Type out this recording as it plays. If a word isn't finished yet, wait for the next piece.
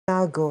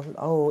Now go.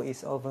 Oh,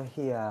 it's over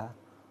here.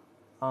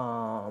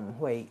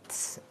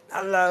 Wait.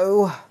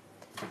 Hello.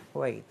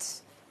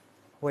 Wait.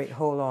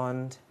 Hold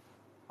on.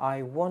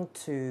 I want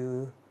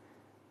to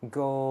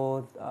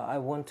go. I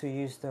want to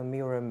use the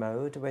mirror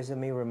mode. Where's the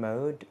mirror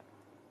mode?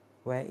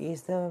 Where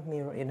is the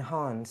mirror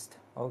enhanced?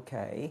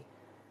 Okay.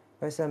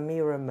 Where's the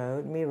mirror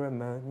mode? Mirror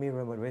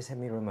mode. Where's the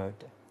mirror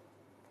mode?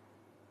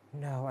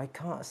 No, I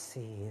can't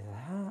see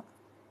that.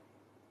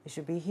 It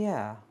should be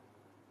here.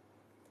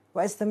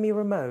 Where's the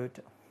mirror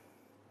mode?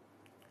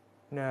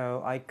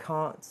 No, I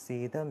can't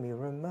see the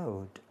mirror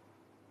mode.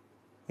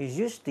 It's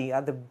usually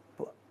at the...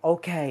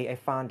 Okay, I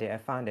found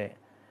it.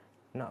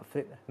 Not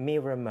flip.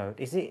 Mirror mode.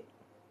 Is it?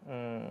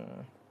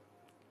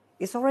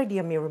 It's already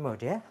a mirror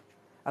mode, yeah?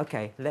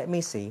 Okay, let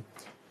me see.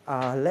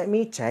 Let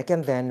me check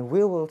and then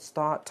we will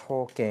start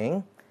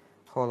talking.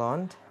 Hold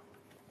on.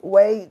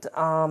 Wait,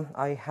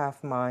 I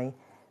have my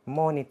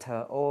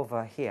monitor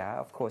over here.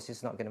 Of course,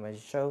 it's not going to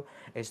show.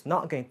 It's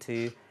not going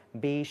to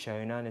be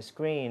shown on the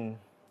screen.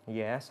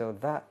 Yeah, so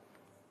that...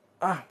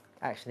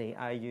 actually,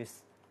 I use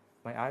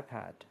my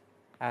iPad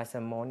as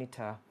a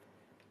monitor.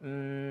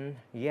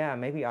 Yeah,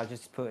 maybe I'll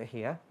just put it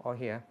here or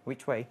here.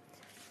 Which way?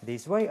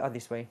 This way or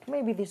this way?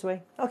 Maybe this way.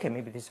 Okay,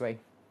 maybe this way.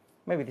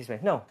 Maybe this way.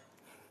 No.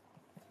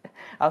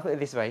 I'll put it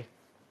this way.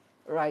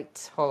 Right,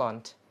 hold on.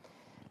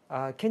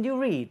 Can you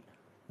read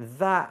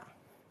that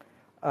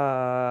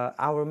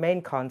our main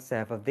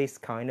concept of this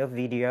kind of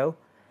video?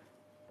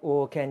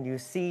 Or can you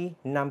see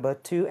number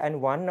 2 and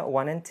 1, not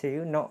 1 and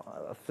 2, not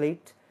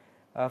flipped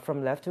from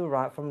left to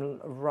right, from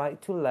right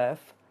to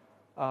left?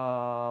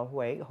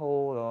 Wait,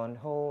 hold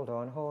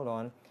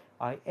on.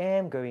 I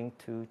am going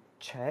to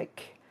check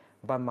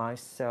by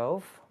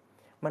myself.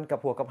 มันกับ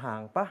หัวกับหา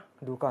งปะ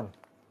ดูก่อน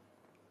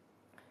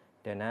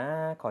เดี๋ยวนะ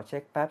ขอเช็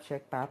คแป๊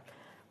บ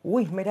อุ้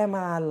ยไม่ได้ม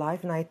าไล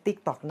ฟ์ใน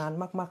TikTok นาน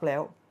มากๆแล้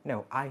ว No,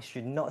 I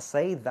should not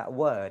say that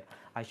word.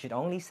 I should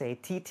only say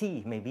TT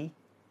maybe.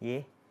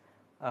 Yeah.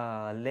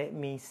 Let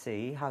me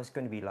see how it's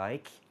going to be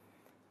like.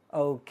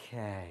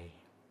 Okay,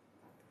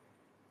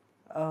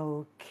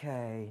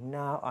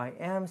 now I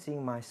am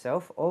seeing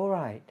myself. All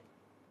right.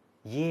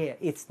 Yeah,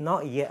 it's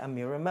not yet a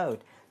mirror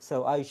mode. So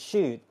I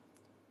should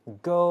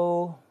go.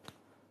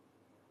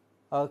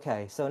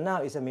 Okay, so now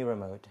it's a mirror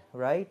mode,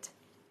 right?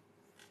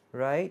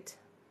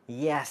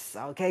 Yes,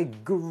 okay,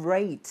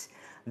 great.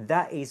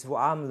 That is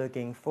what I'm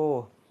looking for.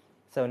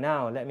 So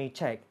now let me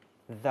check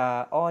the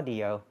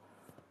audio.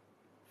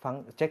 ฟัง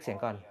เช็คเสียง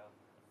ก่อน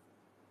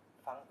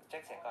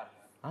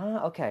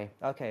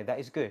okay, that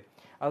is good.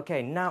 Okay,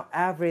 now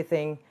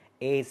everything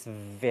is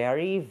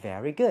very,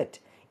 very good.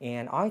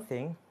 And I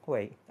think,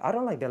 wait, I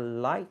don't like the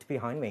light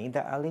behind me,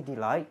 the LED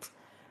light,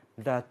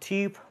 the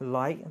tube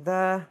light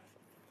there.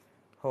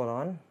 Hold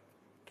on.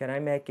 Can I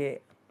make it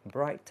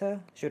brighter?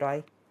 Should I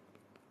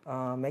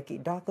make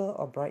it darker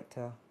or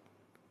brighter?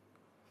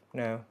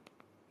 No.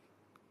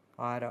 I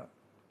don't.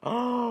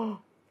 Oh!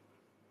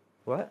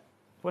 What?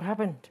 What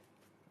happened?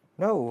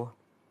 No.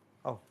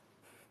 Oh.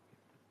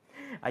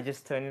 I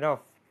just turned it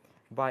off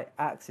by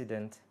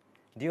accident.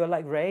 Do you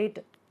like red,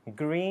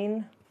 green,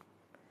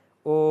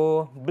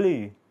 or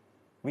blue?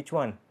 Which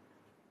one?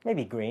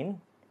 Maybe green.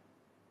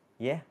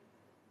 Yeah?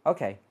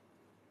 Okay.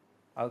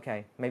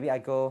 Maybe I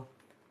go...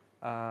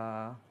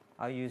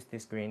 I'll use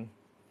this green.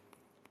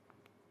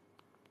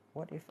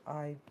 What if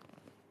I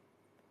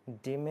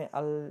dim it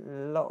a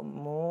lot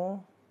more?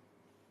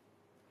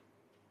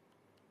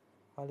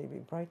 A little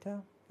bit brighter?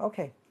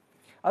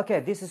 Okay,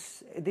 this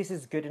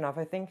is good enough,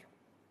 I think.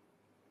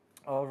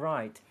 All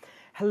right.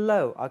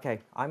 Hello. Okay,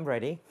 I'm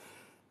ready.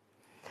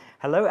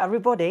 Hello,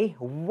 everybody.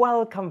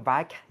 Welcome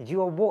back. You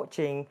are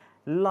watching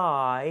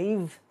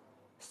live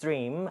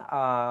stream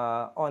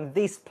on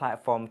this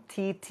platform,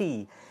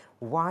 TT.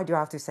 Why do I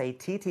have to say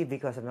TT?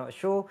 Because I'm not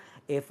sure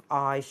if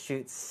I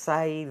should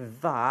say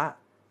that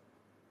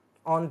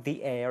on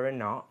the air or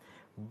not.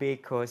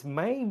 Because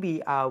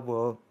maybe I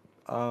will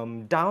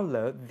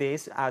download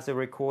this as a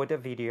recorded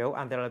video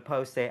and then I'll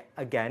post it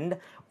again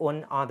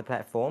on other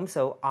platforms.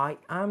 So I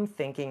am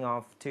thinking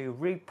of to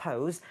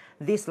repost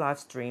this live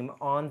stream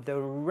on the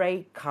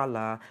Red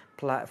Color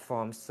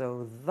platform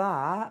so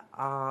that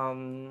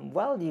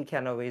well, you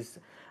can always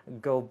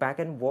go back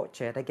and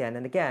watch it again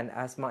and again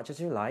as much as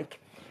you like.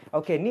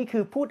 Okay, นี่คื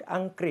อพูด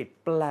อังกฤษ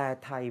แปล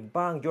ไทย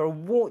บ้าง You're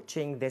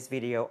watching this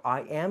video. I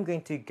am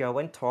going to go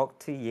and talk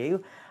to you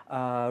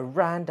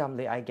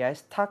randomly, I guess.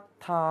 ทัก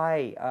ทาย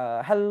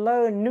hello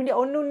นู่นนี่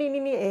นู่น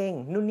นี่เอง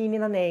นู่นนี่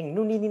นั่นเอ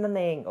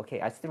ง Okay,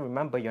 I still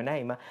remember your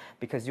name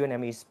because your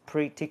name is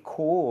pretty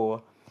cool.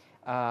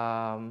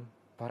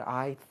 But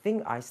I think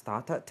I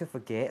started to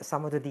forget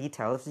some of the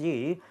details.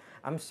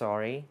 I'm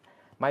sorry.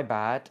 My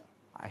bad.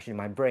 Actually,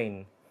 my brain.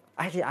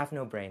 Actually, I have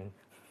no brain.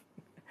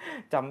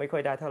 จำไม่ค่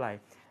อยได้เท่าไหร่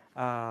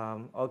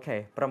โอเค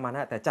ประมาณ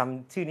นั้นแต่จ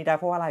ำชื่อนี้ได้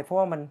เพราะว่าอะไรเพราะ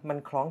ว่ามัน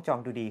คล้องจอง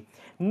ดูดี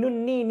นุ่น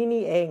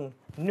นี่เอง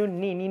นุ่น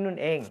นี่นุ่น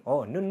เองโอ้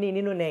นุ่นนี่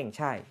นุ่นเอง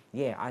ใช่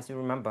yeah I still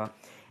remember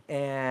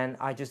and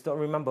I just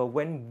don't remember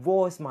when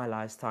was my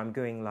last time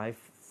going live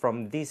from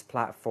this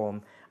platform.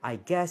 I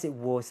guess it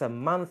was a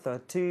month or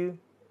two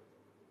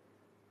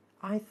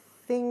I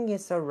think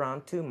it's around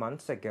 2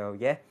 months ago.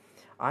 Yeah,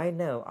 I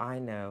know.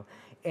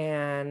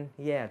 And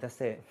yeah, that's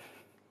it.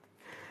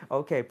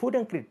 Okay, พูด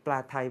อังกฤษแปล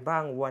ไทยบ้า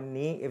งวัน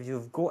นี้ if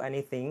you've got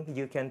anything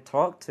you can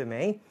talk to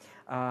me.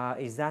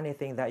 Is there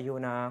anything that you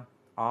wanna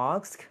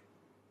ask?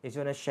 Is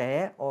you wanna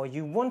share or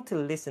you want to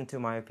listen to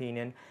my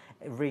opinion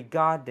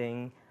regarding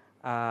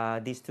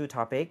these two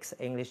topics,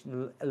 English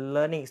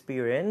learning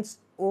experience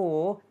or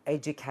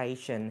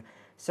education?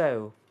 So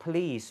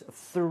please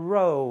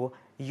throw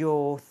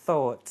your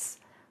thoughts,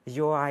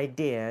 your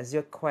ideas,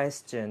 your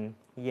question.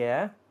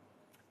 Yeah.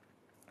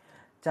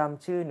 จ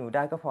ำชื่อหนูไ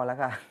ด้ก็พอแล้ว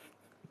ค่ะ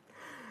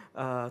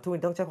ทุกค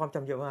นต้องใช้ความจ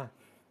ำเยอะมาก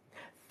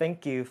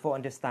Thank you for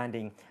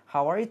understanding.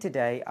 How are you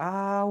today?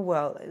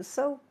 Well, it's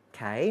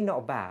okay, not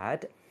bad.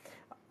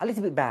 A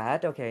little bit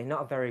bad, okay,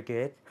 not very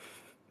good.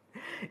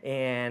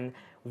 And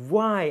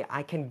why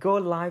I can go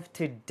live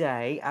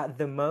today at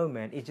the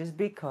moment is just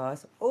because,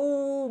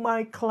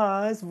 my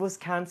class was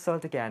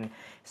cancelled again.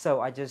 So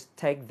I just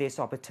take this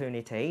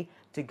opportunity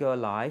to go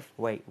live.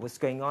 Wait, what's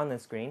going on the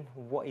screen?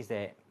 What is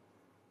it?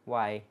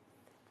 Why?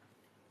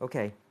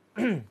 Okay.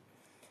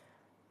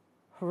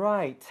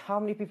 Right, how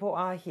many people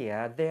are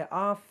here? There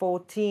are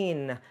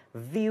 14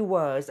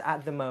 viewers at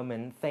the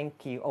moment.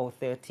 Thank you.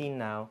 13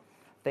 now.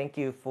 Thank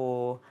you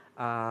for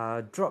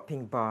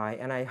dropping by.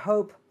 And I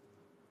hope,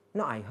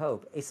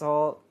 it's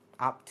all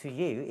up to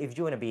you. If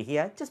you want to be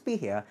here, just be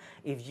here.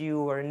 If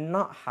you are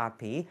not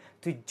happy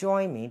to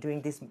join me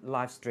during this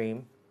live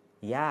stream,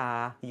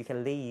 yeah, you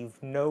can leave,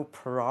 no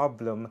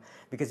problem.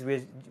 Because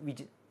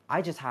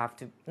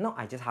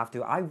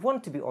I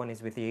want to be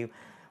honest with you.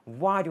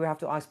 Why do I have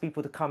to ask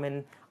people to come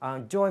and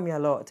join me a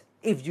lot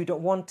if you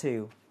don't want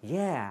to?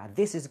 Yeah,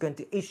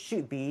 it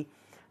should be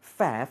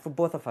fair for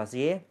both of us,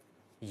 yeah?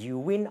 You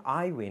win,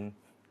 I win.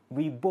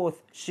 We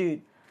both should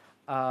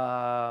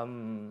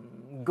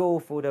go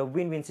for the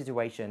win-win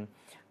situation.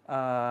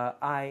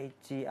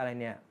 IG อะไร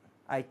เนี่ย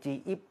IG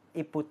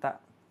อิปุตะ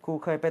ครู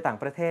เคยไปต่าง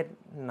ประเทศ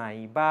ไหน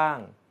บ้าง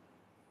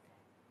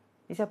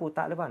นี่ใช่ปุต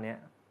ะหรือเปล่าเนี่ย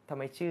ทำไ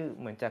มชื่อ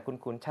เหมือนจะ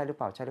คุ้นๆใช่หรือเ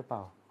ปล่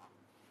า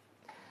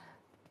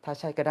ถ้า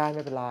ใช่ก็ได้ไ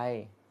ม่เป็นไร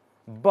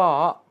บอ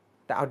ก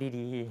แต่เอา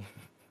ดี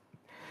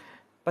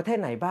ๆประเทศ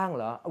ไหนบ้างเ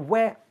หรอ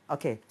Where โอ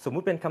เคสมมุ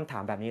ติเป็นคำถา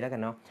มแบบนี้แล้วกั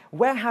นเนาะ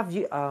Where have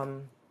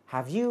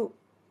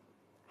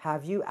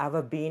you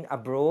ever been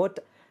abroad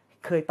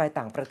เคยไป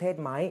ต่างประเทศ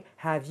ไหม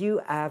Have you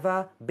ever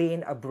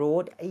been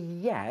abroad?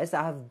 Yes,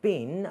 I've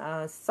been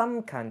some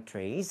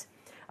countries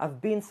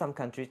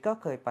ก็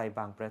เคยไปบ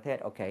างประเทศ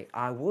Okay,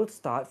 I will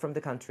start from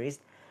the countries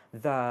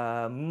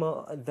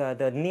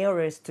the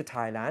nearest to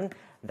Thailand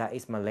that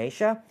is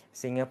Malaysia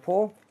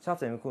Singapore ชอบเ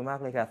สียงคุณมาก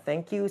เลยค่ะ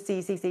Thank you C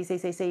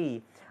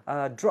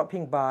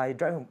dropping by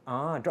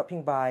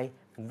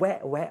แว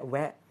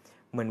ะ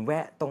เหมือนแว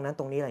ะตรงนั้น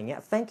ตรงนี้อะไรเงี้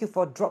ย Thank you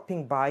for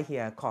dropping by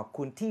here ขอบ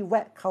คุณที่แว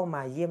ะเข้าม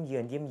าเยี่ยมเยี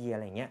ยนอะ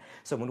ไรเงี้ย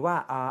สมมุติว่า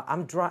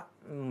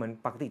เหมือน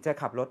ปกติจะ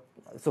ขับรถ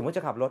สมมติจ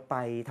ะขับรถไป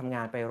ทำง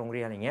านไปโรงเรี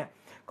ยนอะไรเงี้ย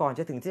ก่อนจ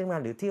ะถึงที่ทำงา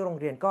นหรือที่โรง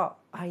เรียนก็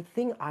I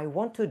think I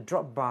want to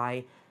drop by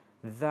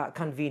the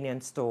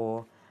convenience store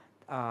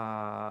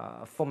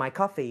for my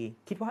coffee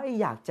คิดว่า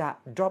อยากจะ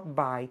drop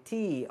by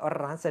ที่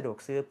ร้านสะดวก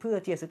ซื้อเพื่อ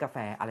ที่จะซื้อกาแฟ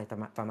อะไร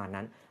ประมาณ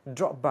นั้น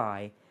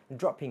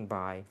dropping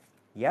by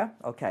yeah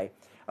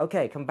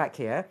okay come back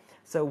here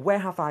so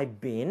where have I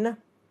been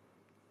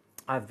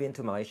I've been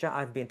to Malaysia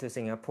I've been to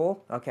Singapore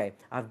okay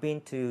I've been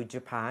to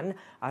Japan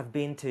I've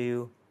been to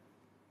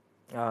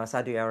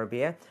Saudi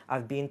Arabia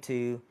I've been to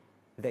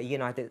the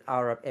United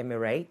Arab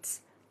Emirates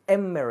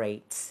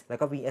แล้ว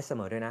ก็ VS เส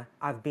มอด้วยนะ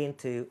I've been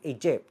to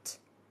Egypt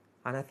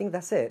and I think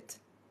that's it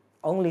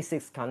only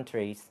 6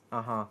 countries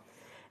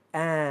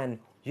and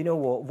you know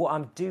what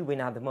I'm doing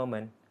at the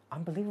moment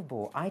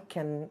unbelievable I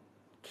can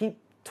keep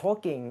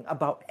talking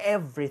about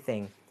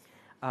everything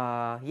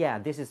yeah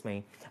this is me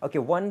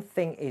okay one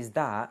thing is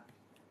that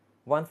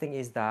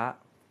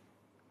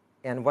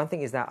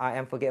I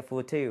am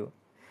forgetful too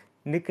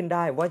นึกขึ้นไ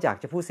ด้ว่าอยาก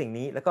จะพูดสิ่ง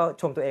นี้แล้วก็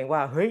ชมตัวเองว่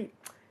าเฮ้ย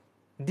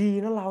ดี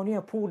นะเราเนี่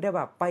ยพูดได้แ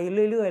บบไป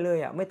เรื่อยๆเลย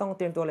อ่ะไม่ต้องเ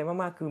ตรียมตัวอะไรม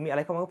ากๆคือมีอะไ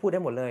รเข้ามาก็พูดไ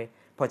ด้หมดเลย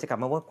พอจะกลับ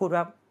มาว่าพูด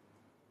ว่า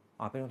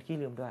เป็นคนขี้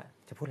ลืมด้วย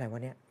จะพูดอะไรว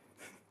ะเนี่ย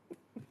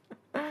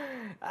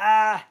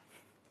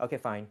okay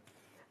fine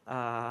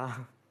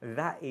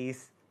that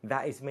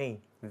is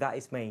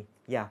me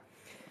yeah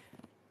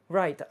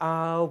right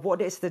what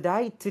is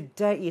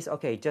today is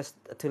okay just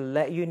to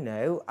let you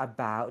know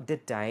about the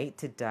day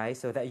today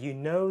so that you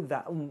know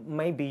that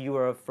maybe you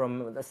are from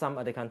some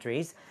other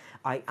countries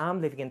I am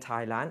living in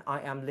Thailand I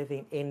am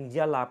living in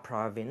Yala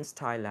province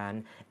Thailand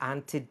and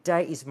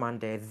today is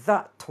Monday the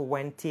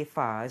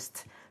 21st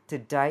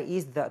Today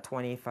is the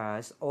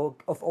 21st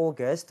of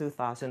August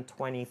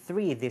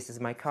 2023 this is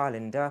my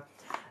calendar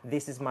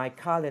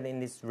in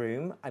this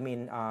room I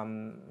mean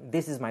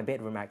this is my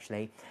bedroom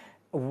actually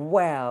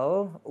well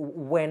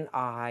when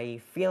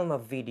I film a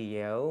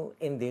video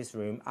in this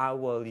room I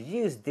will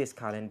use this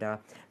calendar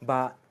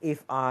but if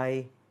I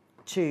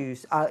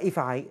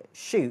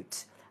shoot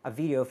a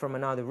video from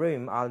another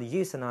room I'll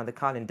use another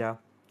calendar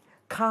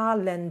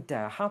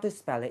how to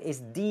spell it is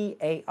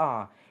DAR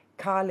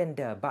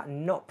calendar but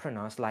not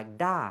pronounced like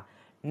da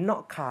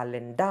not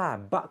calendar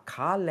but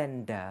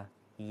calendar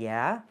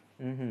yeah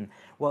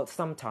well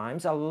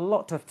sometimes a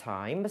lot of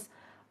times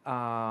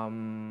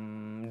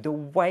the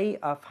way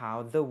of how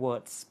the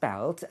word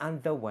spelled and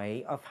the way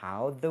of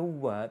how the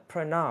word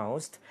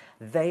pronounced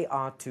they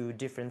are two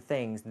different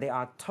things they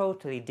are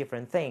totally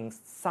different things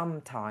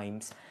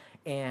sometimes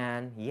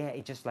and yeah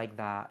it's just like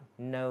that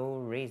no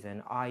reason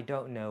I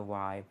don't know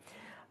why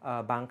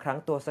บางครั้ง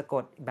ตัวสะก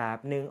ดแบบ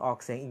หนึ่งออก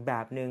เสียงอีกแบ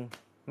บหนึ่ง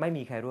ไม่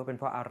มีใครรู้ว่าเป็น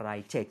เพราะอะไร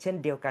เช่น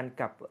เดียวกัน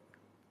กับ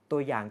ตั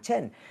วอย่างเช่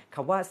นค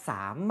ำว่าส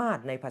ามารถ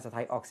ในภาษาไท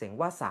ยออกเสียง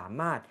ว่าสา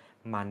มารถ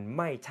มันไ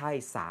ม่ใช่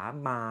สา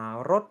มา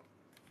รถ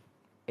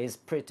is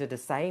pretty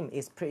the same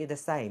is pretty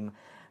the same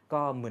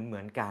ก็เห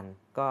มือนกัน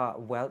ก็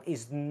well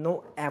is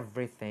not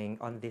everything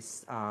on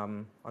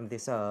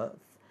this earth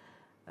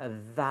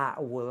that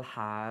will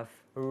have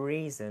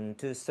reason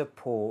to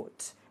support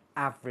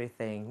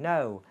everything no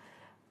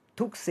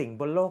ทุกสิ่ง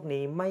บนโลก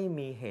นี้ไม่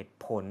มีเหตุ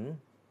ผล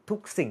ทุก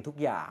สิ่งทุก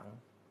อย่าง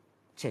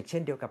เช่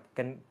นเดียว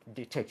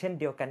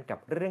กันกับ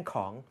เรื่องข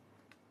อง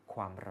ค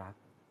วาม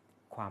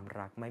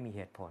รักไม่มีเ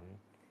หตุผล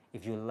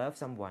if you love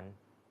someone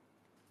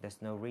there's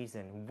no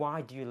reason why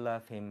do you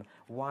love him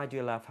why do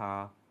you love her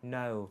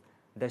no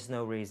there's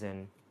no reason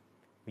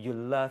you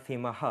love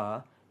him or her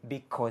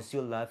because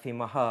you love him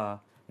or her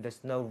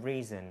there's no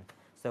reason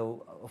so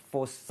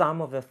for some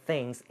of the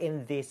things in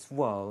this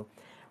world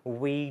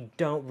we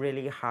don't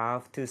really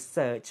have to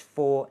search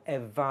for a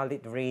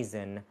valid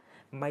reason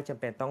ไม่จำ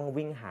เป็นต้อง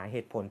วิ่งหาเห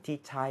ตุผลที่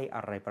ใช่อ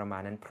ะไรประมา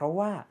ณนั้นเพราะ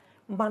ว่า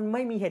มันไ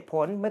ม่มีเหตุผ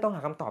ลไม่ต้องห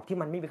าคำตอบที่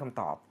มันไม่มีค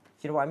ำตอบ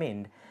You know what I mean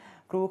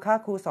ครูคะ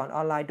ครูสอนอ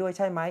อนไลน์ด้วยใ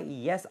ช่ไหม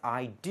Yes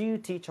I do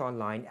teach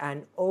online and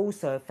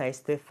also face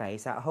to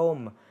face at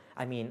home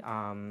I mean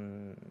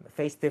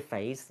face to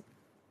face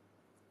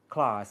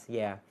class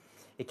yeah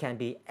it can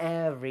be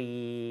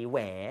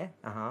everywhere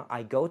I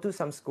go to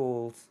some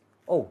schools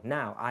oh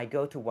now I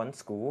go to one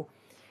school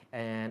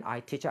and I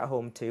teach at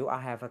home too I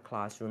have a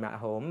classroom at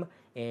home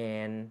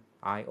and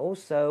I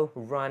also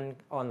run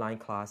online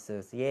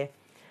classes yeah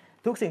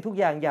ทุกสิ่งทุก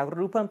อย่างอยาก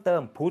รู้เพิ่มเติ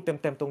มพูดเ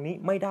ต็มๆตรงนี้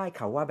ไม่ได้เ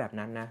ขาว่าแบบ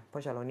นั้นนะเพรา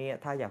ะฉะนั้นเนี่ย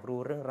ถ้าอยากรู้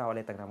เรื่องราวอะไ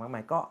รต่างๆมากม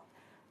ายก็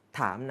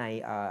ถามใน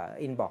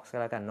inbox ก็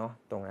แล้วกันเนาะ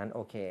ตรงนั้นโอ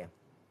เค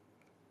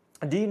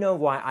Do you know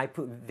why I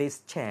put this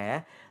chair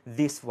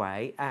this way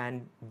and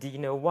do you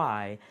know why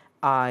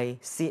I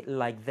sit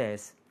like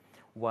this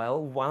well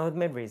one of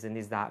my reasons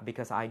is that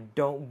because I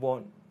don't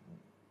want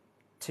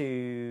to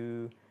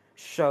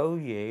show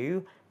you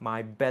my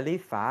belly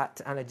fat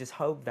and I just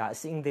hope that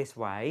seeing this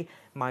way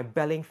my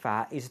belly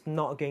fat is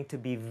not going to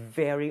be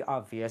very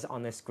obvious on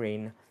the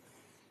screen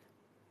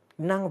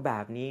นั่งแบ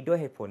บนี้ด้วย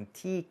เหตุผล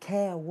ที่แ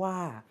ค่ว่า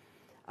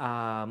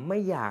ไม่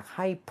อยากใ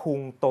ห้พุง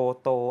โ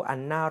ตอัน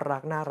น่า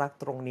รัก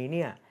ตรงนี้เ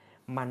นี่ย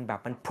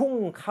มันพุ่ง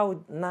เข้า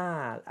ห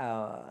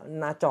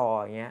น้าจอ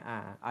อย่างเงี้ย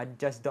I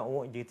just don't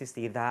want you to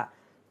see that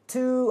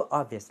too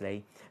obviously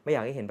ไม่อย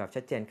ากให้เห็นแบบ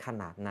ชัดเจนข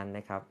นาดนั้นน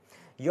ะครับ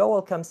You're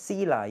welcome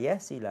Sila yes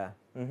Sila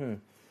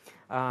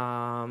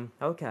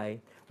okay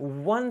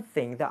one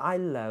thing that I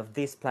love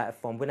this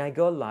platform when I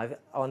go live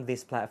on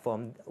this platform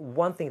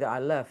one thing that I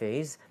love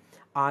is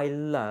I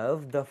love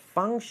the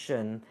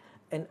function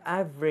and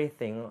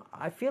everything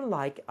I feel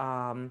like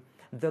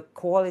the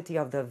quality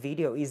of the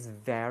video is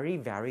very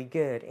very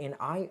good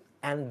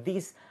and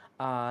this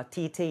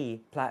TT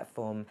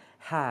platform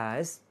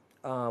has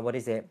what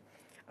is it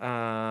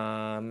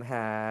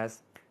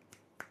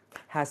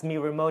has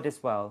mirror mode as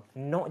well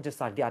not just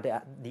like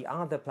the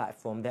other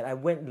platform that I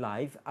went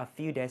live a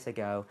few days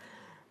ago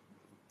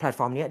แพลตฟ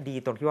อร์มนี้ดี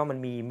ตรงที่ว่ามัน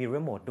มี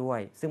mirror mode ด้วย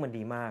ซึ่งมัน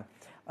ดีมาก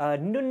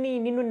นุ่นเ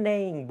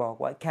น่งบอก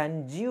ว่า Can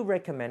you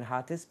recommend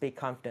how to speak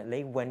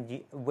confidently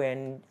when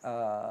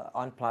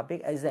on public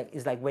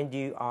it's like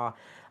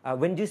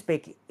when you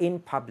speak in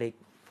public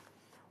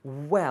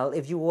well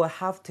if you will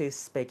have to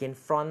speak in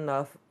front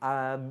of a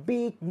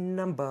big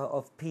number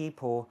of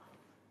people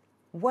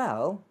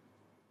well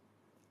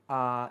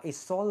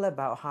it's all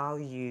about how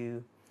you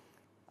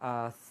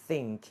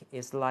think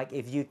it's like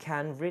if you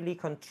can really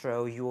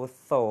control your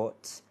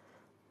thoughts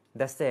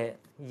that's it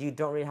you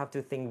don't really have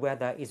to think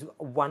whether it's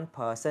one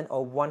person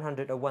or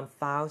 100 or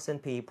 1,000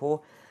 people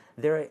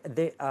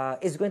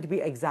it's going to be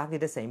exactly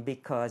the same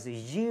because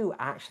you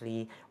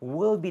actually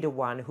will be the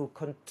one who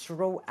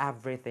control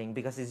everything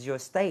because it's your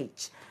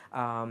stage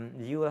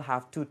you will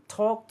have to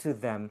talk to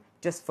them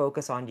just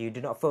focus on you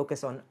do not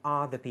focus on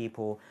other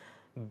people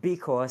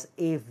because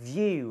if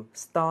you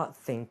start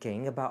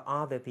thinking about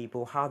other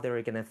people how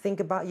they're going to think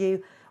about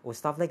you or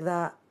stuff like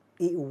that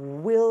it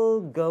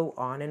will go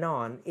on and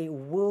on it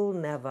will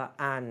never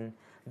end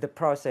the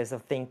process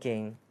of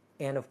thinking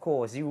and of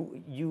course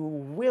you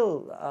will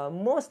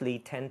mostly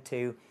tend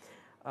to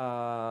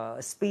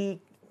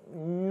speak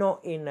not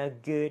in a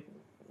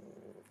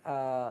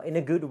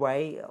good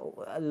way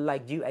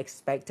like you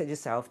expected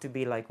yourself to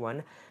be like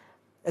one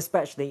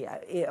especially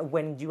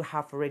when you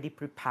have already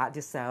prepared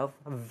yourself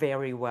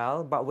very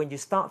well but when you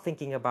start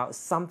thinking about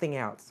something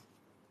else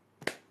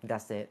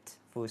that's it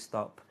full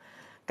stop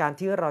การ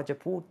ที่เราจะ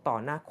พูดต่อ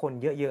หน้าคน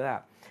เยอะๆอ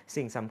ะ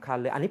สิ่งสำคัญ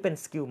เลยอันนี้เป็น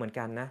สกิลเหมือน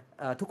กันนะ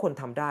ทุกคน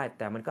ทำได้แ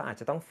ต่มันก็อาจ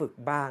จะต้องฝึก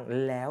บ้าง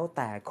แล้วแ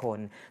ต่คน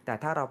แต่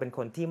ถ้าเราเป็นค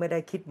นที่ไม่ได้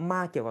คิดม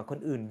ากเกี่ยวกับคน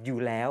อื่นอยู่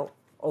แล้ว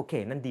โอเค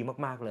นั่นดี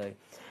มากๆเลย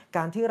ก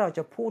ารที่เราจ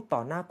ะพูดต่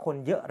อหน้าคน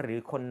เยอะหรือ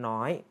คนน้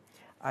อย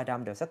อาดัม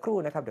เดี๋ยวสักครู่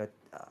นะครับเดี๋ยว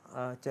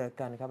เจอ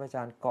กันครับอาจ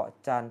ารย์เกาะ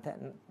จันทร์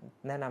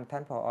แนะนำท่า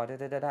นผอไ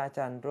ด้อาจ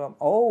ารย์ร่วม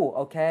โอ้โ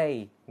อเค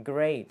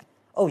great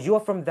oh you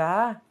are from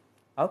there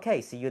okay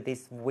see you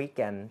this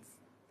weekend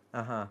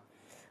uh-huh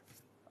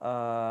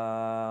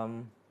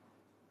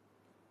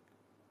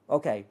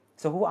okay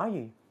so who are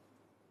you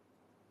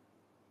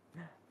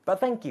but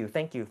thank you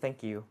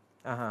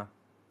uh-huh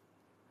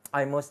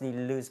I mostly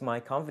lose my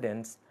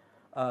confidence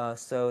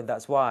so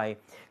that's why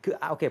คือ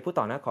โอเคพูด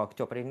ต่อนะขอ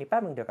จบประเด็นนี้แป๊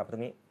บนึงเดี๋ยวกลับมาตร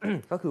งนี้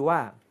ก็คือว่า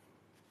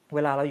เว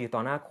ลาเราอยู่ต่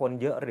อหน้าคน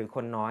เยอะหรือค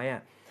นน้อยอ่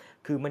ะ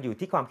คือมันอยู่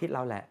ที่ความคิดเร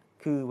าแหละ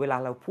คือเวลา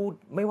เราพูด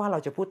ไม่ว่าเรา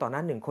จะพูดต่อหน้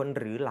า1คน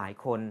หรือหลาย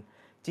คน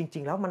จริ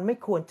งๆแล้วมันไม่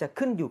ควรจะ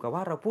ขึ้นอยู่กับว่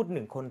าเราพูด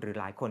1คนหรือ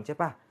หลายคนใช่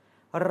ปะ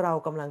เรา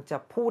กำลังจะ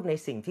พูดใน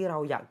สิ่งที่เรา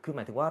อยากคือหม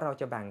ายถึงว่าเรา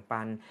จะแบ่ง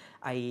ปัน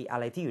อะ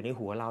ไรที่อยู่ใน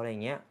หัวเราอะไรอย่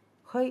างเงี้ย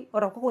เฮ้ย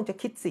เราก็ควรจะ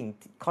คิดสิ่ง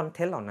คอนเท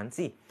นต์เหล่านั้น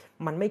สิ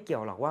มันไม่เกี่ย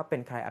วหรอกว่าเป็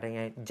นใครอะไร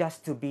ไง just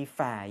to be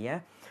fair เนี่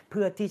ยเ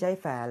พื่อที่จะให้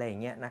แฟร์อะไรอย่า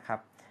งเงี้ยนะครับ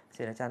เ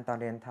สียอาจารย์ตอน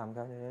เรียนทำค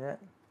รับ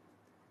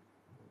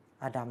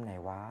อดัมไหน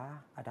วะ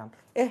อดัม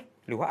เอ๊ะ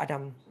หรือว่าอดั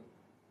ม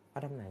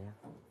ไหนอะ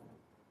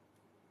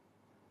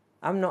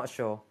I'm not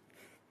sure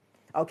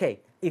okay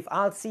if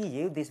I'll see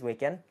you this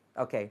weekend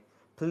okay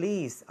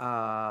please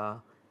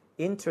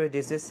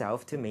introduce yourself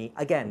to me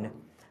again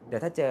เดี๋ย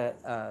วถ้าเจอ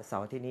เสา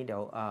ร์อาทิตย์นี้เดี๋ย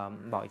ว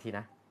บอกอีกที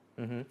นะ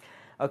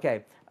Okay,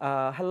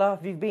 hello,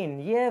 have you been?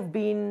 Yeah, I've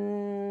been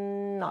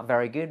not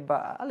very good,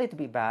 but a little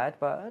bit bad,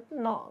 but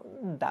not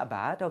that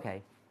bad. Okay,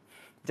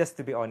 just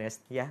to be honest,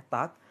 yeah,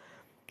 ตัก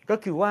ก็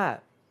คือว่า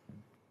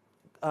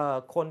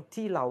คน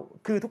ที่เรา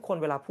คือทุกคน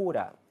เวลาพูด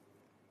อะ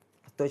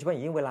โดยเฉพาะอย่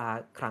างยิ่งเวลา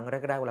ครั้งแ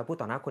รกๆเวลาพูด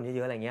ต่อหน้าคนเยอะ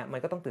ๆอะไรเงี้ยมัน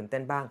ก็ต้องตื่นเต้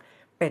นบ้าง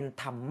เป็น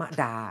ธรรม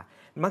ดา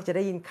มักจะไ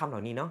ด้ยินคำเหล่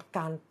านี้เนาะก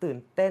ารตื่น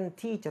เต้น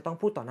ที่จะต้อง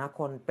พูดต่อหน้าค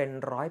นเป็น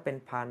ร้อยเป็น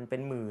พันเป็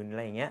นหมื่นอะไ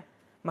รอย่างเงี้ย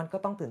มันก็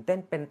ต้องตื่นเต้น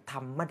เป็นธ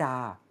รรมดา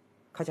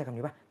เข้าใจคำ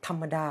นี้ป่ะธร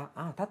รมดา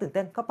ถ้าตื่นเ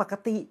ต้นก็ปก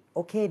ติโอ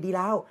เคดีแ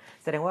ล้ว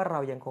แสดงว่าเรา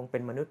ยังคงเป็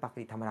นมนุษย์ปก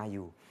ติธรรมดาอ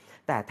ยู่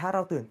แต่ถ้าเร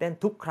าตื่นเต้น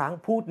ทุกครั้ง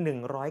พูด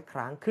100ค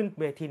รั้งขึ้น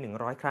เวที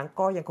100ครั้ง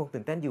ก็ยังคง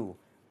ตื่นเต้นอยู่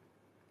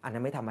อันนั้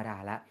นไม่ธรรมดา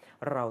แล้ว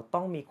เราต้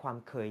องมีความ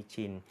เคย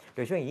ชินโด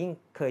ยเฉพาะอย่างยิ่ง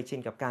เคยชิน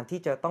กับการที่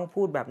จะต้อง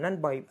พูดแบบนั้น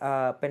บ่อย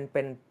เ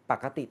ป็นป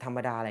กติธรรม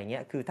ดาอะไรเงี้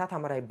ยคือถ้าท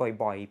ำอะไร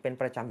บ่อยๆเป็น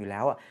ประจำอยู่แล้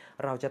ว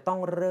เราจะต้อง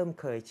เริ่ม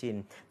เคยชิน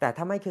แต่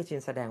ถ้าไม่เคยชิน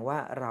แสดงว่า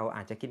เราอ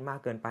าจจะคิดมาก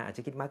เกินไปอาจจ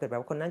ะคิดมากเกินไป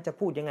ว่าคนนั้นจะ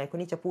พูดยังไงคน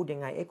นี้จะพูดยั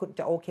งไงคุณ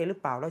จะโอเคหรือ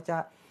เปล่าแล้วจะ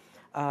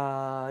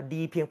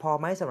ดีเพียงพอ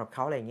ไหมสำหรับเข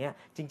าอะไรเงี้ย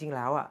จริงๆ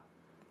แล้ว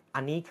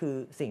อันนี้คือ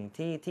สิ่ง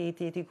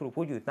ที่ครู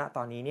พูดอยู่ณต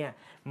อนนี้เนี่ย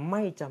ไ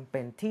ม่จำเป็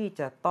นที่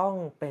จะต้อง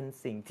เป็น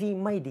สิ่งที่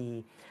ไม่ดี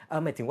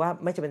หมายถึงว่า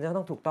ไม่จำเป็นจะ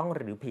ต้องถูกต้อง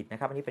หรือผิดนะ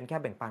ครับอันนี้เป็นแค่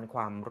แบ่งปัน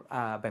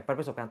แบ่งปัน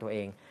ประสบการณ์ตัวเอ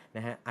งน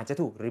ะฮะอาจจะ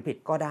ถูกหรือผิด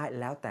ก็ได้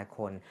แล้วแต่ค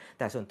นแ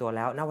ต่ส่วนตัวแ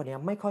ล้วณวันนี้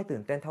ไม่ค่อยตื่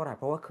นเต้นเท่าไหร่เ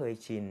พราะว่าเคย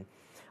ชิน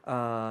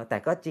แต่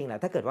ก็จริงแหละ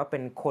ถ้าเกิดว่าเป็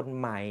นคน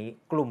ใหม่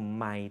กลุ่ม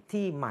ใหม่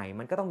ที่ใหม่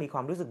มันก็ต้องมีคว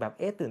ามรู้สึกแบบ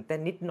ตื่นเต้น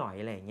นิดหน่อย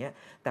อะไรอย่างเงี้ย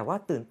แต่ว่า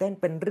ตื่นเต้น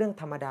เป็นเรื่อง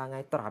ธรรมดาไง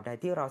ตราบใด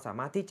ที่เราสา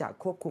มารถที่จะ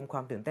ควบคุมคว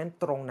ามตื่นเต้น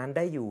ตรงนั้นไ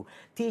ด้อยู่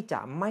ที่จะ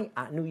ไม่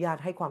อนุญาต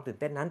ให้ความตื่น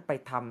เต้นนั้นไป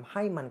ทำใ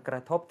ห้มันกร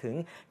ะทบถึง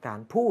การ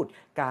พูด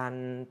การ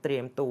เตรี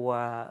ยมตัว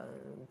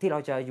ที่เรา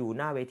จะอยู่ห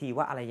น้าเวที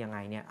ว่าอะไรยังไง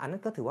เนี่ยอันนั้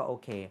นก็ถือว่าโอ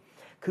เค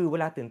คือเว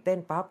ลาตื่นเต้น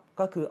ปั๊บ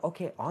ก็คือโอเค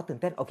ตื่น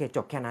เต้นโอเคจ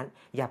บแค่นั้น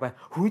อย่าไป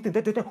ตื่นเ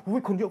ต้น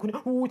คนเยอะ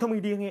ทำไม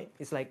ดีอย่างเงี้ย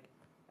it's like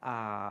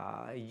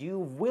you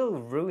will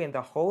ruin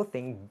the whole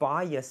thing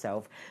by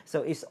yourself so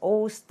it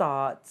all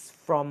starts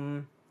from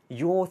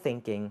your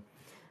thinking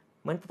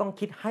มันต้อง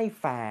คิดให้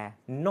fair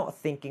not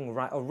thinking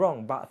right or wrong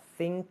but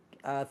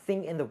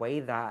think in the way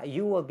that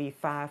you will be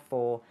fair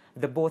for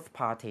the both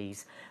parties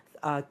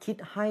คิด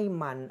ให้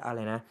มันอะไร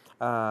นะ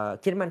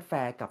คิดมันแฟ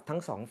ร์กับทั้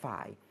งสองฝ่า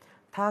ย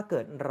ถ้าเกิ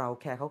ดเรา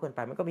แคร์เขาเกินไป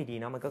มันก็ไม่ดี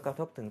เนาะมันก็กระ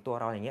ทบถึงตัว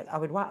เราอย่างเงี้ยเอา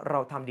เป็นว่าเรา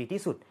ทำดี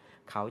ที่สุด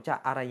เขาจะ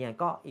อะไรยังไง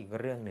ก็อีก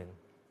เรื่องหนึ่ง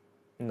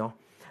เนาะ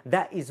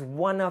That is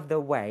one of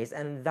the ways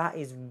and that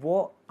is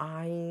what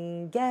I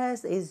guess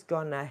is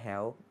gonna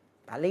help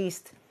at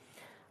least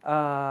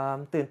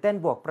ตื่นเต้น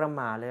บวกประห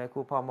ม่าเลยค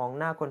รูพอมอง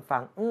หน้าคนฟั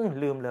ง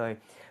ลืมเลย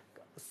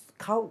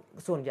เขา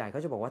ส่วนใหญ่เขา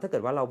จะบอกว่าถ้าเกิ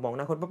ดว่าเรามองห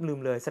น้าคนปั๊บลืม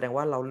เลยแสดง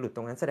ว่าเราหลุดต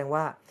รงนั้นแสดง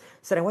ว่า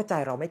ใจ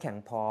เราไม่แข็ง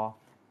พอ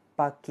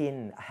ปากิน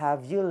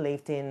Have you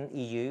lived in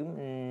EU?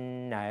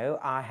 No,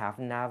 I have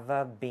never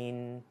been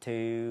to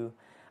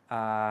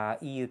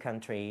EU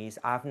countries.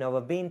 I've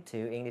never been to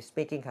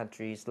English-speaking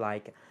countries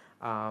like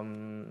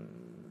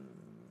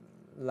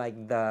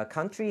the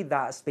country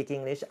that speak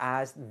English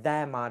as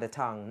their mother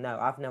tongue. No,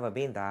 I've never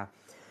been there.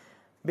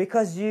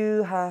 Because you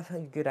have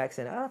a good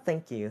accent.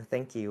 Thank you.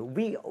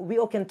 We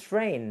all can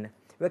train.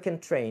 We can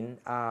train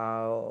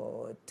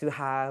to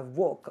have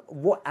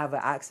whatever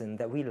accent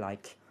that we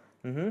like.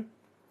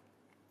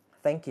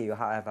 Thank you.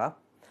 However,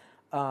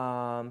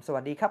 สวั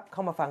สดีครับเข้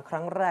ามาฟังค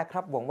รั้งแรกค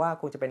รับหวังว่า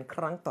คงจะเป็นค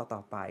รั้งต่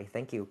อไป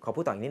Thank you ขอ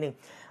พูดต่ออีกนิดนึง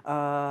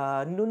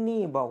นุ่น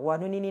นี่บอกว่า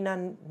นุ่นนี่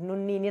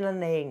นั่น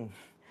เอง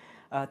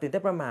ตื่นเต้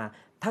นประมา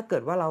ถ้าเกิ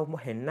ดว่าเรา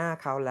เห็นหน้า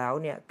เขาแล้ว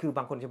เนี่ยคือบ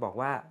างคนจะบอก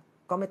ว่า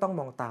ก็ไม่ต้อง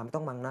มองตาไม่ต้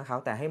องมองหน้าเขา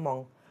แต่ให้มอง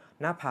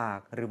หน้าผาก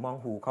หรือมอง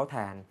หูเขาแท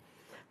น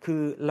คื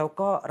อแล้ว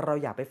ก็เรา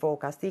อย่าไปโฟ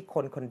กัสที่ค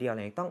นคนเดียว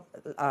เลยต้อง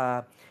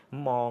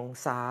มอง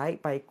ซ้าย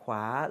ไปขว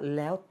าแ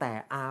ล้วแต่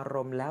อาร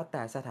มณ์แล้วแ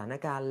ต่สถาน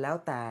การณ์แล้ว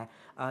แต่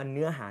เ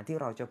นื้อหาที่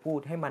เราจะพูด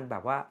ให้มันแบ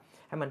บว่า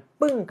ให้มัน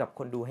ปึ้งกับค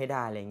นดูให้ไ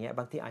ด้อะไรเงี้ย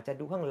บางทีอาจจะ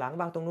ดูข้างหลัง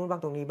บ้างตรงนู้นบ้า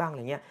งตรงนี้บ้างอะไ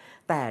รเงี้ย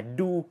แต่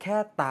ดูแค่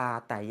ตา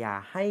แต่อย่า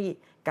ให้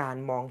การ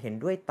มองเห็น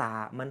ด้วยตา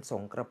มัน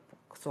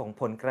ส่ง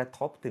ผลกระท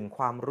บถึงค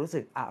วามรู้สึ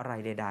กอะไร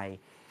ใด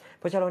ๆ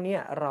เพราะฉะนั้นเนี่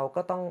ยเรา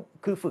ก็ต้อง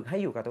คือฝึกให้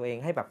อยู่กับตัวเอง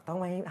ให้แบบต้อง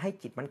ให้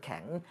จิตมันแข็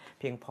ง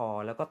เพียงพอ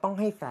แล้วก็ต้อง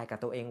ให้แฟร์กับ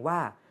ตัวเองว่า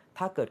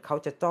ถ้าเกิดเขา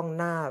จะจ้อง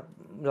หน้า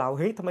เราเ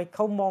ฮ้ยทำไมเข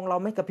ามองเรา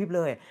ไม่กระพริบเ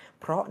ลย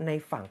เพราะใน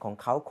ฝั่งของ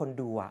เขาคน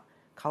ดูอ่ะ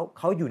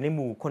เขาอยู่ในห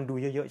มู่คนดู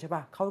เยอะๆใช่ป่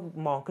ะเขา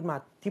มองขึ้นมา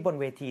ที่บน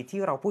เวทีที่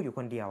เราพูดอยู่ค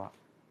นเดียวอ่ะ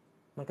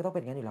มันก็ต้องเป็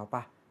นงั้นอยู่แล้วป่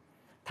ะ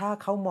ถ้า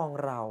เขามอง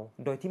เรา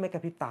โดยที่ไม่กร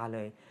ะพริบตาเล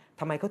ย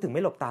ทำไมเขาถึงไ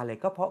ม่หลบตาเลย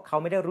ก็เพราะเขา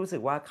ไม่ได้รู้สึ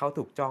กว่าเขา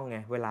ถูกจ้องไง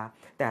เวลา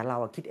แต่เรา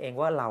คิดเอง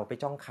ว่าเราไป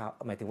จ้องเขา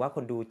หมายถึงว่าค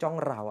นดูจ้อง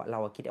เรา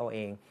คิดเอาเอ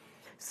ง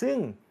ซึ่ง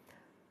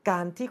กา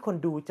รที่คน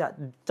ดูจะ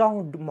จ้อง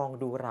มอง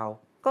ดูเรา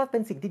ก็เป็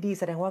นสิ่งที่ดี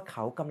แสดงว่าเข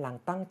ากำลัง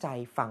ตั้งใจ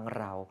ฟัง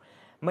เรา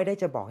ไม่ได้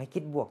จะบอกให้คิ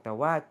ดบวกแต่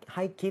ว่าใ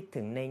ห้คิด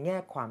ถึงในแง่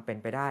ความเป็น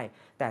ไปได้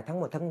แต่ทั้ง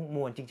หมดทั้งม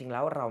วลจริงๆแล้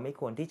วเราไม่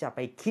ควรที่จะไป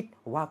คิด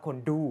ว่าคน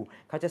ดู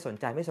เขาจะสน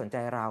ใจไม่สนใจ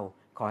เรา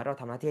ขอให้เรา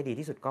ทำหน้าที่ดี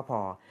ที่สุดก็พอ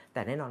แ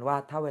ต่แน่นอนว่า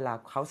ถ้าเวลา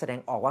เขาแสดง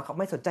ออกว่าเขา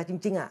ไม่สนใจจ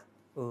ริงๆอ่ะ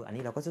อัน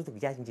นี้เราก็รู้สึก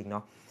แย่จริงๆเนา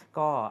ะ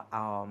ก็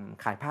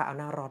ขายผ้าเอา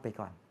หน้ารอดไป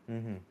ก่อน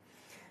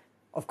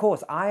Of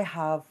course I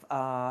have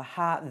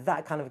had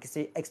that kind of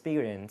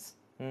experience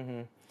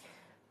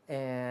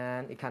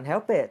and it can't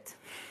help it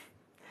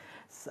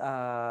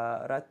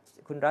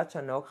คุณรัช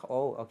นก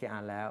โอเคอ่า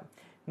นแล้ว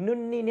นุ่น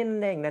นี่นี่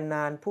เองน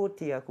านๆพูด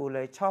ทีกูเล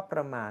ยชอบป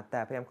ระมาทแต่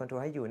พยายามคอนโทรล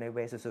ให้อยู่ในเว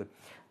สุด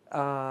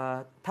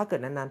ๆถ้าเกิด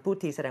นานๆพูด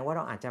ทีแสดงว่าเ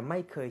ราอาจจะไม่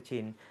เคยชิ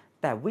น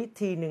แต่วิ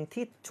ธีหนึ่ง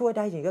ที่ช่วยไ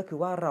ด้จริงก็คือ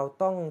ว่าเรา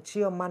ต้องเ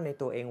ชื่อมั่นใน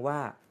ตัวเองว่า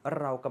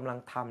เรากำลัง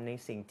ทำใน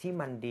สิ่งที่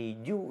มันดี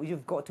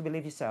you've got to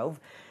believe yourself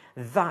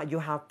that you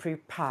have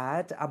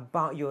prepared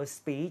about your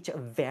speech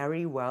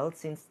very well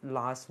since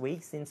last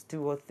week since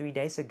 2 or 3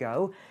 days ago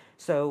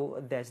so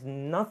there's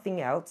nothing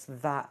else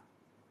that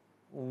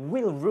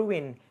will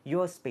ruin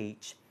your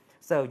speech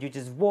so you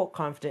just walk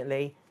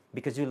confidently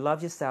because you love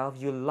yourself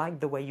you like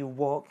the way you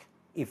walk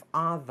if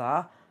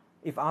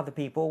other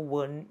people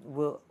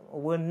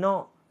will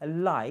not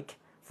like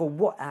for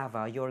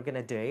whatever you're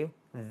gonna do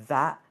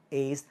that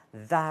is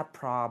their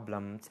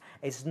problem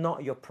it's not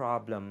your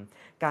problem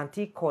การ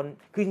ที่คน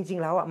คือจริง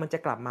ๆแล้วอ่ะมันจะ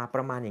กลับมาป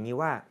ระมาณอย่างนี้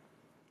ว่า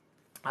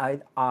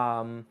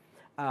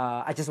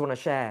I just want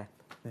to share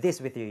this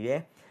with you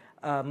yeah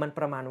มันป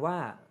ระมาณว่า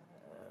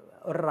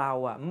เรา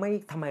อ่ะไม่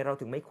ทำไมเรา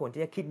ถึงไม่ควร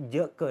ที่จะคิดเย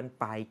อะเกิน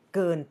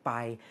ไป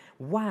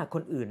ว่าค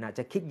นอื่นน่ะจ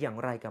ะคิดอย่าง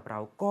ไรกับเรา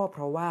ก็เพ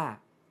ราะว่า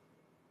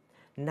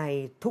ใน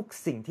ทุก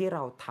สิ่งที่เร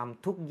าท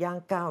ำทุกย่าง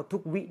ก้าวทุ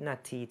กวินา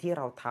ทีที่เ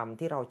ราทำ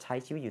ที่เราใช้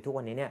ชีวิตอยู่ทุก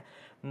วันนี้เนี่ย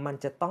มัน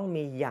จะต้อง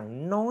มีอย่าง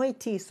น้อย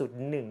ที่สุด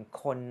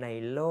1 คนใน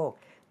โลก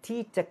ที่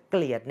จะเก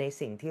ลียดใน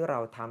สิ่งที่เรา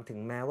ทำถึง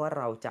แม้ว่า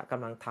เราจะก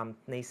ำลังท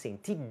ำในสิ่ง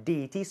ที่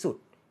ดีที่สุด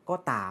ก็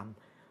ตาม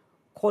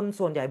คน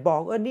ส่วนใหญ่บอ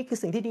กนี่คือ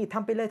สิ่งที่ดีท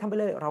ำไปเล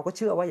ยเราก็เ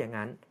ชื่อว่าอย่าง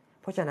นั้น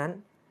เพราะฉะนั้น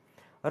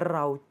เร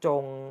าจ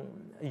ง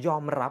ยอ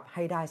มรับใ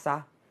ห้ได้ซะ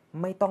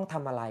ไม่ต้องท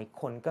ำอะไร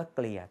คนก็เก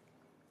ลียด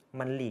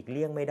มันหลีกเ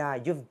ลี่ยงไม่ได้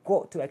You've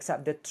got to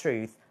accept the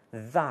truth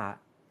that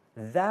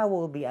there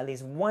will be at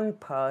least one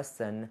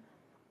person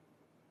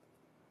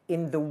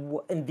in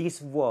this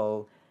world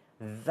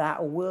that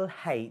will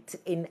hate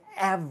in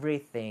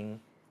everything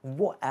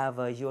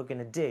whatever you're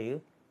gonna do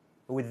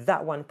with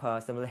that one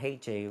person will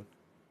hate you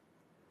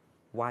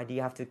why do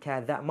you have to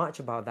care that much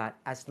about that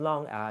as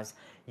long as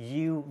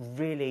you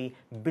really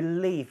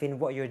believe in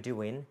what you're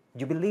doing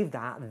you believe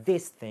that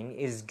this thing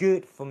is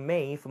good for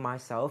me for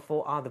myself for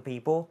other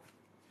people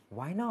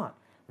why not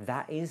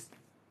that is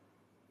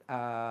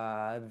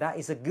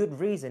a good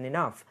reason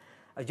enough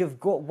you've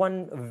got one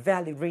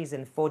valid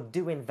reason for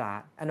doing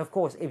that and of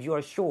course if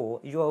you're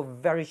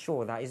very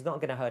sure that it's not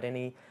going to hurt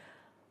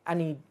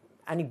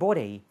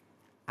anybody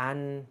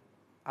and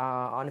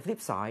on the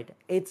flip side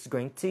it's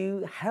going to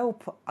help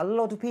a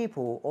lot of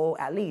people or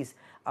at least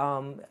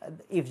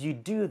if you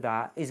do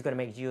that it's going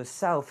to make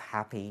yourself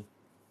happy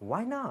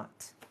why not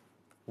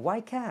why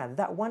can't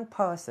that one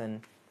person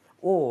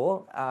or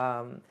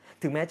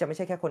ถึงแม้จะไม่ใ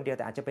ช่แค่คนเดียวแ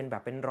ต่อาจจะเป็นแบ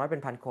บเป็นร้อยเป็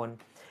นพันคน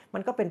มั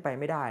นก็เป็นไป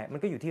ไม่ได้มัน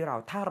ก็อยู่ที่เรา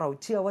ถ้าเรา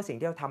เชื่อว่าสิ่ง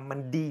ที่เราทำมัน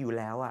ดีอยู่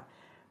แล้วอ่ะ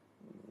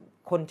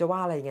คนจะว่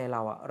าอะไรไง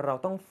เรา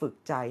ต้องฝึก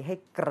ใจให้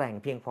แกร่ง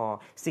เพียงพอ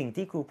สิ่ง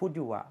ที่ครูพูดอ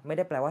ยู่อ่ะไม่ไ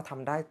ด้แปลว่าท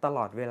ำได้ตล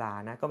อดเวลา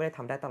นะก็ไม่ได้ท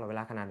ำได้ตลอดเว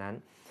ลาขนาดนั้น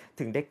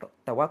ถึงได้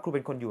แต่ว่าครูเ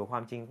ป็นคนอยู่กับคว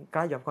ามจริงก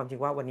ล้ายอมความจริง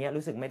ว่าวันนี้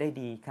รู้สึกไม่ได้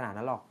ดีขนาด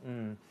นั้นหรอก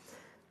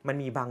มัน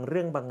มีบางเ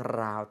รื่องบาง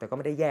ราวแต่ก็ไ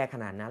ม่ได้แย่ข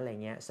นาดนั้นอะไร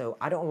เงี้ย so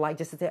I don't like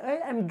just to say hey,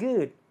 I'm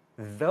good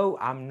though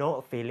I'm not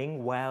feeling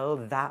well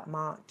that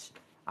much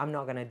I'm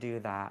not gonna do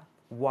that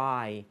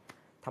why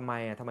ทำไ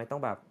มต้อ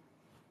งแบบ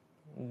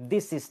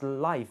this is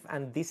life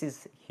and this is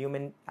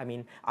human I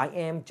mean I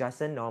am just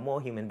a normal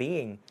human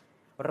being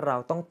เรา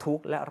ต้องทุก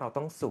ข์และเรา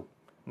ต้องสุข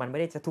มันไม่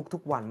ได้จะทุ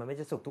กวันมันไม่ไ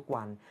ด้จะสุขทุก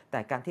วันแต่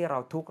การที่เรา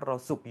ทุกข์เรา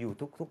สุขอยู่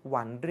ทุก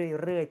วัน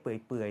เรื่อยๆเ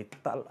ปื่อย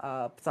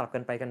ๆสลับกั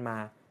นไปกันมา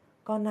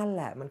ก็นั่นแ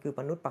หละมันคือ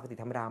มนุษย์ปกติ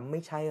ธรรมดาไ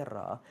ม่ใช่เหร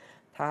อ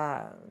ถ้า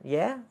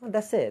yeah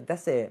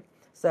that's it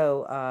so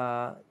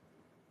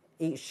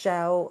it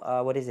shall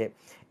what is it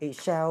it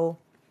shall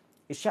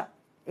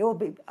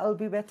it'll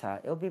be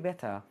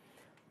better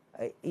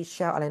it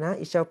shall อะไรนะ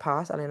it shall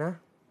pass อะไรนะ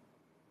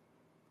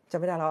จำ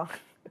ไม่ได้แล้ว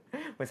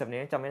เหมือนสำเนีย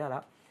งจำไม่ได้แล้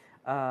ว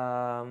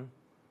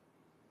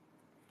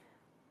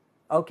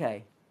okay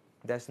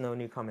there's no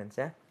new comments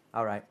yeah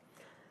alright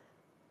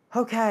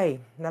okay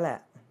นั่นแหละ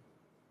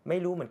ไม่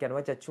รู้เหมือนกันว่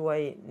าจะช่วย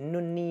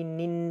นุ่นนี่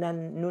นินนั่น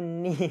นุ่น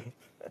นี่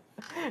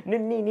นุ่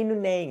นนี่นี่นุ่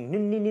นเอง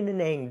นุ่นนี่นี่นุ่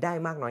นเองได้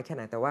มากน้อยแค่ไห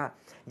นแต่ว่า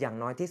อย่าง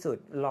น้อยที่สุด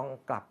ลอง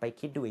กลับไป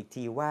คิดดูอีก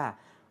ทีว่า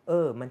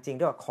มันจริง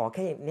ด้วยขอแ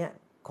ค่เนี่ย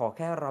ขอแ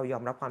ค่เรายอ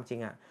มรับความจริง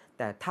อะแ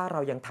ต่ถ้าเร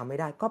ายังทำไม่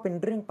ได้ก็เป็น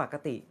เรื่องปก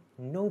ติ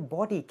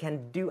nobody can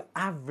do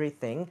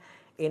everything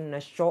in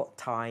a short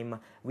time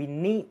we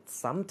need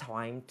some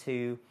time to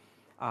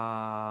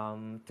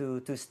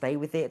stay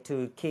with it to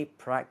keep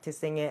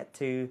practicing it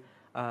to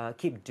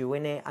keep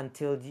doing it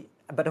until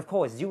but of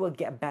course you will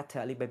get better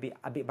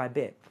a bit by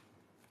bit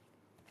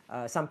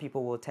some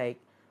people will take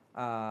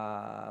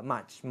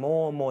much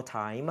more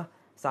time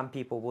some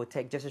people will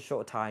take just a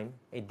short time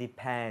it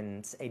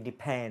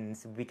depends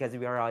because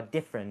we are all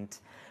different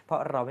เพรา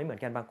ะเราไม่เหมือ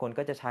นกันบางคน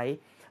ก็จะใช้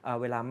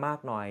เวลามาก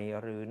หน่อย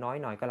หรือน้อย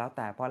หน่อยก็แล้วแ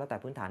ต่เพราะแล้วแต่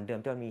พื้นฐานเดิม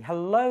ที่มันมี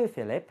Hello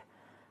Philip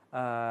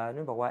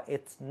นุ่นบอกว่า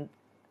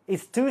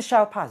it's too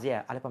shall pass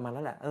yeah อะไรประมาณ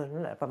นั้นแหละ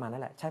นั่นแหละประมาณนั้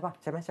นแหละใช่ป่ะ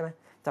ใช่ไหม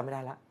จำไม่ไ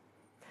ด้ละ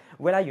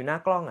เวลาอยู่หน้า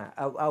กล้อง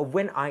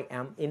when I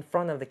am in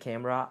front of the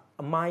camera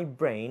my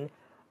brain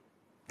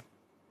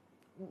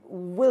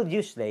will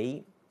usually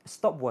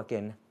stop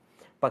working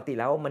ปกติ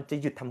แล้วมันจะ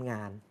หยุดทำง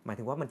านหมาย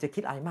ถึงว่ามันจะคิ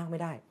ดอะไรมากไม่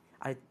ได้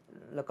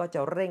แล้วก็จะ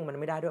เร่งมัน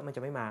ไม่ได้ด้วยมันจ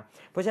ะไม่มา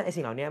เพราะฉะนั้นไอ้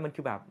สิ่งเหล่านี้มัน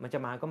คือแบบมันจะ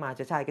มาก็มา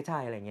จะใช่ก็ใช่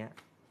อะไรเงี้ย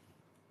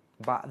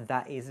but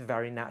that is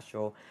very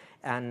natural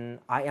and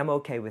I am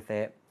okay with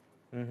it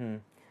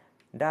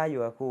ได้อ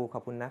ยู่ครูขอ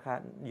บคุณนะคะ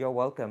you're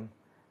welcome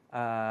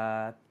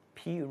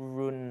พี่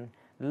รุน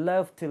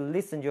love to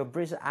listen your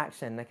British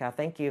accent นะคะ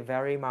thank you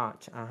very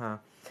much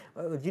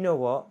you know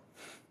what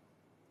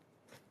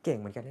เก่ง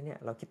เหมือนกันนะเนี่ย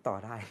เราคิดต่อ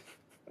ได้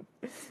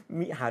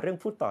มีหาเรื่อง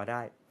พูดต่อไ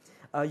ด้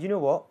you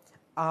know what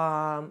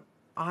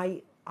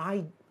I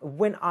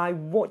when I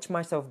watch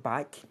myself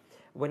back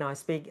when I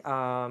speak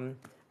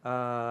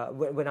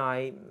when I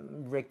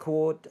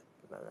record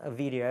a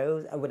video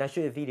when I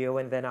shoot a video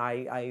and then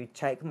I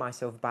check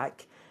myself back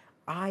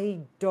I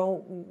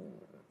don't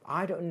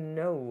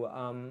know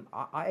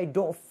I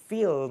don't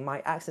feel my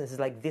accent is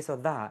like this or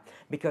that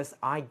because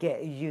I get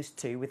used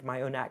to with my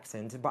own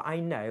accent but I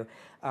know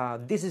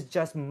this is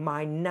just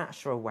my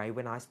natural way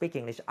when I speak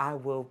English I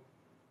will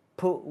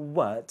put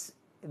words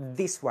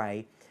this way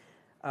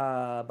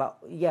but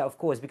yeah of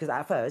course because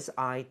at first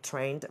I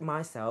trained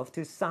myself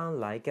to sound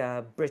like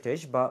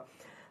British but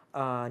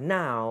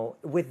now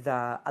with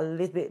a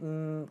little bit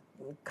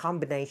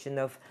combination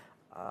of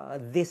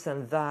this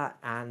and that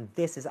and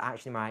this is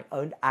actually my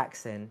own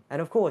accent and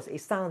of course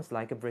it sounds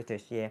like a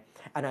British yeah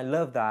and I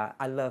love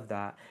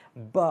that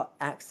but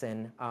accent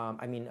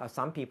I mean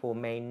some people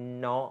may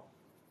not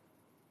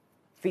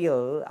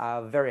feel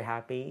very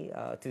happy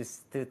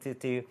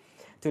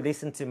to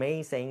listen to me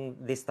saying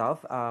this stuff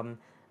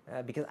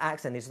because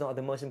accent is not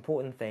the most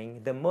important thing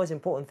the most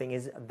important thing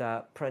is the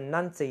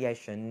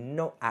pronunciation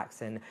not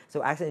accent so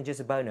accent is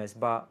just a bonus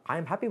but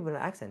I'm happy with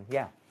an accent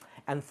yeah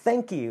and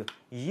thank you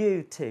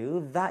too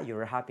that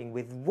you're happy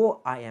with what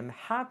I am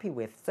happy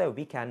with so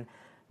we can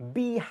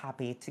be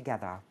happy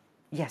together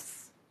yes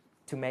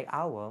to make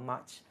our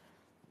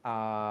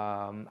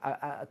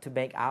to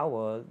make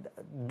our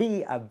be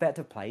a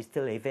better place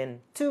to live in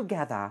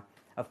together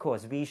of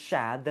course we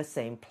share the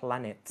same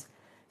planet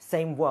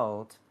same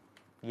world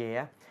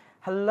yeah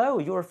hello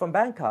you're from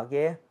Bangkok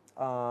yeah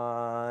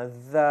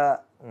the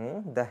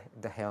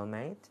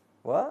helmet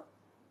what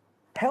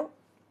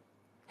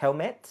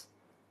helmet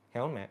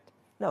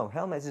no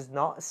helmet is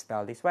not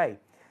spelled this way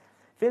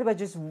Philip I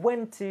just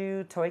went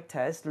to TOEIC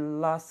test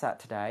last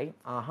Saturday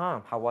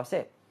how was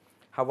it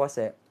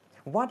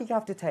why did you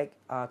have to take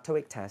a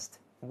TOEIC test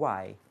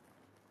why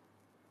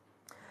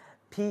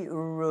พี่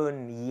รุน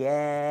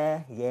yeah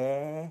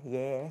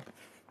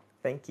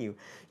thank you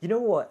you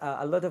know what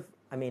a lot of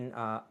I mean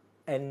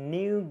a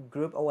new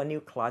group or a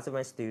new class of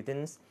my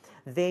students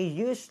they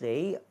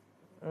usually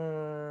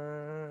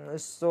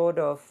sort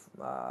of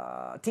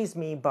tease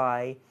me by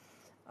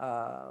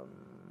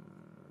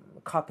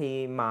copy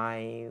my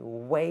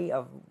way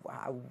of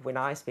when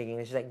I speak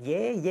English like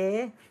yeah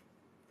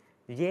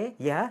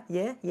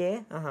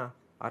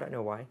I don't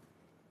know why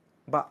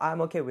but I'm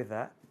okay with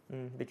that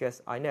because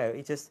I know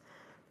it just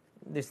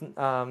there's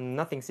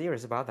nothing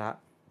serious about that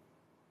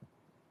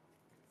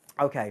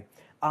okay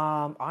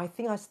I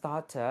think I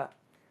started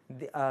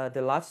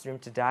the live stream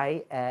today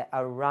at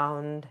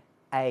around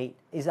 8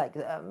 it's like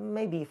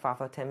maybe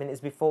 5 or 10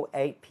 minutes before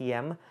 8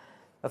 p.m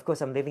Of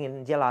course, I'm living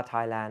in Yala,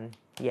 Thailand.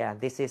 Yeah,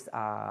 this is,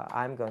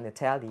 I'm going to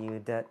tell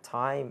you the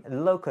time,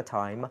 local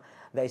time,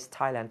 that is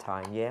Thailand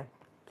time, yeah?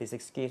 Please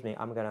excuse me,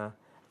 I'm gonna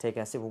take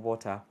a sip of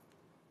water.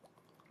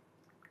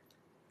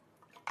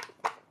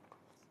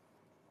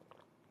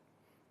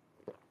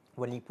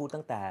 วันนี้พูด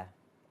ตั้งแต่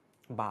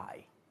บ่าย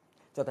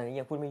จนตอนนี้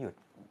ยังพูดไม่หยุด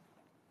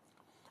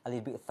A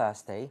little bit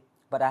thirsty,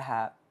 but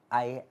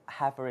I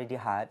have already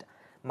had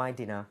my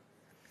dinner.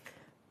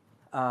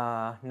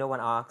 No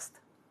one asked.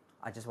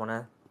 I just wanna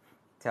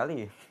tell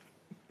you.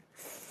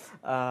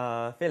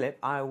 Philip,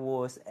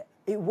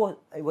 it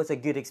was a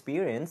good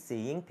experience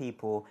seeing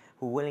people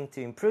who are willing to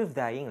improve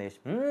their English.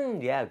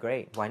 Yeah,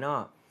 great. Why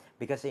not?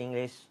 Because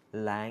English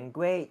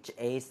language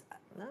is,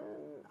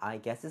 I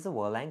guess it's a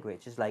world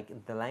language. It's like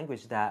the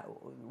language that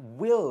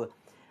will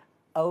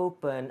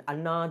open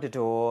another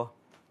door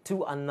to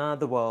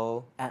another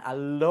world and a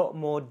lot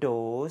more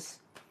doors.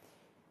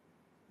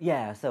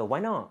 Yeah, so why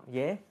not?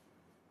 Yeah.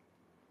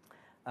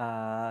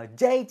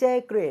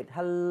 JJ Grid,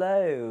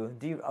 hello.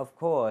 Of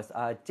course,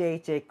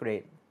 JJ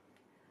Grid.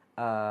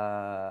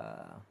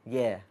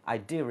 Yeah, I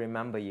do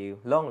remember you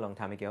long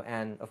time ago,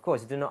 and of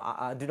course, do not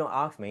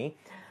ask me.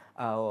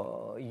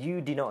 You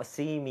did not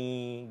see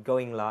me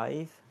going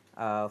live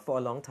for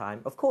a long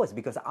time, of course,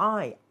 because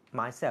I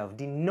myself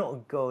did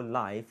not go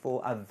live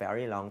for a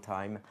very long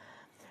time.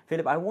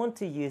 Philip, I want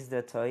to use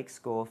the TOEIC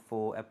score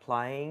for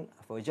applying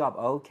for a job.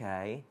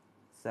 Okay,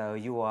 so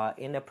you are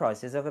in the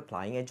process of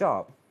applying a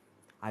job.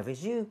 I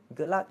wish you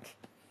good luck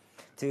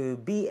to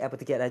be able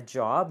to get a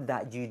job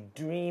that you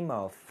dream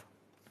of.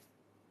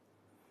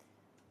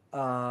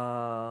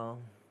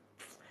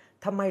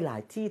 ทำไมหลา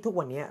ยที่ทุก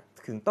วันนี้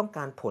ถึงต้องก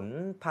ารผล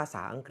ภาษ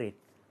าอังกฤษ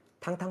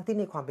ทั้งที่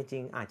ในความเป็นจริ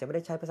งอาจจะไม่ไ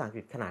ด้ใช้ภาษาอังก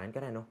ฤษขนาดนั้นก็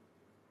ได้เนาะ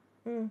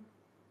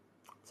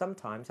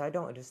Sometimes I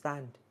don't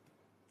understand.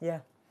 Yeah.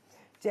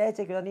 เจ๊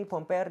ตอนนี้ผ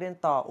มไปเรียน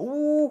ต่อ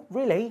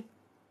really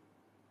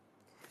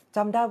จ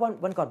ำได้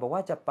วันก่อนบอกว่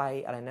าจะไป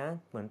อะไรนะ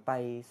เหมือนไป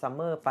ซัมเ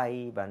มอร์ไป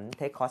แบบเ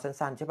ทคคอร์ส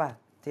สั้นๆใช่ป่ะ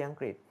ที่อัง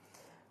กฤษ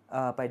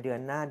ไปเดือ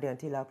น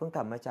ที่แล้วเพิ่งก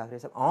ลับมาจากเรีย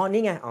น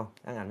นี่ไง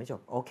อ่านไม่จบ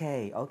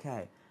Okay.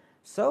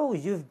 So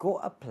you've got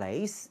a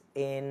place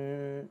in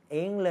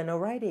England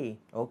already.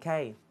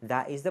 Okay,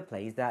 that is the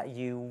place that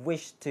you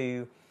wish to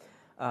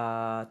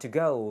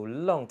go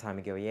long time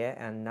ago, yeah?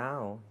 And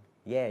now,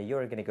 yeah,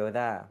 you're gonna go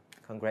there.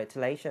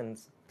 Congratulations.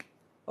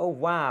 Oh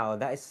wow,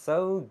 that is so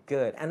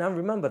good. And I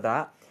remember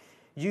that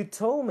you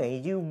told me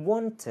you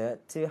wanted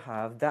to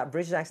have that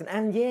British accent,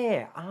 and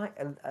yeah, I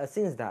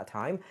since that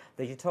time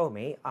that you told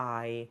me,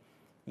 I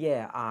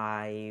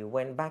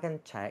went back and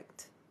checked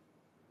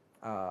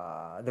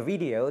the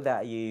video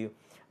that you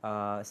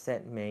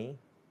sent me.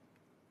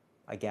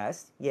 I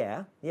guess,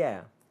 yeah,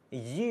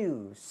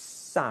 you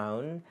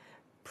sound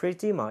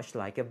pretty much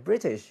like a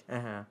British,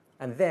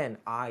 and then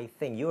I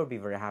think you'll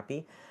be very happy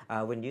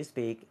when you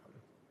speak.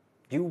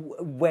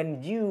 When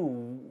you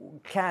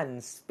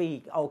can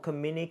speak or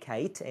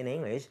communicate in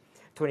English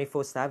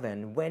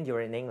 24/7 when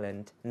you're in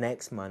England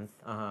next month.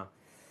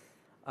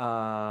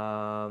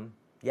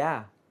 Yeah,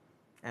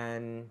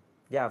 and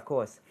yeah, of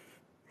course,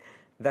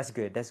 that's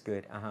good.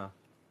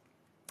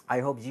 I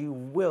hope you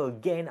will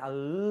gain a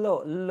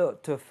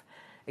lot of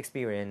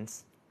experience.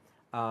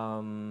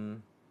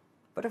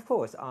 But of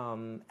course,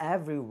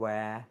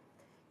 everywhere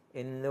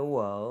in the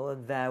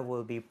world there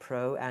will be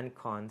pro and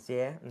cons,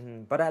 yeah.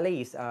 But at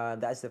least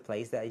that's the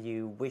place that you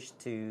wish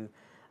to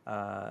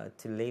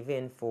live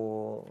in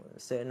for a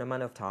certain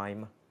amount of time.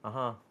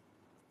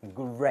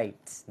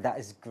 Great, that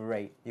is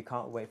great. You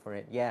can't wait for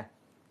it. Yeah.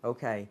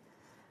 Okay.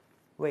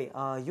 Wait,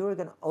 you're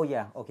gonna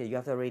okay, you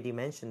have already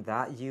mentioned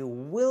that you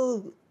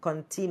will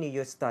continue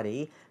your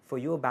study for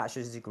your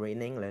bachelor's degree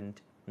in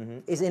England.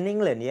 It's in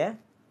England, yeah,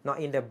 not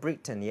in the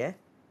Britain, yeah.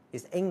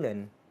 It's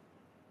England.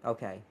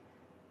 Okay.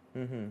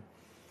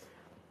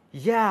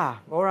 Yeah,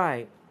 all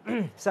right.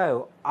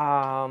 So,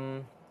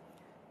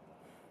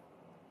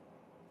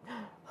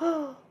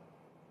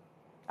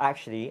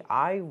 actually,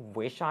 I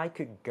wish I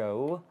could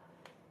go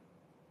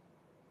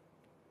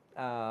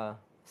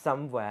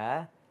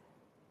somewhere,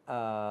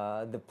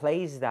 the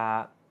place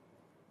that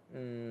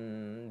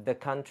the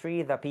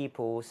country that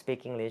people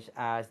speak English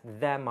as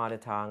their mother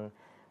tongue.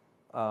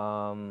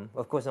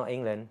 Of course, not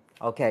England.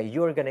 Okay,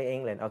 you're gonna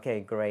England.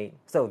 Okay, great.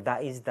 So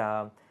that is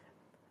the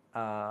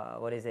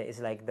what is it? It's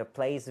like the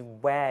place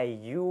where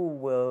you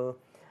will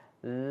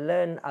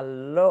learn a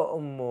lot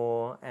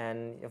more,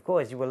 and of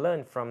course you will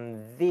learn from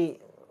the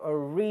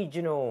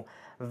original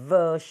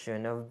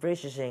version of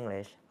British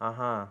English.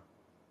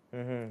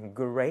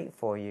 Great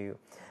for you.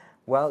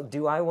 Well,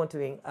 do I want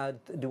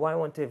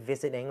to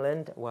visit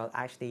England? Well,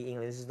 actually,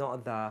 England is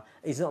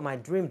not my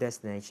dream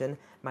destination.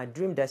 My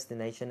dream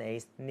destination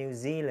is New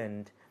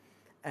Zealand,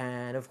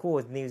 and of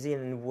course, New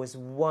Zealand was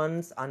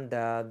once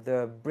under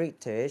the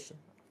British.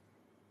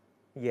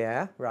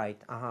 Yeah, right.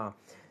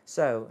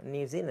 So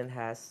New Zealand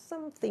has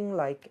something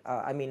like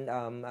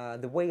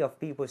the way of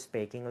people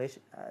speak English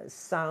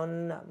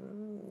sound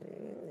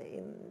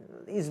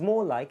is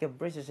more like a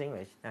British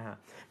English.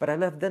 But I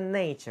love the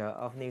nature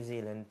of New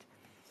Zealand,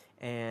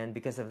 and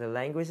because of the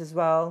language as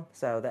well.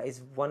 So that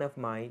is one of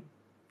my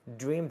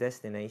dream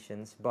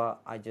destinations, but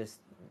I just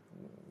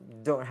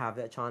don't have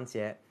that chance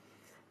yet.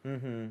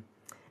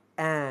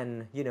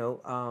 And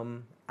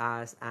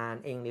as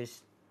an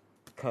English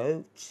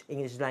coach,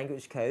 English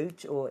language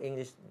coach, or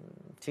English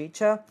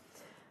teacher,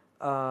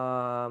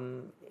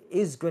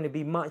 is going to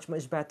be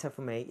much better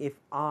for me if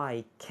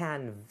I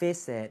can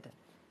visit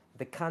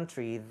the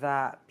country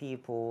that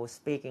people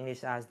speak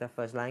English as their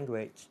first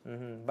language.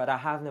 But I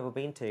have never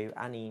been to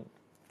any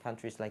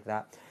countries like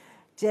that.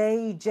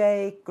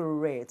 JJ,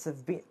 great.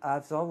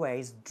 I've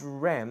always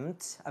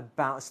dreamt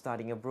about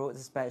studying abroad,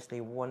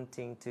 especially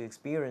wanting to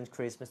experience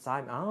Christmas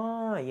time.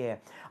 Yeah.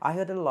 I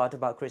heard a lot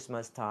about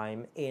Christmas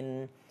time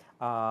in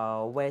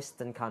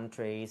Western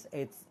countries.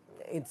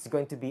 It's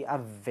going to be a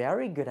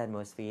very good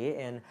atmosphere,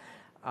 and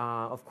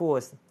of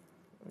course,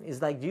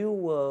 it's like you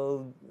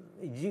will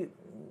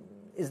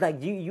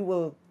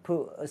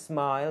put a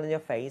smile on your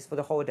face for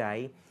the whole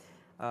day.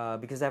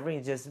 Because everything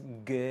is just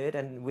good,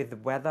 and with the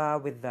weather,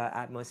 with the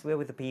atmosphere,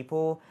 with the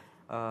people,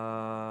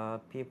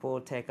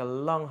 people take a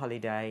long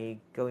holiday,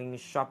 going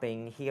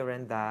shopping here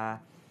and there.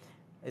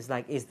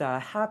 It's the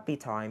happy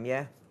time,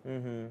 yeah.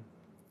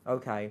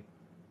 Okay.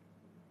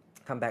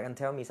 Come back and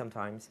tell me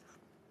sometimes.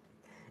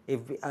 If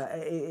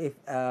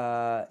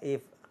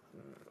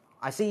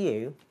I see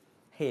you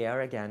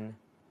here again.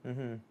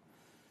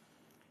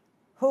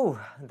 Oh,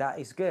 that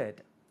is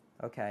good.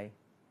 Okay.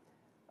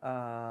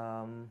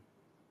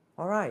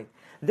 All right.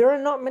 There are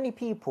not many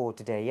people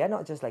today, yeah,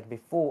 not just like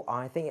before.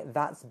 I think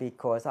that's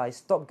because I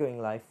stopped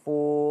going live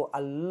for a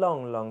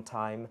long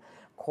time.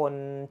 คน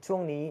ช่ว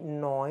งนี้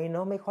น้อยเน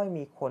าะไม่ค่อย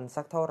มีคน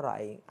สักเท่าไหร่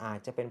อาจ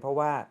จะเป็นเพราะ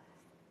ว่า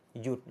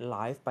หยุดไล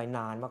ฟ์ไปน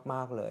านม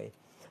ากๆเลย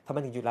ทำไม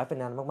ถึงหยุดไลฟ์ไป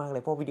นานมากๆเล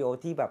ยเพราะวิดีโอ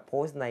ที่แบบโพ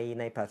สต์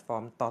ในแพลตฟอ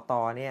ร์มต่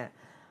อเนี่ย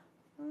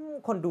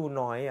คนดู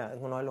น้อย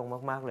น้อยลง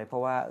มากๆเลยเพรา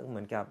ะว่าเห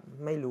มือนกับ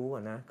ไม่รู้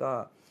นะก็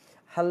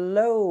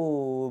Hello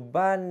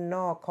บ้านน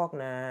อกคอก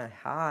นา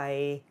Hi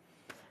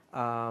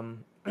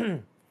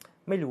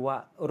ไม่รู้ว่า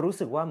รู้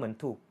สึกว่าเหมือน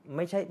ถูกไ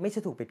ม่ใ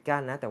ช่ถูกปิดกั้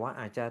นนะแต่ว่า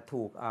อาจจะ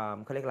ถูก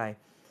เขาเรียกอะไร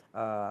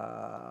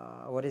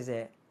what is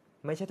it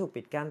ไม่ใช่ถูก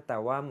ปิดกั้นแต่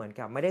ว่าเหมือน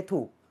กับไม่ได้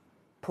ถูก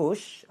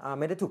push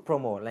ไม่ได้ถูกโปร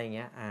โมทอะไรอย่างเ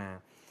งี้ย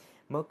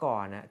เมื่อก่อ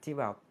นนะที่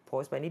แบบโพ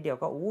สต์ไปนิดเดียว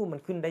ก็มัน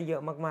ขึ้นได้เยอ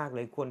ะมากๆเล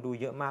ยคนดู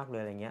เยอะมากเล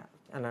ยอะไรเงี้ย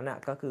อันนั้นอ่ะ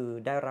ก็คือ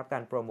ได้รับกา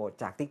รโปรโมท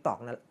จาก TikTok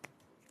นะ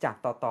จาก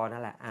ต่อนั่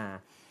นแหละ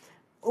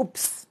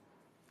oops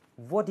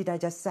what did I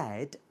just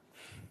said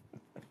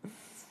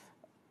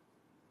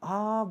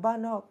but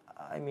no,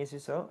 I miss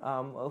you so.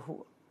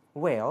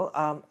 Well,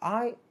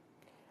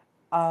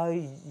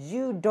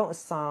 you don't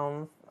sound.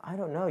 I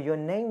don't know. Your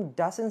name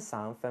doesn't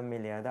sound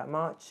familiar that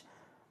much.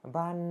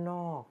 บ้านน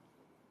อก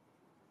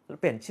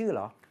เปลี่ยนชื่อเห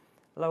รอ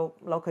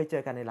เราเคยเจ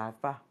อกันในไล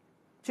ฟ์ป่ะ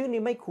ชื่อ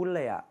นี้ไม่คุ้นเ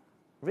ลยอะ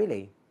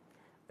really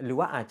หรือ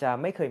ว่าอาจจะ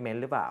ไม่เคยเมน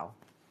หรือเปล่า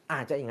อ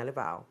าจจะอย่างนั้นหรือ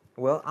เปล่า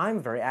Well, I'm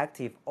very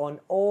active on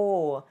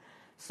all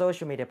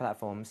social media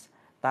platforms.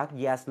 That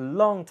yes,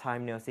 long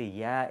time no see.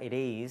 Yeah, it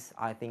is.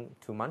 I think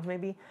 2 months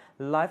maybe.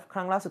 Live ค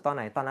รั้งล่าสุดตอนไ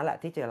หนตอนนั้นแหละ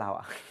ที่เจอเราอ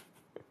ะ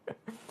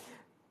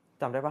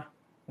จำได้ปะ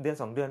เดือน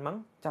2 เดือนมั้ง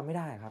จำไม่ไ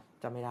ด้ครับ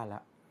จำไม่ได้ล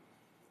ะ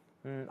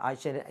I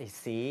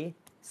see.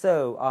 So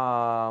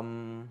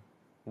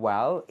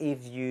well, if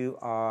you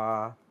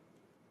are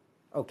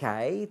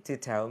okay to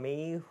tell me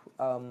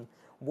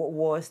what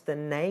was the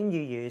name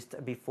you used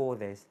before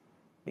this,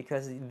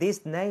 because this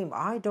name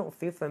I don't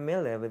feel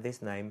familiar with this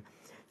name.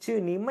 ชื่อ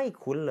นี้ไม่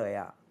คุ้นเลย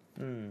อะ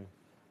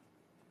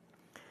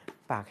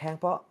ปากแห้ง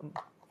เพราะ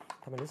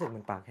ทำไมรู้สึกเหมื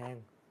อนปากแห้ง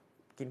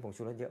กินผง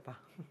ชูรสเยอะปะ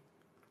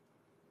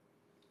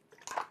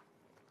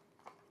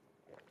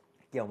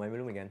เกี่ยวไหมไม่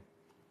รู้เหมือนกัน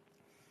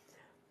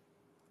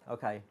โอ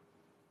เค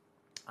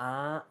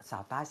สา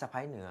วใต้สะใ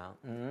ภ้เหนือ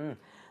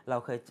เรา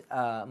เคย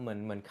เห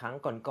มือนครั้ง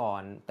ก่อ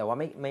นๆแต่ว่า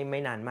ไม่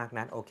นานมาก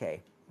นักโอเ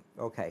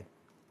ค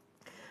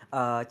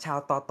ชาว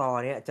ตอ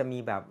เนี่ยจะมี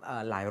แบบ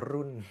หลาย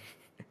รุ่น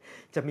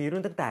จะมีรุ่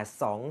นตั้งแต่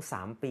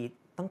 2-3 ปี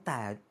ตั้งแต่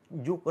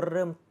ยุคเ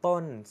ริ่มต้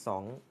น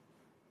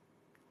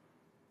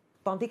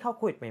ตอนที่เข้าโ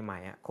ควิดให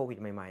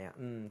ม่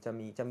ๆจ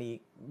ะมี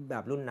แบ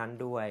บรุ่นนั้น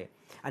ด้วย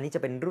อันนี้จะ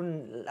เป็นรุ่น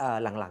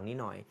หลังๆนี้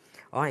หน่อย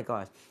Oh my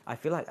gosh I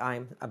feel like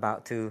I'm about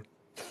to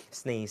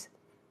sneeze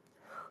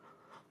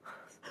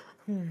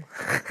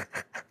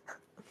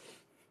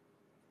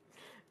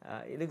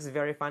it looks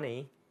very funny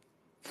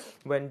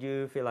when you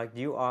feel like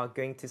you are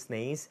going to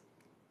sneeze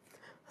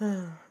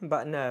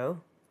but no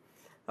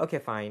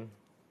okay fine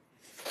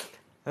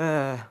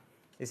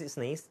is it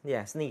sneeze?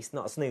 Yeah, sneeze,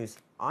 not snooze.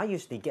 I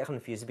usually get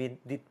confused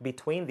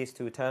between these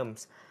two terms.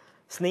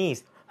 Sneeze.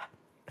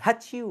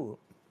 Achoo.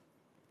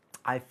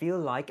 I feel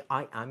like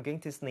I am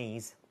going to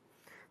sneeze.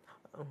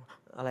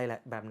 อะไรแหละ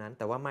แบบนั้นแ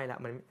ต่ว่าไม่ละ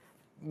มัน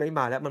ไม่ม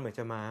าแล้วมันเหมือน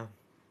จะมา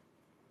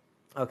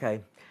Okay.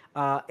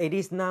 It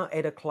is now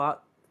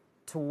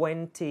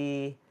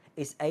 8:20.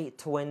 It's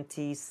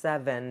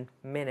 8:27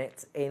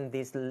 minutes in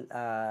this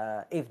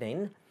evening.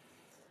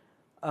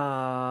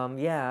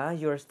 Yeah,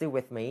 you're still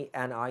with me,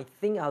 and I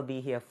think I'll be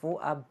here for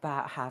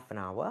about half an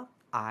hour.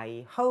 I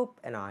hope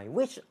and I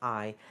wish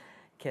I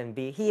can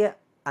be here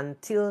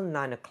until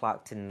 9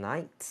 o'clock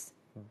tonight.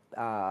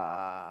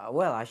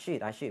 Well, I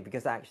should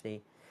because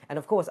actually, and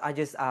of course, I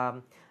just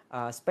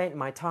spent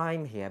my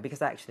time here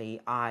because actually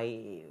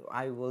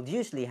I will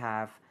usually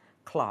have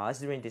class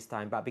during this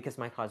time, but because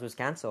my class was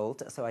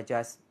cancelled, so I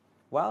just,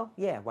 well,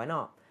 yeah, why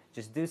not?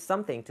 Just do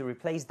something to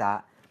replace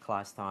that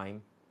class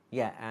time.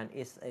 Yeah, and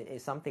it's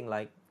something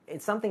like,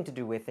 it's something to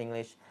do with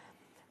English,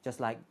 just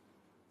like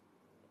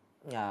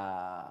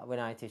when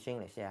I teach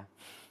English, yeah.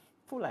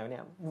 พูดอะไรวะเ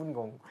นี่ยวุ่นง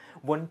ง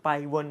วนไป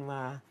วนม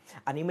า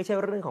อันนี้ไม่ใช่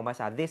เรื่องของภา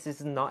ษา This is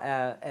not a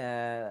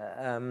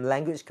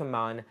language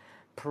command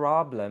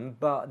problem,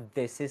 but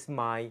this is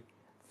my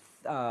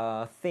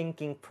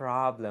thinking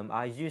problem.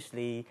 I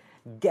usually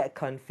get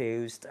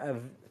confused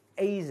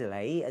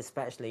easily,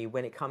 especially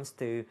when it comes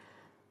to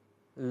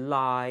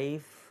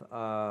live.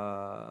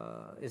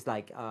 It's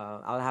like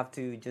I'll have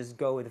to just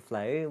go with the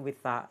flow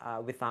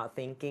without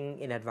thinking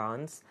in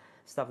advance,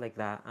 stuff like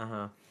that.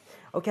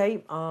 Okay,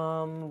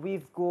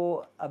 we've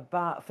got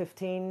about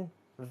 15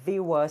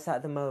 viewers at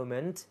the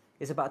moment.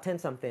 It's about 10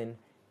 something.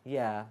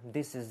 Yeah,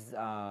 this is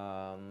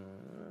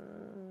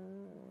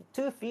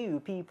too few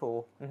people.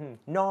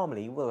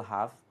 Normally we'll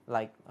have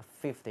like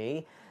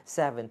 50,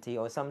 70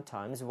 or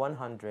sometimes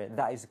 100.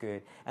 That is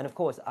good. And of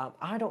course,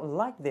 I don't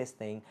like this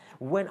thing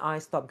when I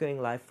stop going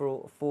live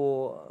for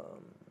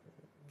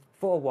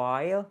a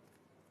while.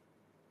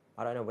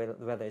 I don't know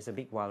whether it's a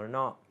big while or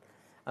not.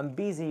 I'm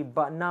busy,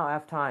 but now I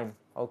have time.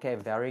 Okay,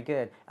 very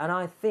good. And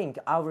I think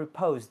I'll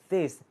repost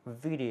this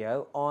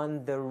video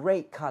on the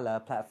red color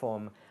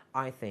platform.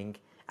 I think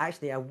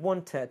actually I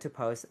wanted to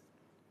post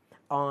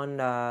on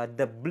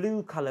the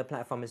blue color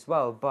platform as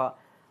well, but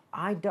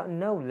I don't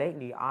know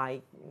lately.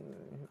 I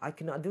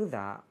cannot do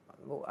that.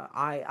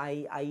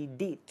 I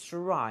did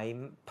try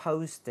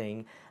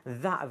posting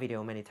that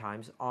video many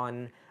times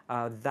on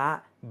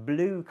that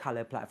blue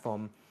color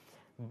platform,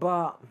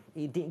 but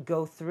it didn't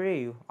go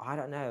through. I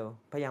don't know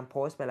พยายามโพ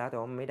สต์ไปแล้วแต่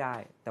ว่ามันไม่ได้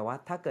แต่ว่า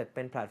ถ้าเกิดเ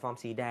ป็นแพลตฟอร์ม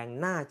สีแดง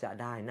น่าจะ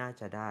ได้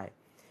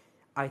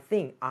I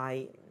think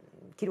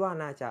คิดว่า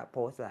น่าจะโพ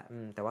สต์แหละ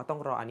แต่ว่าต้อง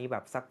รออันนี้แบ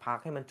บสักพัก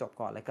ให้มันจบ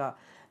ก่อนแล้ว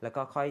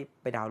ก็ค่อย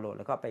ไปดาวน์โหลด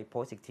แล้วก็ไปโพ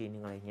สต์อีกทีนึ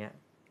งอะไรเงี้ย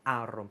อ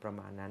ารมณ์ประ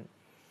มาณนั้น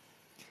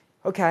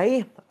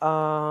Okay,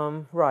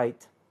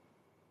 right.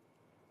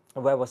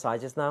 Where was I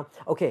just now?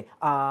 Okay,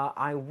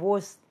 I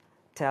was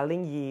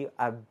telling you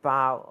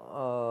about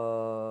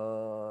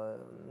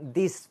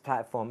this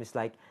platform. It's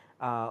like,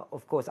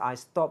 of course, I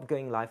stopped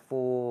going live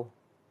for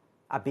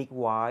a big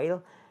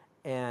while,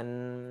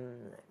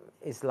 and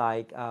it's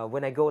like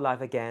when I go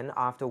live again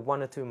after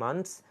 1 or 2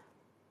 months,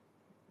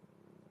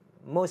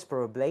 most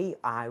probably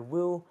I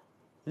will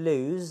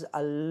lose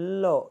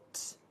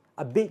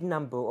a big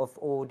number of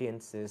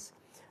audiences.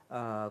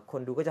 ค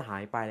นดูก็จะหา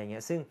ยไปอะไรเ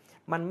งี้ยซึ่ง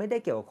มันไม่ได้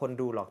เกี่ยวกับคน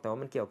ดูหรอกแต่ว่า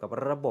มันเกี่ยวกับ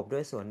ระบบด้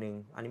วยส่วนหนึ่ง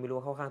อันนี้ไม่รู้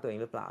ว่าเข้าข้างตัวเอง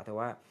หรือเปล่าแต่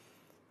ว่า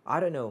I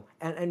don't know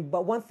and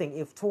but one thing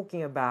if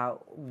talking about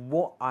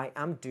what I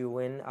am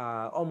doing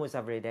almost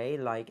every day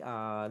like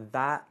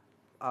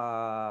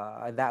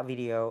that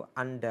video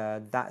under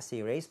that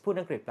series พูด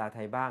อังกฤษแปลไท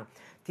ยบ้าง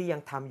ที่ยั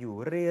งทำอยู่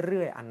เ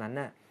รื่อยๆอันนั้น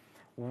น่ะ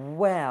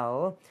well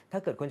ถ้า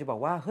เกิดคนจะบอก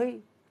ว่าเฮ้ย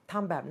ท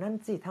ำแบบนั้น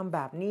สิทำแบ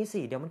บนี้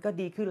สิเดี๋ยวมันก็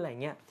ดีขึ้นอะไร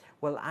เงี้ย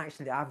Well,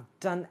 actually, I've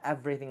done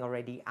everything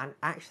already, and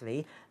actually,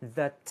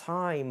 the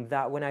time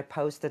that when I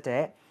posted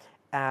it,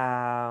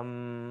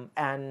 and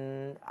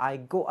I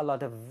got a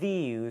lot of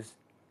views,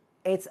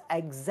 it's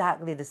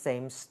exactly the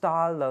same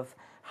style of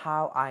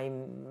how I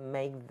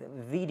make the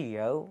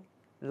video,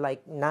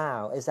 like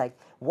now. It's like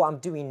what I'm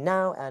doing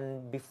now and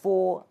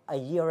before a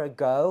year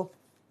ago.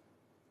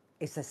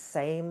 It's the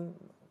same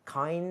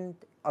kind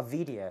of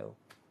video.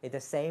 In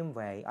the same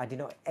way, I did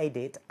not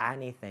edit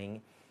anything.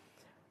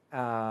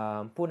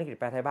พูดอังกฤษ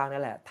แปลไทยบ้าง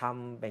นั่นแหละท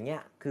ำแบบเนี้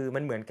ยคือมั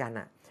นเหมือนกัน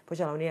อ่ะเพราะฉ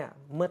ะนั้นเนี่ย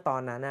เมื่อตอ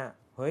นนั้นอ่ะ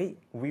เฮ้ย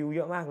วิวเย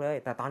อะมากเลย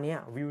แต่ตอนนี้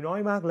วิวน้อ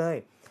ยมากเลย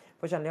เ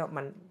พราะฉะนั้นเนี่ย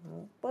มัน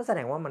ก็แสด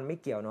งว่ามันไม่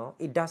เกี่ยวเนาะ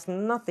it does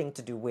nothing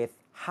to do with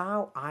how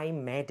I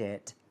made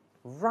it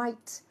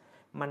right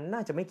มันน่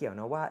าจะไม่เกี่ยว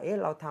นะว่าเอ๊ะ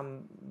เราท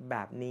ำแบ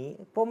บนี้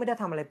พวกไม่ได้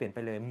ทำอะไรเปลี่ยนไป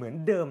เลยเหมือน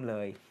เดิม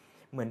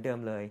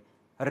เลย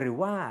หรือ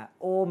ว่า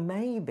or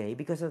maybe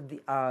because of the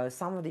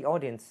some of the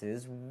audiences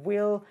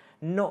will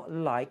not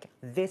like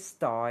this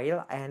style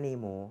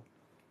anymore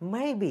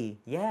maybe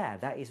yeah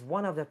that is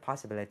one of the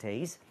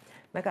possibilities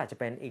นั่นก็อาจจะ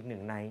เป็นอีกหนึ่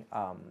งใน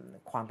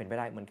ความเป็นไป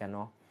ได้เหมือนกันเ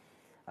นาะ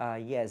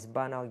yes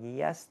but now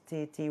yes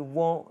TT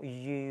want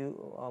you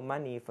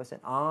money for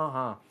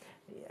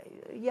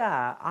yeah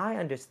I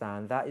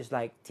understand that is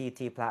like TT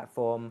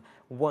platform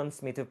wants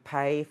me to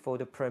pay for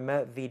the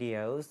promote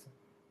videos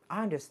I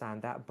understand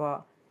that but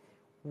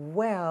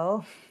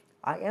well,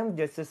 I am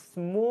just a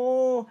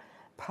small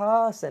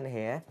person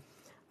here.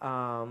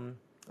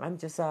 I'm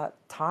just a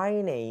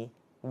tiny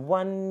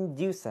one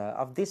user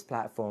of this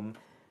platform.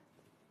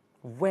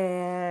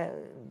 Where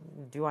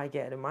do I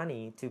get the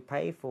money to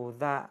pay for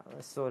that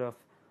sort of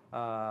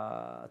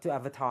to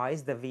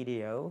advertise the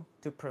video,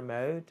 to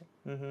promote?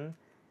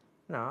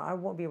 No, I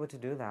won't be able to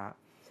do that.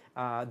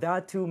 There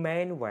are two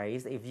main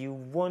ways if you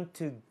want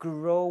to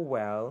grow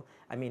well.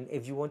 I mean,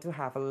 if you want to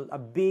have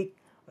a big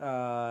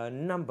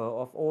number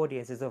of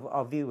audiences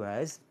of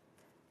viewers.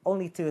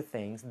 Only two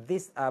things.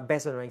 This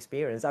based on my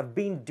experience. I've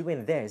been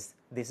doing this.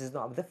 This is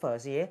not the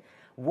first year.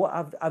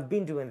 I've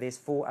been doing this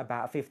for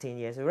about 15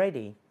 years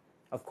already.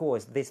 Of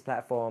course, this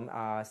platform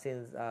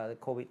since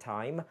COVID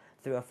time,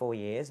 3 or 4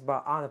 years,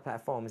 but other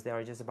platforms, they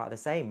are just about the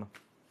same.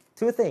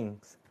 Two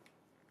things.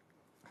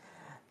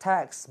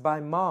 Text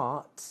by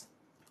Mart.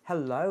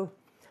 Hello.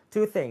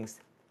 Two things.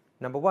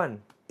 Number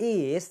one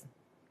is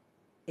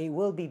it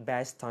will be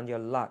based on your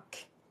luck.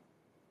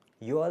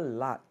 Your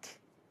luck.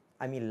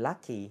 I mean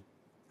lucky.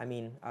 I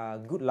mean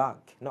good luck,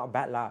 not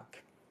bad luck.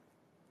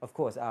 Of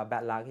course,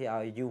 bad luck,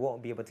 you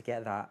won't be able to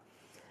get that.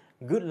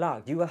 Good luck,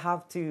 you will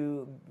have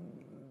to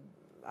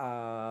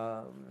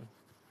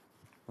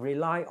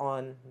rely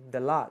on the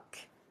luck.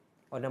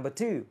 Or number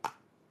two,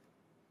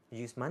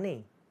 use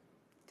money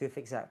to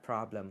fix that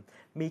problem.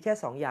 มีแค่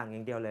2 อย่างอย่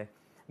างเดียวเลย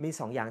มี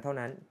2 อย่างเท่า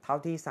นั้น เท่า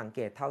ที่สังเก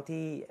ต เท่า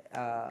ที่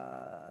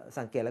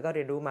สังเกตแล้วก็เ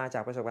รียนรู้มาจา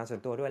กประสบการณ์ส่ว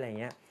นตัวด้วยอะไร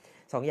เงี้ย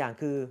2 อย่าง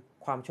คือ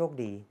ความโชค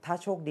ดี ถ้า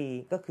โชคดี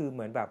ก็คือเห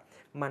มือนแบบ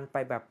มันไป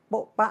แบบโ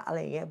ป๊ะปะอะไร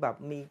เงี้ยแบบ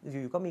มีอ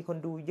ยู่ก็มีคน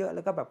ดูเยอะแ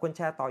ล้วก็แบบคนแ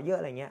ชร์ต่อเยอะ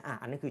อะไรเงี้ย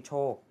อันนั้นคือโช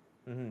ค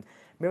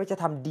ไม่ว่าจะ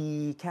ทำดี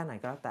แค่ไหน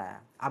ก็แล้วแต่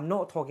I'm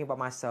not talking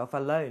about myself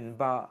alone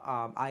but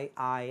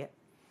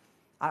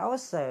I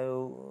also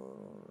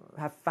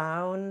have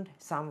found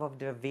some of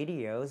the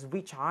videos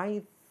which I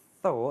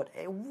thought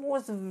it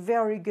was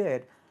very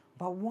good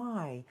but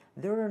why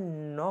there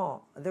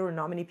are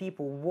not many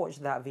people watch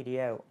that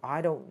video I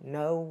don't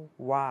know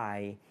why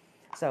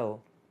so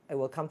I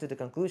will come to the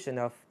conclusion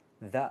of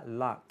the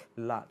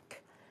luck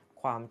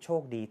ความโช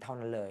คดีเท่า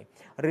นั้นเลย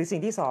หรือสิ่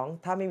งที่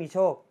2ถ้าไม่มีโช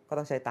คก็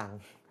ต้องใช้ตังค์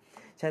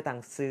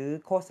ซื้อ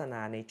โฆษณ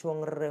าในช่วง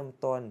เริ่ม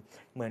ต้น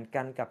เหมือน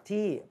กันกับ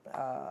ที่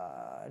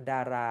ดา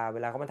ราเว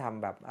ลาเขามาท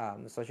ำแบบ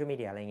โซเชียลมีเ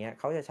ดียอะไรเงี้ย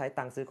เขาจะใช้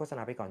ตังค์ซื้อโฆษณ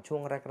าไปก่อนช่ว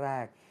งแร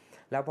ก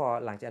ๆแล้วพอ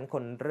หลังจากนั้นค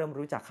นเริ่ม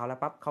รู้จักเขาแล้ว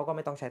ปั๊บเขาก็ไ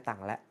ม่ต้องใช้ตัง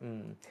ค์แล้ว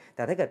แ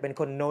ต่ถ้าเกิดเป็น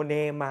คนโนเน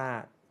มมา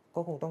ก็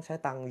คงต้องใช้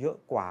ตังค์เยอะ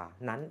กว่า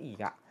นั้นอีก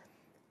อะ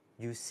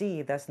You see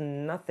there's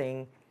nothing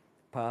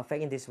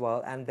perfect in this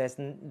world and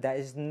there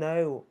is no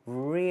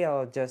real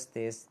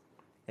justice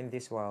in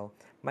this world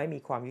ไม่มี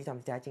ความยุติธรรม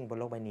แท้จริงบน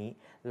โลกใบนี้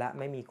และ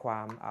ไม่มีควา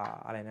ม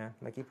อะไรนะ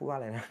เมื่อกี้พูดว่าอ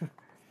ะไรนะ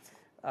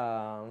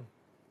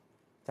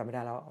จำไม่ไ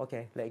ด้แล้วโอเค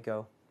let it go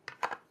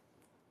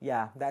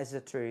yeah that is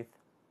the truth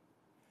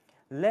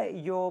let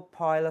your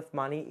pile of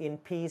money in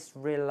peace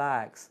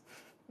relax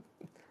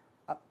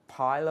a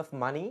pile of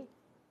money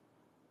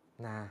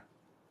nah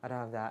I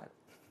don't have that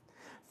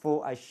for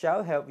I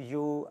shall help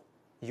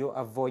you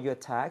avoid your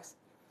tax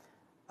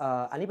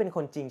อันนี้เป็นค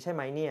นจริงใช่ไห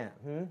มเนี่ย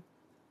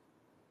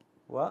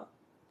What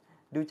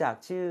ดูจาก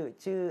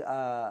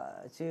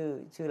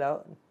ชื่อแล้ว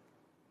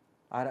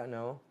I don't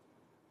know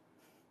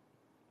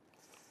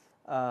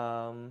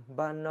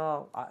but not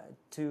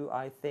too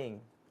I think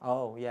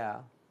oh yeah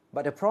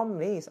but the problem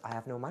is I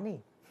have no money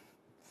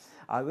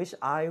I wish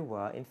I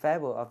were in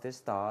favor of the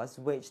stars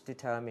which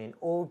determine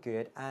all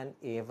good and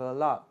evil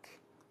luck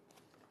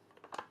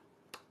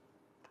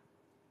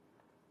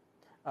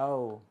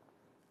oh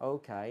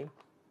okay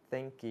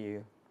thank you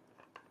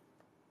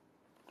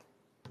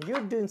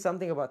you're doing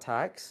something about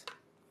tax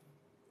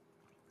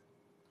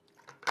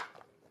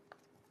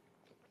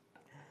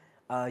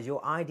your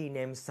ID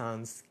name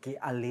sounds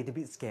a little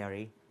bit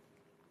scary.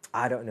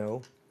 I don't know.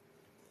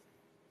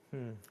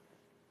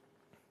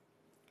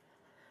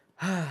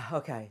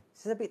 Okay,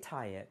 just a bit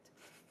tired.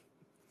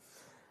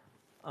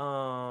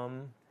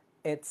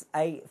 It's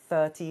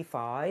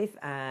 8:35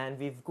 and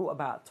we've got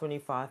about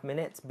 25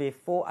 minutes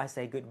before I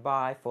say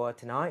goodbye for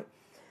tonight.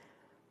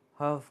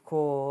 Of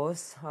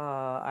course,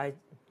 I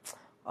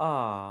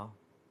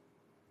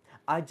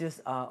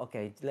just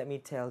okay. Let me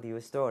tell you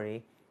a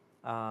story.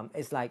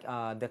 It's like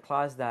the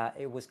class that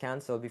it was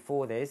cancelled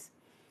before this.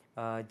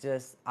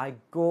 I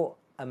got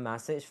a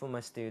message from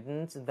a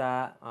student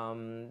that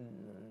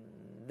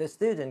the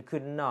student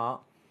could not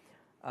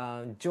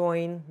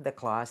join the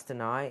class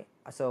tonight.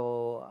 So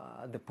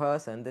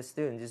the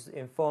student just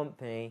informed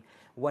me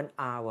 1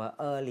 hour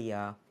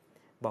earlier.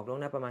 บอกล่วง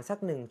หน้าประมาณสัก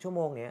1 ชั่วโ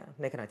มงเนี้ย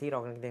ในขณะที่เรา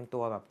กำลังเตรียมตั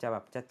วแบบ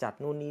จะจัด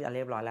นู่นนี่อะไรเ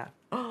รียบร้อยแล้ว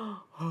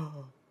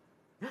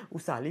อุ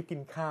ตส่าห์รีบกิ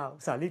นข้าว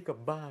อุตส่าห์รีบกลับ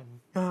บ้าน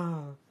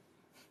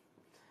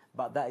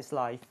But that is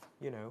life,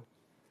 you know.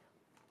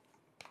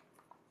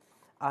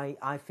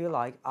 I feel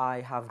like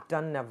I have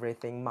done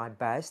everything my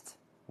best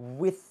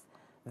with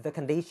the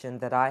condition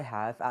that I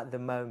have at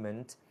the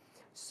moment.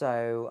 So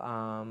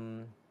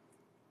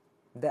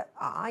that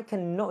I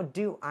cannot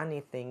do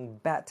anything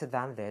better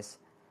than this.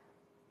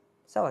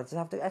 So I just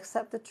have to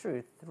accept the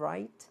truth,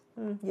 right?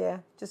 Yeah,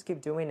 just keep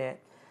doing it.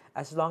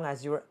 As long as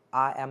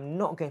I am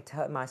not going to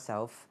hurt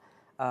myself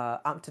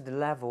up to the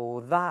level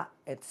that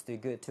it's still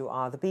good to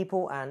other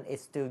people and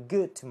it's still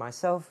good to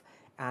myself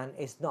and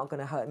it's not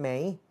going to hurt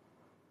me.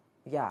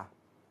 Yeah,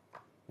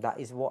 that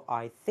is what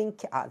I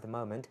think at the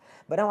moment.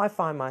 But now I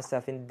find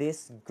myself in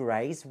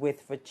disgrace with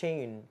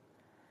fortune.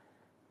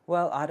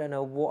 Well, I don't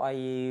know what are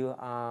you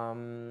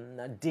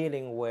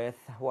dealing with,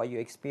 what are you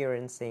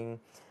experiencing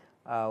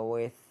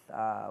with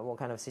what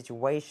kind of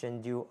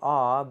situation you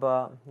are,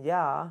 but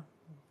yeah,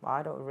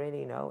 I don't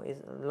really know.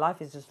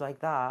 Life is just like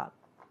that.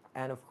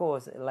 And of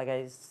course, like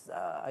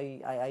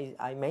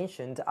I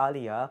mentioned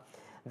earlier,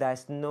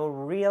 there's no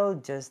real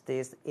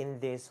justice in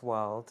this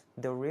world.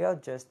 The real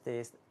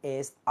justice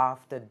is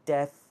after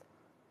death,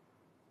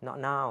 not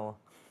now.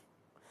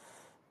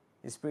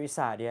 It's pretty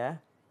sad, yeah?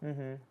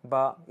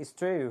 But it's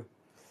true.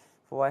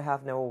 For I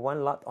have no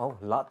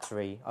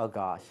lottery. Oh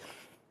gosh.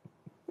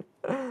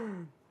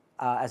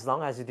 As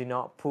long as you do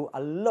not put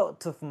a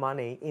lot of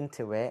money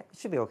into it, it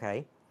should be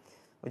okay.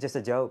 It's just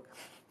a joke.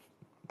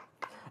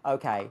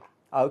 Okay,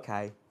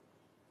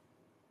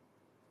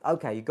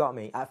 you got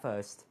me at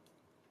first.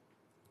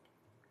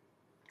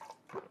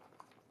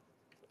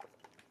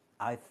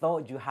 I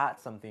thought you had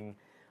something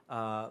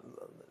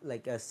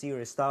like a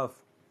serious stuff,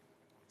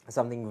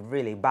 something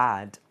really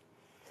bad.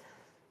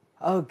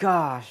 Oh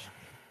gosh.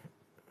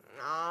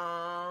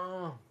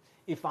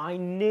 If I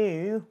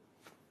knew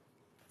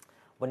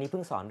วันนี้เ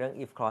พิ่งสอนเรื่อง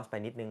if clause ไป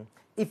นิดนึง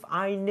if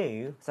I knew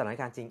สถาน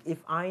การณ์จริง if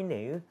I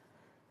knew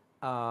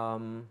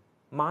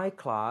my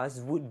class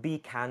would be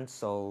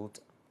cancelled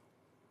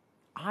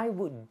I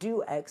would do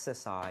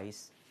exercise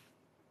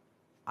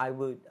I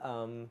would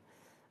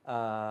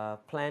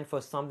plan for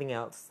something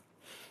else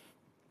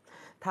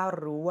ถ้า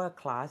รู้ว่า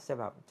คลาสจะ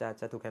แบบ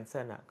จะถูก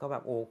cancel อ่ะก็แบ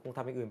บโอ้คงท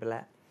ำอย่างอื่นไปแ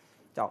ล้ว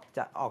จ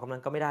ะออกกำลั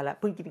งก็ไม่ได้แล้ว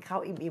เพิ่งกินข้าว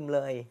อิ่มๆเ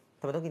ลย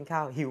ทำไมต้องกินข้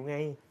าวหิวไง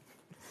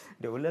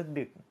เดี๋ยวเลิก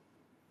ดึก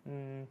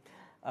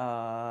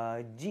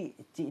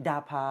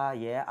Jidapa,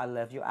 yeah, I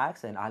love your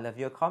accent. I love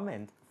your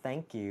comment.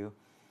 Thank you.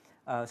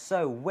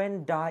 So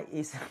when die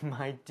is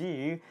my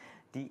due,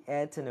 the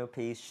eternal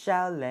peace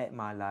shall let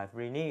my life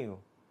renew.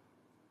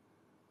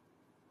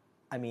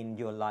 I mean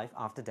your life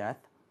after death.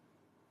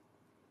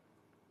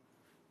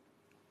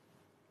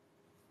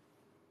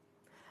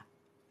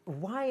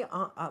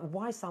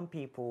 Why some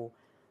people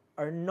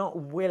are not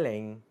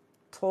willing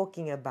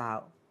talking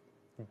about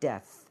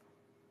death?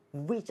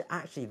 Which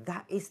actually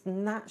that is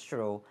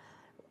natural.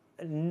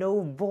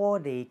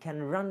 Nobody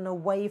can run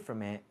away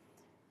from it.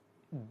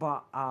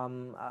 But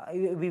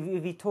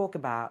if we talk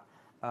about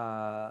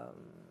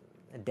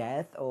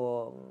death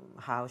or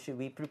how should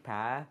we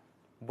prepare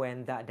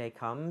when that day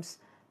comes,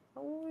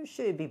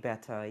 should it be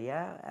better?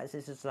 Yeah, as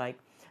it's just like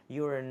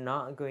you're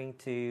not going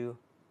to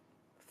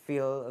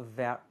feel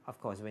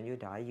of course when you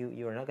die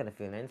you're not going to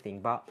feel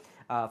anything. But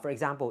for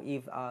example,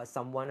 if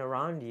someone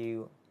around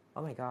you,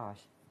 oh my gosh,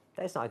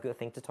 that's not a good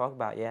thing to talk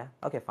about. Yeah,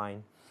 okay,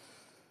 fine.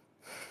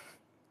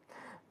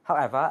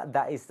 However,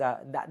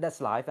 that's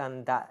life,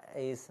 and that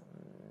is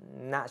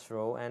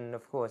natural, and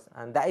of course,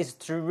 and that is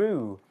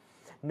true.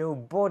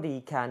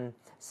 Nobody can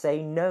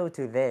say no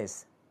to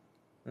this.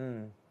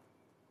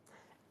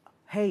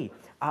 Hey,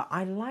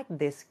 I like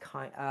this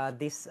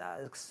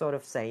sort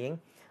of saying.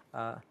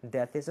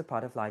 Death is a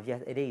part of life.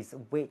 Yes, it is,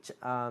 which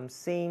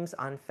seems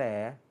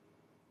unfair.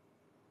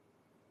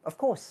 Of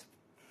course.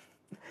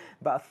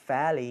 But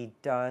fairly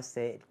does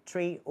it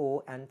treat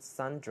all and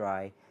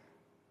sundry.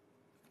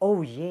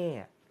 Oh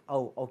yeah.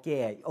 Oh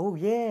okay. Oh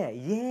yeah.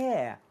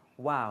 Yeah.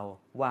 Wow.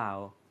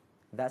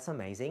 That's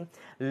amazing.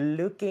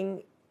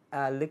 Looking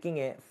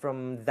it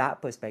from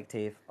that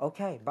perspective.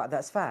 Okay, but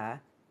that's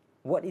fair.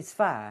 What is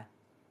fair?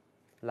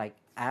 Like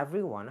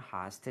everyone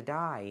has to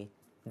die.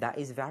 That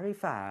is very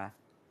fair.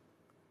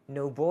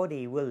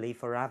 Nobody will live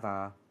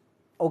forever.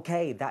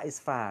 Okay, that is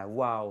fair.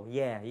 Wow.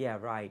 Yeah.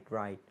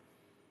 Right.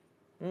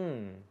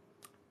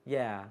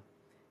 Yeah,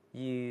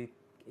 you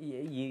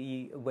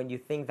when you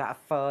think that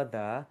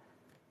further,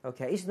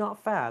 okay, it's not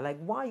fair. Like,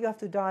 why you have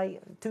to die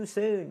too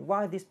soon?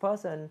 Why this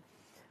person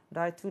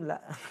died too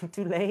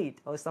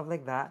late or stuff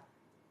like that?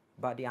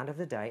 But at the end of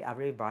the day,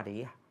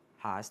 everybody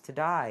has to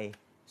die,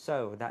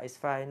 so that is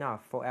fair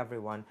enough for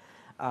everyone.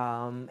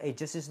 It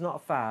just is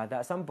not fair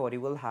that somebody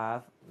will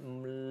have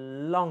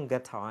longer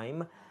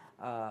time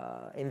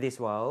in this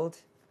world.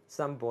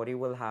 Somebody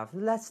will have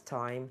less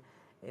time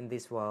in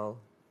this world.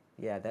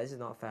 Yeah, that is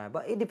not fair.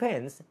 But it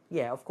depends.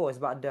 Yeah, of course.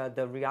 But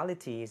the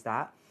reality is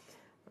that,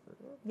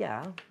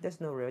 yeah, there's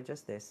no real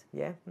justice.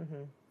 Yeah,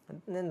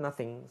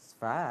 nothing's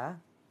fair.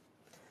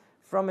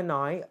 From an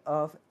eye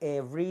of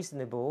a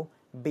reasonable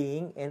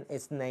being in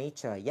its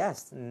nature,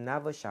 yes,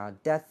 never shall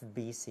death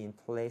be seen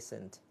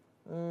pleasant.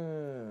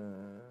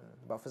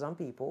 But for some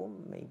people,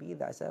 maybe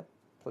that's a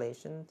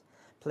pleasant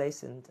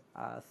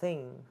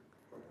thing.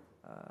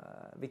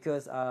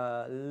 Because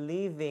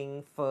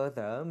living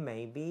further,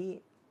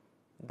 maybe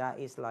that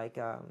is like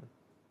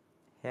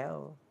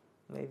hell,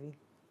 maybe.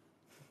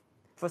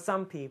 For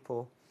some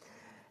people.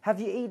 Have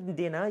you eaten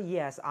dinner?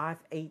 Yes,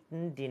 I've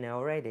eaten dinner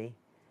already.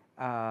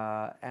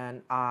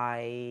 And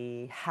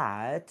I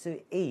had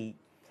to eat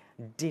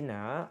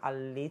dinner a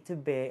little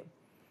bit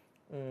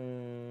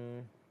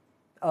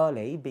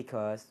early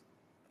because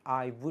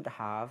I would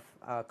have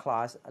a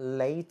class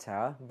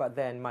later, but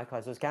then my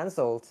class was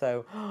cancelled.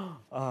 So,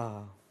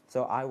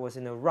 so I was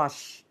in a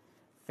rush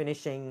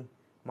finishing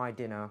my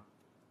dinner.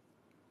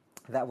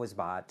 That was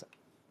bad.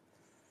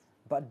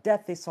 But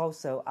death is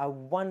also a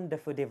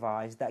wonderful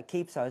device that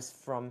keeps us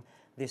from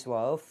this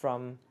world,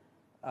 from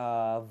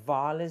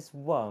vilest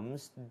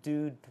worms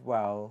do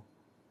dwell.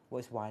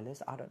 What's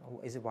wireless? I don't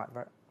know. Is it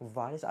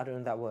wireless? I don't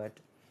know that word.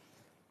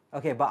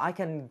 Okay, but I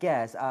can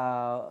guess.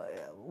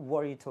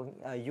 What are you talking?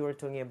 You were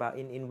talking about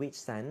in which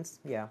sense?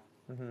 Yeah.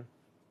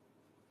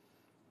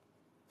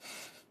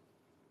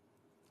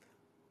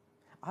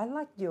 I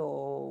like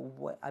your.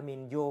 I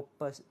mean, your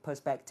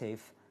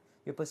perspective.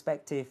 Your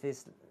perspective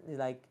is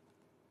like,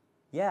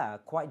 yeah,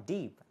 quite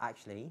deep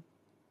actually,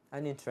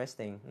 and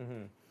interesting.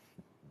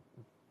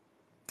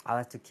 I'll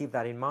have to keep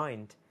that in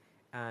mind,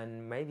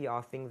 and maybe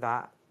I'll think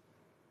that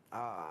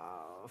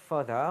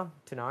further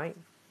tonight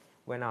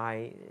when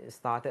I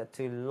started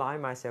to lie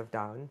myself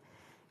down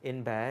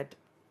in bed.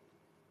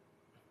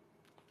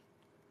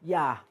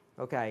 Yeah,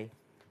 okay.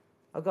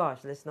 Oh gosh,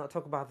 let's not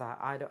talk about that.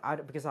 I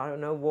don't because I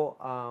don't know what.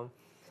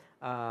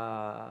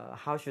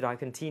 How should I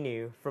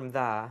continue from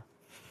there?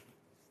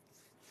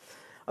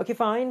 Okay,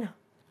 fine.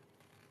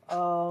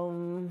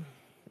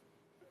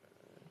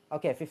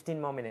 Okay,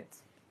 15 more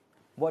minutes.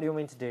 What do you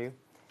want me to do?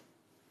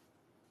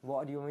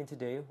 What do you want me to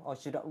do? Or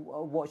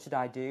what should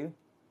I do?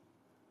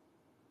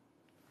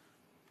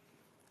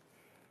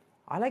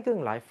 I like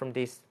going live from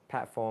this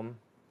platform.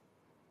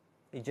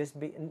 It just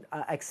be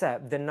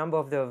except the number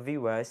of the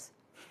viewers.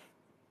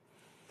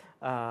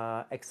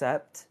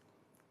 Except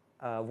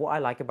what I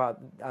like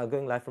about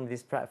going live from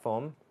this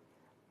platform,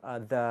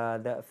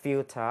 the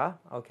filter.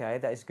 Okay,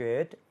 that is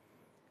good.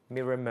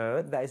 Mirror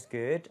mode, that is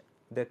good.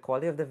 The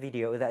quality of the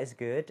video, that is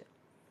good.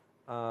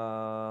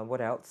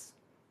 What else?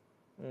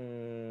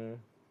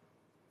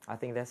 I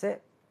think that's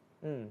it.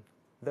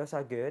 Those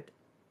are good.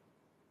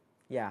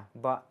 Yeah,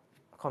 but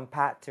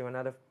compared to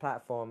another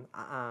platform,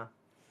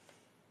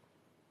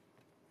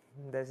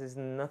 this is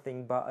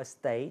nothing but a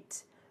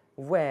state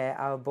where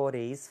our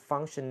bodies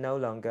function no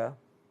longer.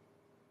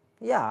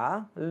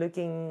 Yeah,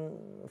 looking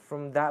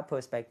from that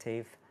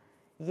perspective,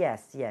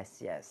 yes.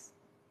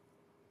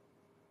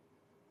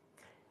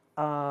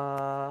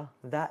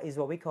 That is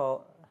what we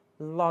call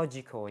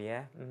logical,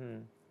 yeah?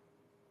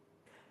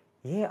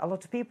 Yeah, a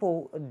lot of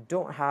people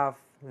don't have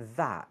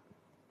that.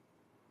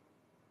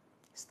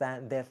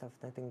 Death of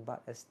nothing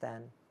but a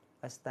stand.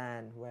 A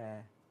stand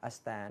where? A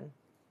stand.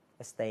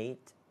 A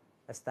state.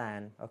 A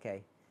stand.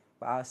 Okay.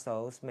 But our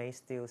souls may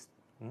still...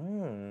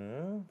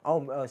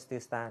 still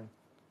stand.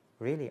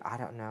 Really? I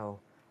don't know.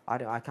 I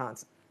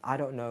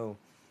don't know.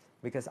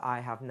 Because I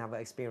have never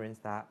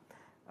experienced that.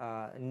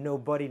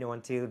 Nobody know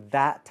until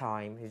that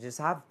time. You just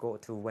have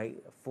got to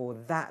wait for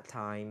that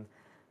time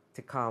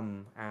to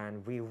come,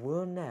 and we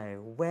will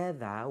know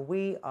whether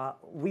we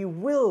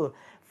will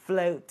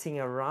floating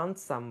around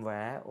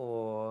somewhere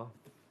or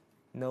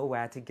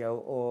nowhere to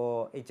go,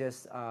 or it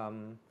just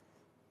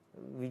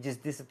we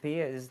just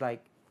disappear. It's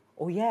like,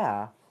 oh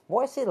yeah,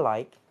 what is it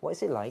like?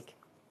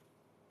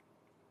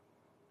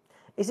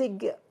 Is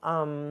it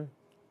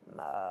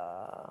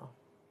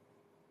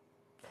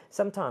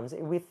sometimes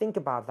if we think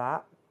about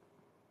that,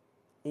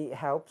 it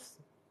helps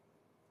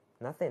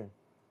nothing.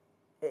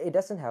 It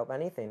doesn't help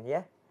anything,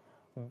 yeah?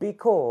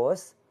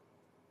 Because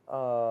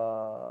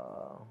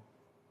of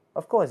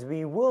course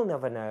we will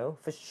never know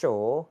for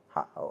sure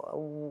how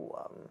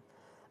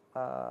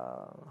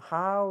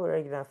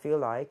we're gonna feel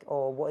like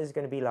or what it's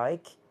gonna be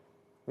like.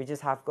 We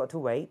just have got to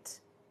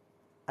wait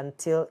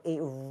until it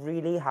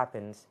really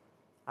happens,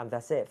 and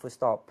that's it, full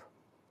stop.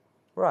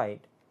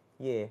 Right?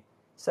 Yeah.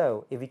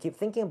 So if we keep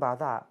thinking about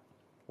that,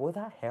 will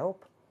that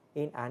help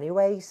in any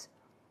ways?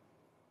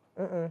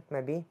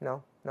 Maybe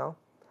no. No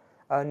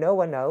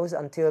one knows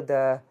until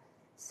the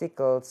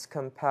sickles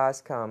compass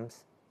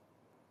comes.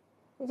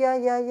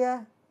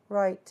 Yeah,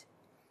 right.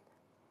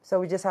 So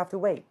we just have to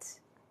wait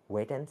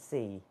and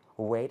see.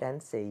 When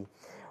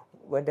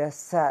the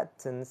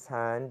Saturn's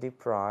hand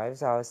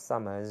deprives our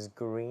summers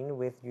green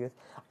with youth.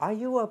 Are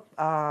you a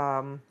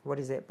what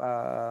is it?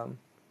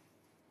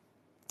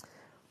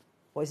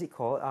 What is it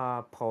called?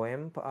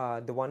 Poem.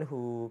 The one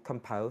who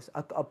composed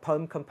a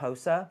poem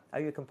composer.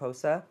 Are you a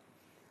composer?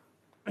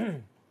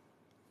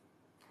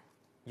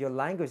 Your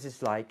language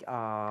is like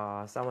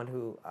someone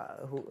who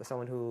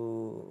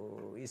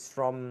is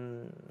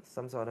from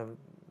some sort of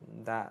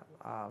that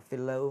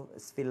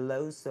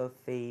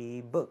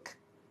philosophy book.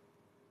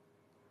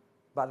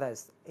 But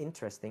that's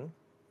interesting.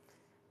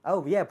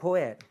 Oh yeah,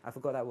 poet. I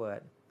forgot that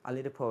word. A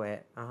little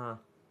poet.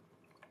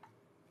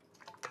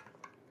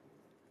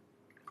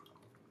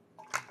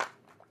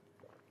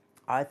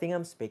 I think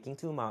I'm speaking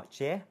too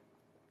much. Yeah.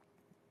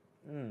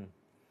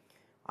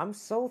 I'm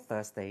so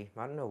thirsty.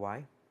 I don't know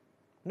why.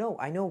 No,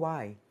 I know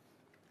why.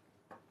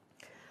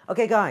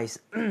 Okay, guys,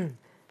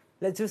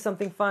 let's do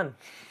something fun.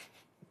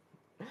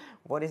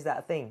 What is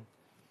that thing?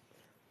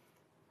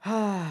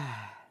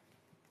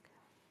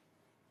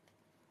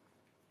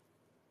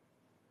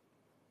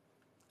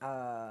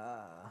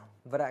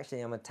 But actually,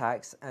 I'm a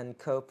tax and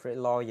corporate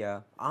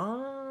lawyer.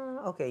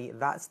 Okay,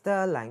 that's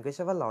the language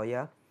of a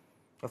lawyer.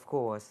 Of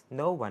course,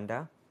 no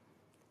wonder.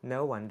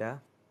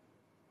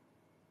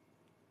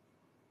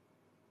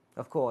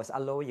 Of course, a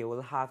lawyer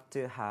will have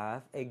to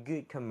have a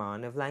good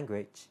command of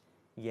language,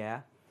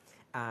 yeah,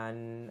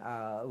 and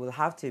will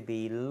have to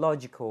be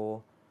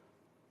logical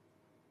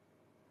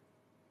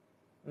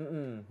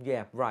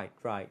Yeah, right,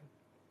 right.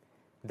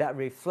 That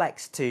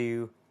reflects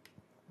to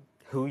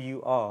who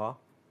you are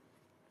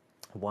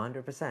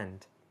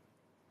 100%.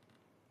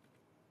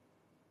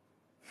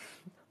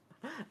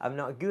 I'm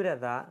not good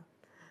at that.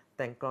 แ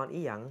ต่งกลอน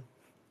อีหยัง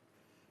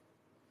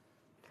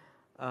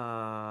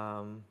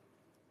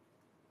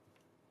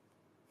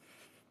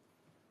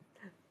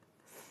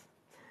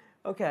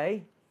โอเค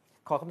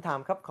ขอคำถาม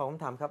ครั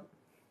บ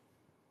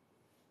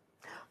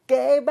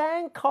Gay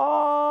Bangkok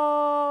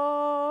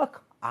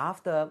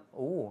after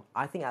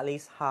I think at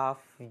least half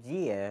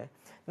year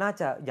น่า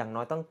จะอย่างน้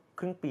อยต้อง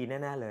ครึ่งปีแ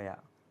น่ๆเลยอ่ะ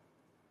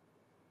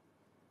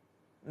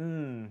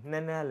แ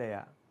น่ๆเลย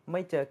อ่ะไ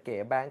ม่เจอเก๋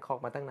แบงคอก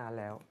มาตั้งนาน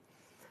แล้ว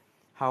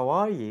How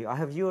are you? I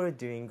hope you are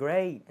doing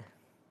great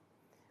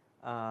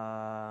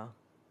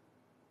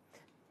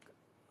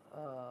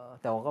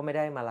แต่ว่าก็ไม่ไ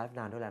ด้มาไลฟ์น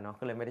านด้วยแหละเนาะ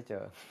ก็เลยไม่ได้เจ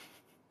อ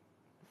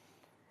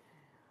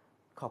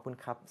ขอบคุณ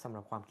ครับสำห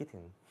รับความคิดถึ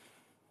ง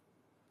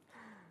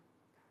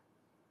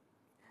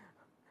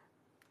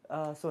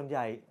ส่วนให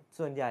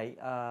ญ่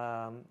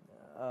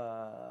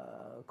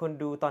คน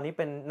ดูตอนนี้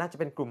น่าจะ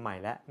เป็นกลุ่มใหม่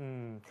แล้ว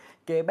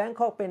เก๋แบง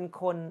คอกเป็น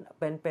คน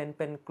เ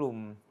ป็นกลุ่ม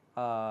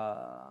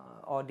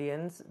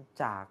audience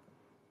จาก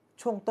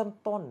ช่วง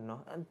ต้นๆเนา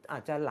ะอา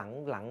จจะห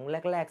ลัง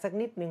แรกๆสัก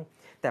นิดนึง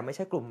แต่ไม่ใ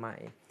ช่กลุ่มใหม่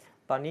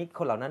ตอนนี้ค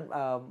นเหล่านั้น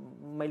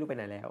ไม่รู้ไปไ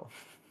หนแล้ว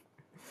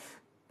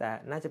แต่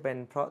น่าจะเป็น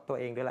เพราะตัว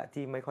เองด้วยแหละ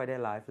ที่ไม่ค่อยได้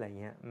ไลฟ์อะไร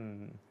เงี้ย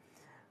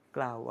ก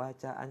ล่าวว่า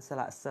จะอันส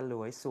ละสล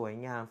วยสวย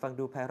งามฟัง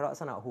ดูไพเราะ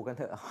สนอหูกัน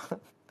เถอะ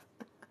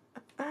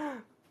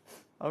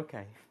โอเค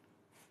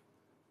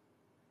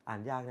อ่าน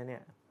ยากนะเนี่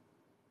ย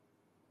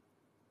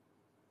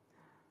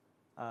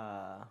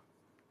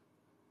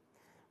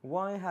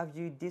Why have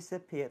you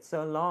disappeared so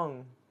long?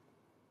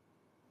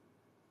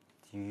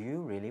 Do you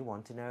really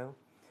want to know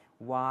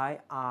why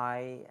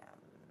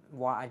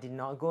I did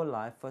not go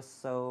live for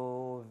so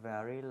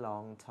very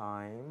long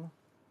time?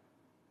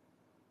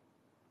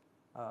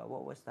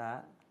 What was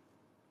that?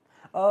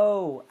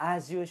 Oh,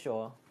 as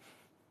usual.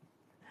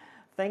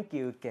 Thank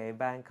you, Gay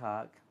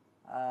Bangkok.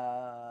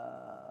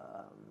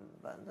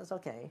 But that's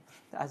okay,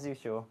 as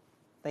usual.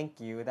 Thank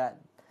you.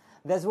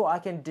 That's what I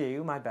can do,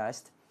 my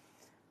best.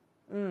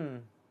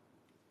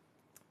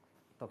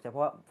 ตกใจเพ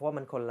ราะ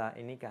มันคนละไ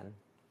อ้นี่กัน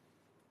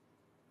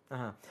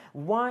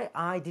Why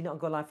I did not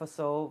go live for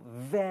so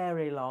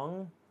very long,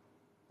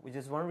 which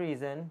is one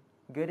reason.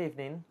 Good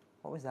evening.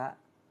 What was that?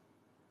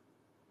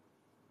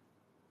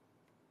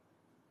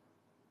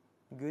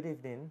 Good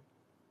evening.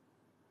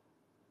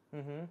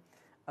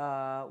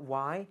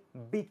 Why?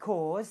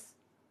 Because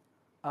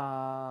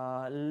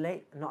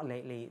not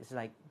lately. It's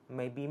like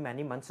maybe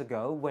many months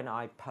ago when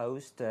I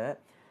posted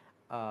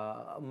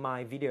my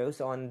videos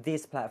on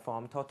this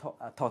platform,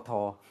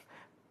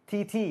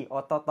 TT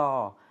or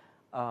Toto.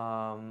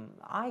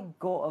 I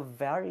got a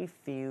very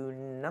few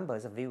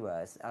numbers of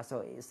viewers, so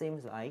it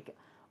seems like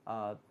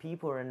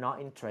people are not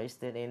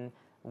interested in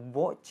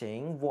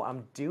watching what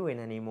I'm doing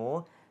anymore.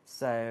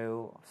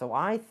 So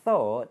I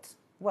thought,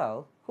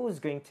 well, who is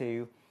going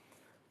to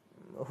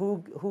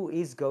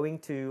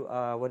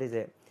what is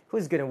it?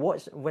 Who's going to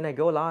watch when I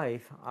go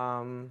live?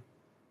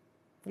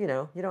 You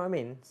know what I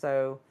mean.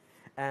 So,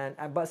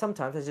 but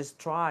sometimes I just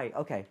try.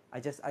 Okay,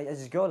 I just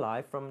go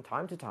live from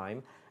time to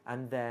time.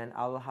 And then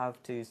I'll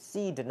have to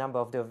see the number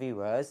of the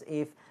viewers.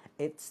 If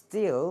it's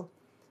still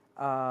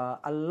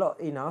a lot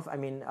enough, I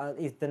mean,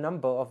 if the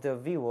number of the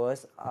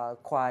viewers are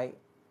quite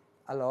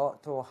a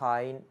lot or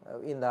high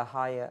in the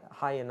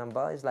higher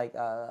number, it's like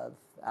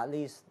at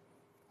least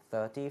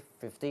 30,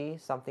 50,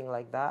 something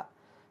like that.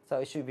 So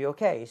it should be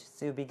okay. It should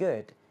still be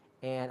good.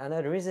 And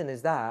another reason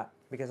is that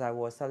because I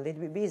was a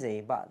little bit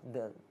busy, but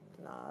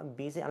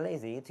busy and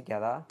lazy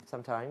together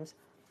sometimes.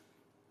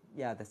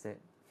 Yeah, that's it.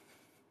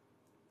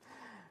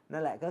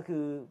 นั่นแหละก็คื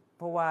อเ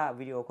พราะว่า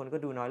วิดีโอคนก็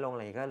ดูน้อยลงอะ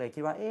ไรก็เลยคิ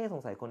ดว่าส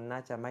งสัยคนน่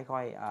าจะไม่ค่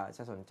อยจ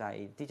ะสนใจ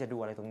ที่จะดู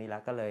อะไรตรงนี้แล้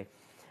วก็เลย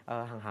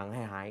ห่างๆ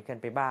หายๆกัน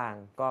ไปบ้าง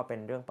ก็เป็น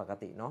เรื่องปก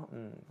ติเนาะ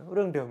เ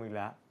รื่องเดิมอีกแ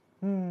ล้ว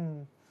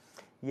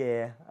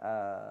Yeah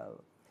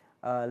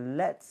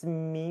let's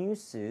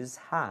Muse's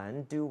hand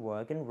do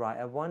work and write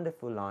a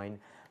wonderful line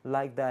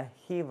like the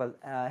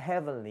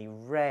heavenly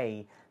ray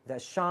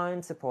that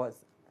shines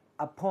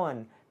upon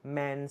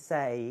men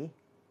say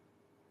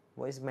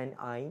what is men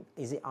ein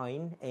is it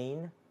ein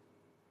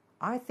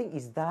I think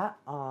is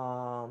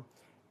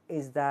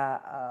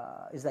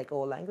like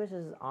all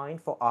languages ein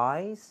for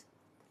eyes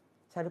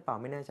ใช่หรือเปล่า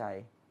ไม่แน่ใจ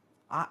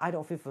I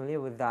don't feel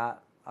familiar with that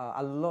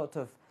a lot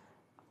of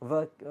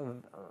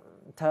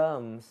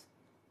terms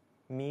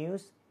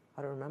muse I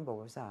don't remember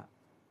what was that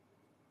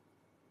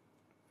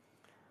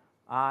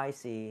I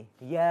see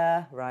yeah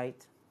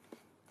right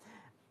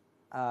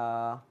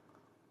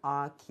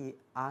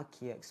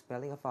archaic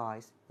spelling of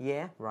eyes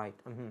yeah right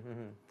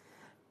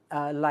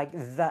like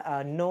that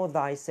know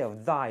thyself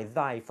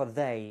thy for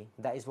they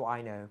that is what I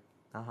know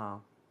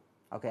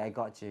okay I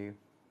got you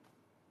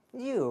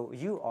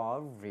you are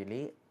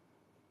really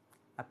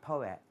a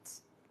poet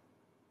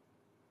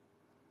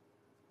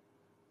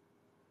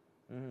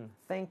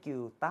thank you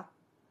Tak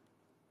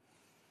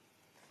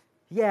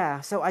yeah,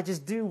 so I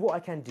just do what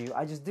I can do.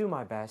 I just do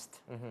my best.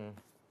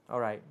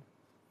 Alright.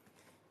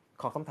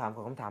 ขอคำถ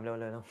ามเร็ว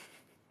ๆเนาะ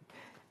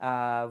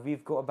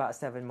we've got about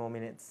 7 more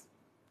minutes.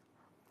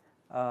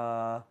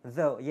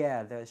 Though, yeah,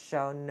 the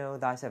shall know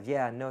thyself.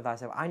 Yeah, know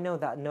thyself. I know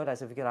that know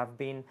thyself because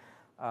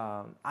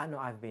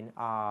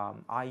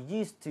I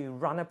used to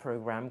run a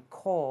program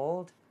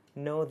called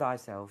Know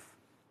Thyself.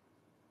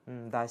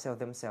 Thyself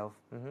themselves.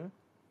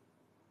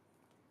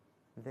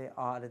 They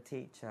are the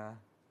teacher.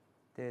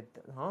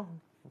 Huh?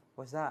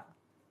 What's that?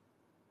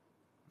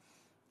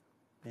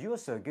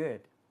 You're so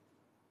good.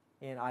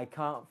 And I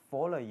can't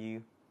follow you.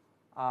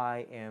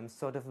 I am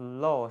sort of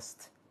lost.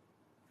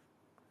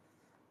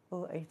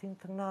 ไอ้ที่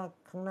ข้างหน้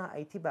าไ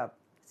อ้ที่แบบ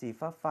สี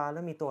ฟ้าแล้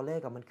วมีตัวเลข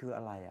กับมันคืออ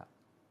ะไรอะ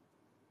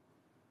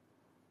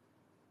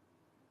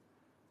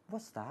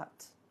What's that?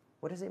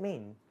 What does it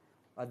mean?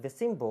 The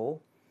symbol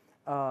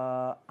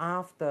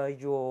after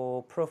your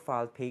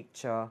profile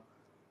picture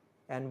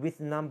and with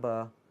number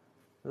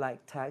like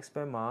text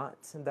per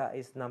month, that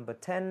is number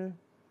 10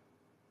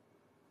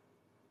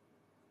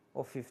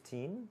 or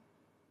 15.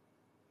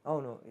 Oh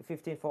no,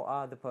 15 for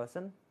other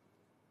person.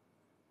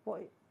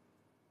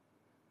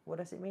 What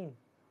does it mean?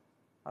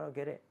 I don't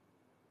get it.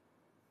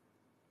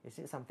 Is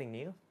it something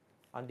new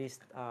on this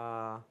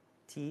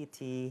TT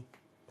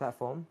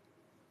platform?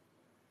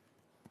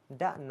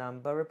 That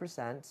number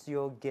represents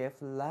your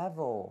gift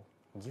level.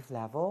 Gift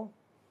level?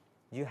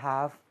 You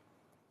have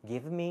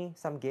given me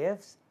some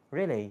gifts?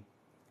 Really?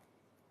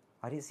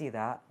 I didn't see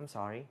that. I'm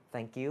sorry.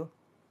 Thank you.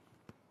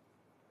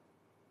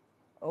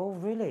 Oh,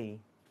 really?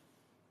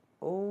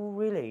 Oh,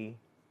 really?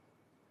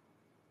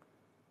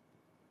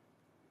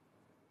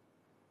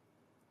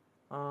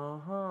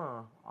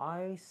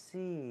 I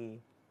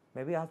see.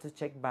 Maybe I have to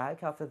check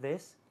back after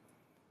this.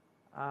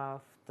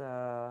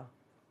 After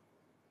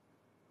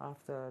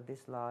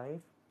this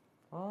live.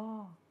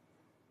 Oh,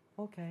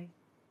 okay.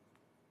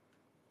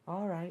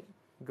 All right.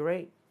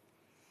 Great.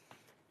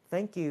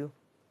 Thank you.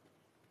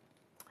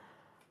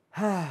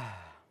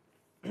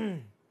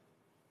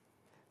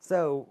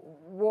 So,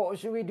 what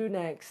should we do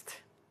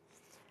next?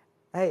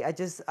 Hey, I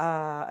just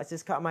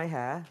cut my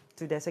hair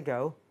 2 days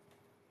ago.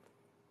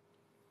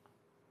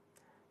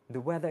 The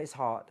weather is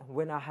hot.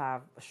 When I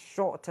have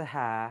shorter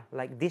hair,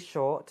 like this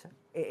short,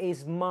 it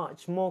is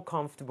much more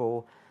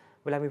comfortable.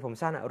 เวลามีผม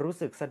สั้นรู้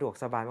สึกสะดวก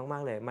สบายมา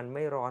กๆเลยมันไ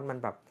ม่ร้อนมัน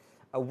แบบ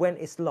when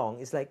it's long,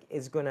 it's like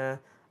it's gonna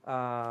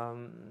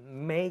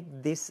make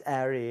this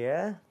area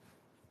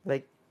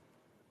like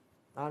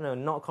I don't know,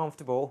 not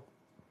comfortable,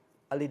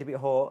 a little bit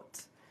hot,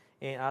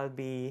 and I'll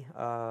be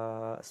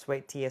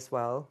sweaty as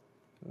well.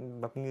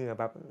 แบบเหงื่อ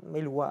แบบไ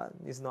ม่รู้ว่า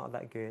it's not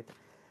that good.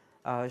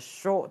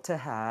 Shorter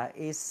hair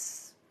is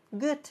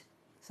good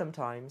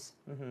sometimes.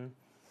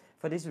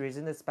 For this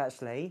reason,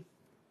 especially,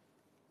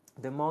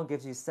 the more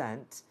gifts you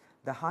send,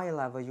 the higher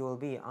level you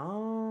will be.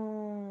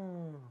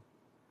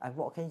 And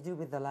what can you do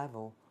with the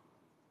level?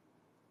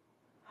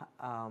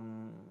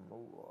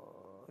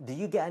 Do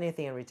you get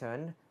anything in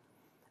return?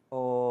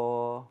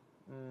 Or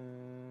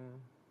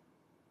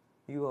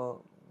you will,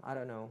 I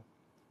don't know.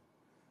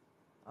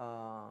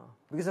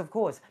 Because of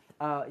course,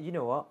 you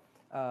know what?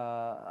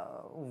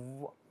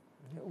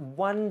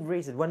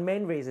 One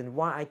main reason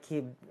why I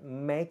keep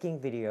making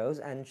videos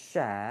and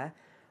share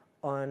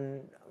on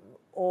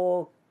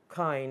all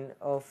kind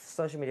of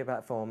social media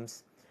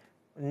platforms.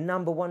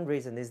 Number one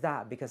reason is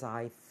that because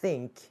I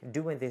think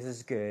doing this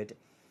is good.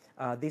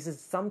 This is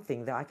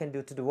something that I can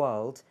do to the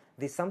world.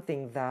 This is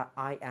something that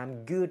I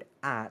am good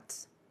at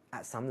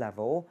some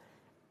level.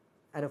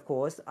 And of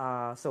course,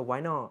 so why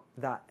not?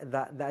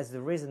 That is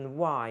the reason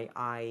why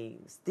I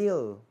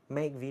still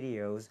make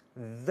videos,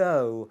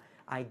 though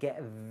I get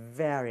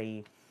very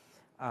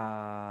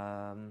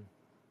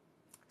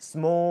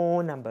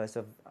small numbers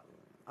of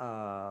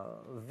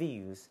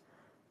views.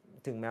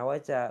 ถึงแม้ว่า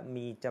จะ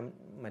มี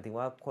หมายถึง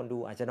ว่าคนดู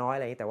อาจจะน้อยอ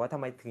ะไรแต่ว่าทำ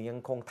ไมถึงยัง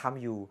คงท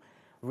ำอยู่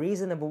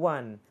reason number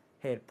one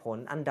เหตุผล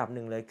อันดับห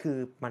นึ่งเลยคือ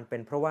มันเป็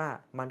นเพราะว่า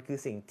มันคือ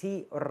สิ่งที่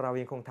เรา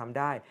ยังคงทำ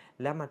ได้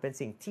และมันเป็น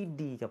สิ่งที่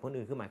ดีกับคน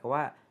อื่นคือหมายความ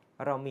ว่า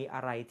เรามีอ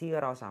ะไรที่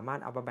เราสามารถ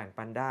เอามาแบ่ง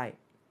ปันได้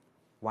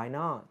why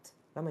not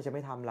แล้วมันจะไ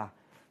ม่ทำล่ะ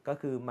ก็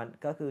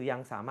คือยัง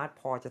สามารถ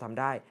พอจะทำ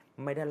ได้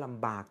ไม่ได้ล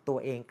ำบากตัว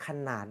เองข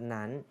นาด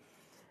นั้น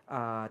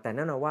แต่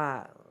นั่นนะว่า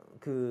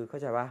คือเข้า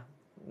ใจว่า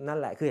นั่น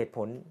แหละคือเหตุผ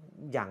ล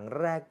อย่าง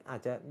แรกอา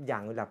จจะอย่า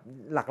งแบบ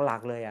หลั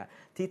กๆเลยอ่ะ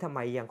ที่ทำไม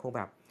ยังคงแ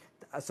บบ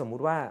สมมุ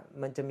ติว่า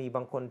มันจะมีบ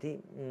างคน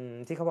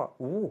ที่เขาบอก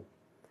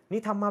นี่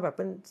ทำมาแบบเ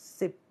ป็น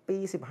10 ปี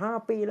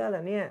15 ปีแล้วแหล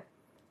ะเนี่ย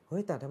เฮ้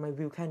ยแต่ทำไม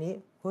วิวแค่นี้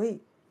เฮ้ย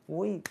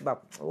แบบ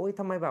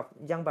ทำไมแบบ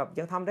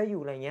ยังทำได้อ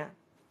ยู่อะไรเงี้ย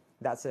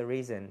that's the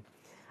reason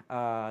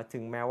ถึ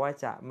งแม้ว่า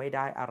จะไม่ไ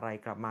ด้อะไร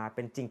กลับมาเ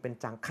ป็นจริงเป็น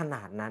จังขน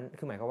าดนั้น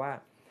คือหมายความว่า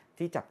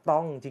ที่จับต้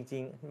องจริ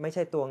งๆไม่ใ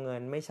ช่ตัวเงิ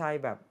นไม่ใช่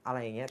แบบอะไร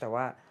อย่างเงี้ยแต่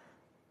ว่า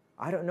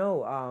I don't know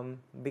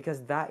because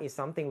that is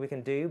something we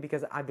can do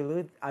because I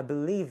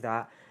believe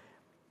that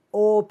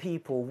all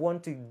people want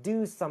to do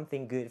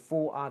something good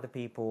for other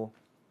people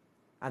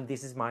and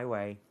this is my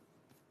way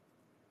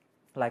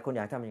หลายคนอ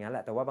ยากทำอย่างนั้นแหล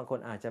ะแต่ว่าบางคน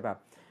อาจจะแบบ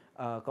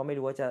ก็ไม่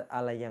รู้ว่าจะอ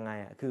ะไรยังไง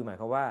คือหมาย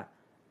ความว่า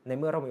ใน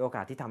เมื่อเรามีโอก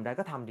าสที่ทำได้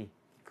ก็ทำดิ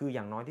คืออ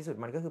ย่างน้อยที่สุด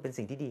มันก็คือเป็น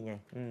สิ่งที่ดีไง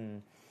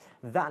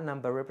that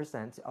number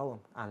represents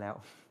อ่านแล้ว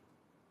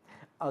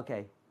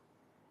okay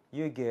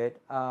you're good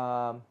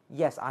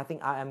yes I think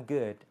I am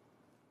good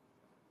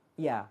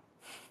yeah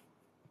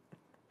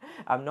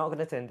I'm not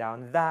gonna turn down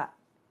that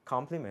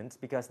compliment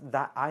because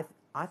that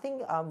I think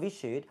we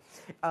should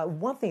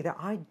one thing that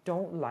I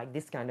don't like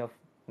this kind of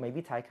maybe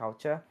Thai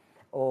culture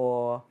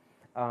or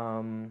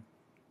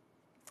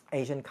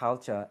Asian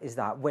culture is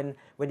that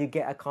when you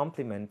get a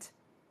compliment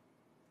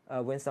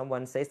when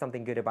someone says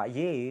something good about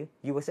you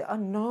you will say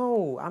oh no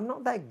I'm not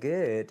that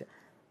good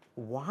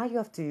why you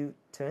have to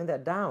turn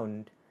that down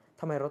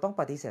ทำไมเราต้อง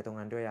ปฏิเสธตรง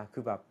นั้นด้วยอะคื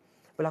อแบบ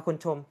เวลาคน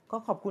ชมก็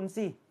ขอบคุณ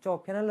สิจบ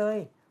แค่นั้นเลย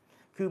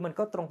คือมัน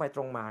ก็ตรงไปต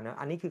รงมานะ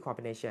อันนี้คือความเ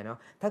ป็นเอเชียเนาะ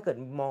ถ้าเกิด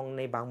มองใ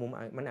นบางมุม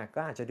มัน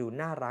อาจจะดู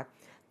น่ารัก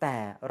แต่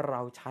เร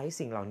าใช้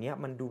สิ่งเหล่านี้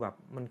มันดูแบบ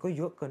มันก็เ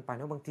ยอะเกินไป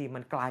นะบางทีมั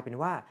นกลายเป็น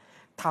ว่า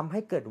ทำให้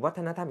เกิดวัฒ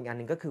นธรรมอีกอันห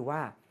นึ่งก็คือว่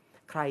า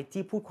ใคร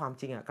ที่พูดความ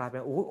จริงกลายเป็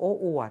นโอ้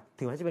อวด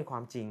ถือว่าจะเป็นควา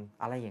มจริง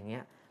อะไรอย่างเงี้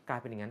ยกลาย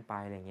เป็นอย่างนั้นไป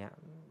อะไรเงี้ย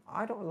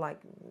I don't like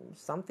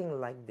something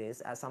like this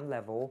at some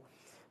level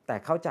แต่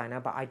เข้าใจน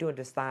ะ but I do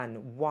understand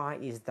why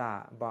is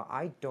that but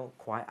I don't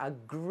quite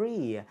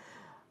agree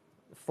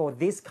for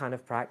this kind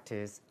of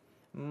practice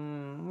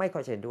ไม่ค่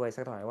อยเห็นด้วยสั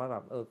กเท่าไหร่ว่าแบ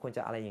บควรจ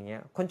ะอะไรอย่างเงี้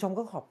ยคนชม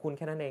ก็ขอบคุณแ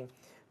ค่นั้นเอง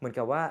เหมือน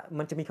กับว่า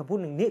มันจะมีคำพูด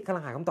หนึ่งนี่กำลั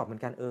งหาคำตอบเหมือ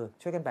นกัน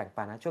ช่วยกันแบ่ง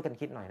ปันนะช่วยกัน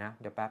คิดหน่อยนะ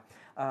เดี๋ยวแป๊บ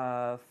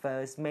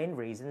first main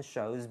reason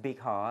shows big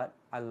heart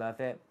I love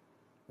it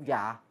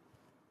yeah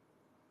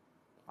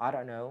I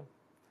don't know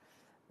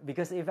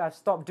because if I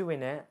stop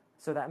doing it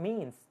so that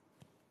means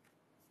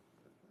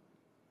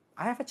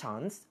I have a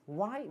chance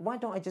why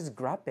don't I just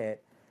grab it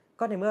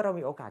ก็ในเมื่อเรา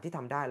มีโอกาสที่ท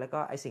ำได้แล้วก็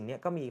ไอสิ่งนี้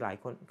ก็มีหลาย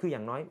คนคืออย่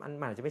างน้อย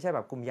มันอาจจะไม่ใช่แบ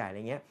บกลุ่มใหญ่อะไร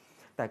เงี้ย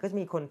แต่ก็จะ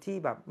มีคนที่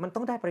แบบมันต้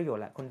องได้ประโยช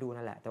น์แหละคนดู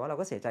นั่นแหละแต่ว่าเรา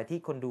ก็เสียใจที่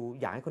คนดู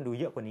อยากให้คนดู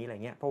เยอะกว่านี้อะไร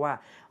เงี้ยเพราะว่า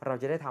เรา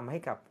จะได้ทำให้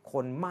กับค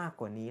นมาก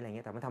กว่านี้อะไรเ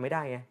งี้ยแต่มันทำไม่ไ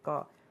ด้ไงก็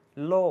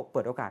โลกเ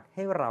ปิดโอกาสใ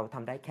ห้เราท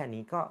ำได้แค่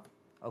นี้ก็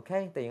โอเค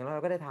แต่อย่างน้อยเร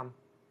าก็ได้ท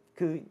ำ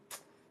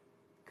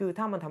คือ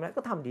ถ้ามันทำได้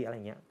ก็ทำดีอะไร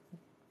เงี้ย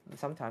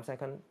sometimes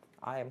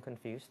I am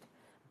confused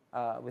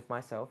with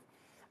myself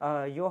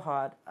your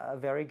heart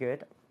very good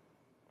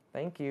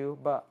thank you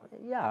but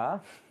yeah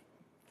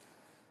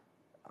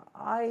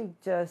I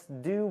just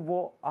do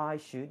what I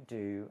should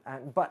do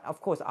but of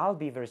course I'll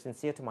be very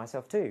sincere to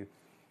myself too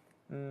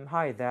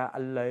hi there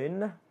alone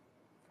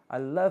I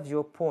love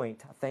your point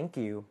thank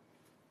you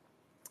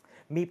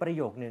มีประโ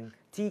ยคนึง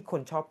ที่ค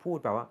นชอบพูด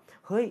แบบว่า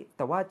เฮ้ยแ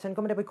ต่ว่าฉันก็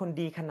ไม่ได้เป็นคน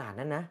ดีขนาด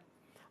นั้นนะ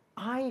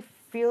I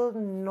feel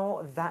not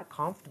that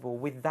comfortable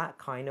with that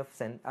kind of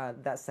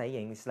that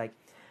saying it's like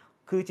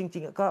คือจริ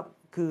งๆก็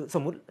คือส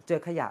มมุติเจอ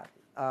ขยะ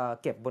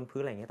เก็บบนพื้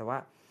นอะไรเงี้ยแต่ว่า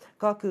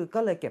ก็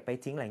เลยเก็บไป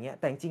ทิ้งอะไรเงี้ย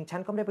แต่จริงๆฉั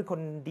นก็ไม่ได้เป็นคน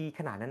ดี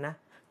ขนาดนั้นนะ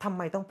ทำไ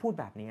มต้องพูด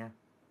แบบนี้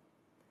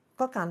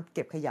ก็การเ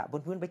ก็บขยะบ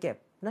นพื้นไปเก็บ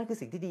นั่นคือ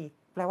สิ่งที่ดี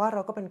แปลว่าเร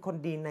าก็เป็นคน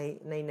ดีใ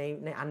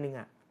นอันนึง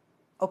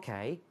โอเค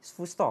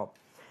full stop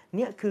เ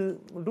นี่ยคือ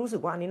รู้สึ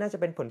กว่าอันนี้น่าจะ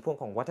เป็นผลพวง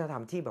ของวัฒนธรร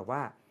มที่แบบว่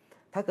า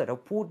ถ้าเกิดเรา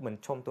พูดเหมือน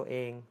ชมตัวเอ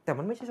งแต่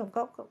มันไม่ใช่ชม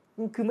ก็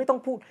คือไม่ต้อง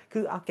พูดคื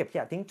อเอาเก็บข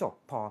ยะทิ้งจบ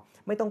พอ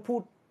ไม่ต้องพู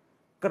ด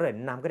เกริ่น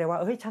นำก็ได้ว่า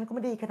เฮ้ยฉันก็ไ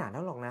ม่ได้ขนาด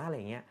นั้นหรอกนะอะไร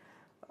เงี้ย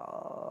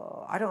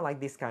I don't like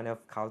this kind of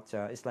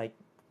culture it's like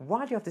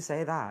why do you have to say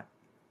that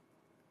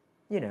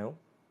you know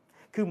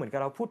คือเหมือนกับ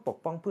เราพูดปก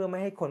ป้องเพื่อไม่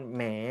ให้คนแ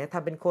หมท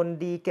ำเป็นคน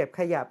ดีเก็บ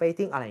ขยะไป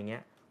ทิ้งอะไรเงี้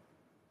ย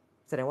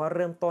แสดงว่าเ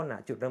ริ่มต้น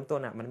จุดเริ่มต้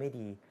นมันไม่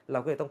ดีเรา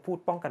ก็เลยต้องพูด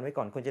ป้องกันไว้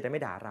ก่อนคนจะได้ไ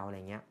ม่ด่าเราอะไร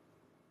เงี้ย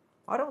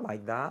I don't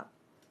like that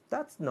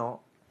that's not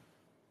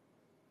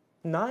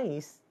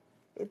nice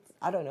it's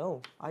I don't know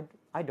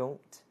I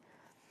don't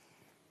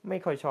ไม่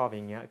ค่อยชอบอ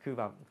ย่างเงี้ยคือ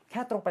แบบแ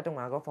ค่ตรงไปตรง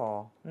มาก็พอ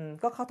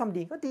ก็เขาทำ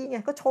ดีก็ดีไง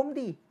ก็ชม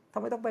ดีทำ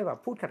ไมต้องไปแบบ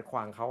พูดขัดขว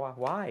างเขา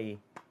why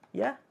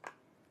yeah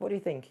what do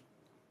you think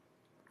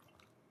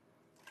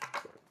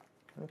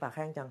ปากแ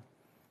ห้งจัง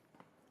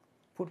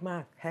พูดมา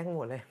กแห้งห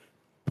มดเลย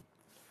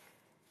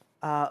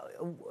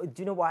do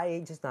you know what I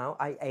ate just now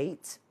I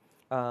ate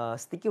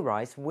sticky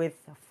rice with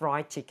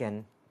fried chicken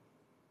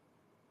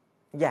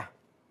yeah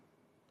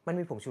มัน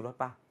มีผงชูรส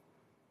ป่ะ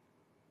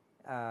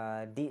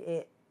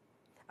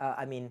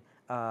I mean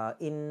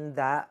in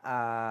that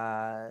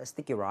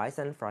sticky rice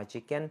and fried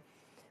chicken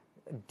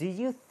do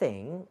you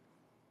think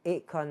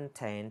it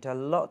contained a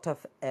lot of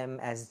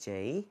MSG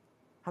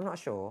I'm not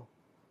sure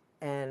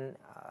and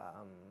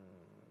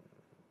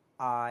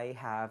I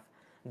have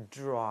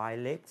dry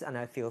lips and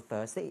I feel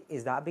thirsty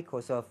is that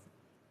because of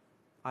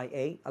I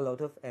ate a lot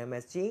of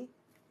MSG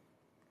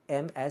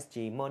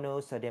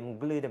monosodium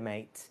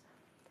glutamate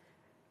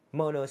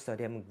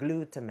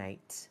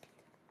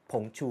ผ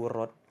งชูร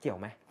สเกี่ยว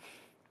ไหม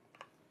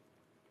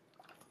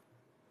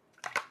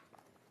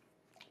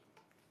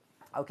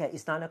Okay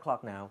it's 9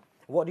 o'clock now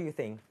what do you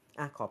think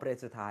ขอประเด็น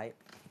สุดท้าย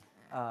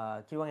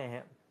คิดว่าไงฮ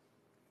ะ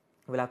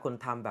เวลาคน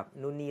ทำแบบ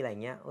นู่นนี่อะไร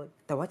เงี้ย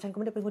แต่ว่าฉันก็ไ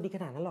ม่ได้เป็นคนดีข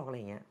นาดนั้นหรอกอะไร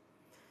เงี้ย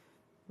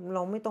เร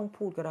าไม่ต้อง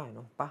พูดก็ได้เน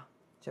าะปะ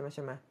ใช่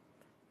ไหม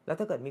แล้ว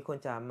ถ้าเกิดมีคน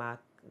จะมา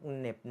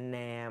เหน็บแน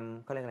ม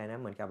เขาเรียกอะไรนะ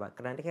เหมือนกับแบบก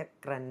ระแ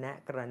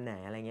หน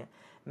อะไรเงี้ย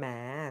แหม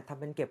ทำ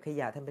เป็นเก็บข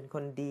ยะทำเป็นค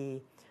นดี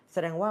แส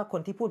ดงว่าค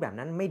นที่พูดแบบ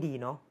นั้นไม่ดี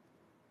เนาะ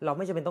เราไ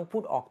ม่จำเป็นต้องพู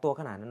ดออกตัว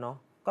ขนาดนั้นเนาะ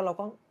ก็เรา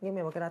ก็เงียบ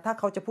ๆมันก็ได้ถ้า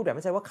เขาจะพูดแบบไ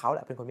ม่ใช่ว่าเขาแห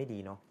ละเป็นคนไม่ดี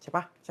เนาะใช่ป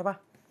ะ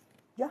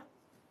ยะ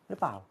หรือ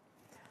เปล่า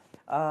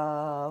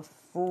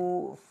ฟู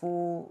ฟู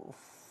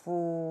ฟู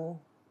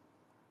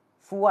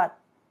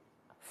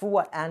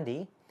Fuad Andy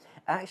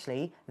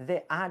actually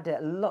they added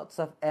lots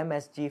of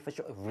MSG for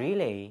sure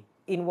really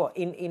in what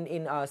in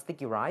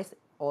sticky rice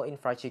or in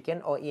fried chicken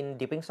or in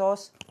dipping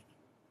sauce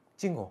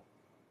จริงเหรอ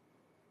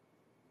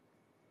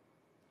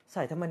ใ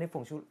ส่ทำไมในผ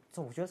ง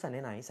ชูรสใส่ใน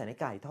ไหนใส่ใน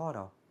ไก่ทอดเห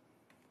รอ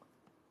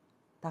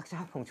ตักช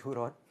อบผงชู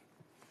รส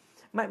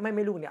ไ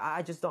ม่รู้เนี่ย I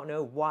just don't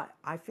know why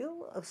I feel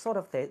sort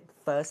of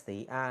thirsty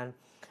and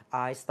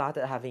I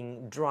started having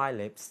dry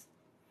lips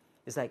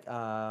it's like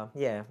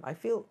yeah I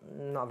feel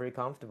not very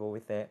comfortable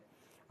with it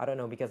I don't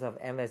know because of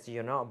MSG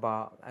or not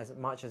but as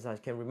much as I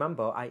can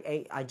remember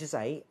I just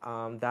ate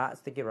that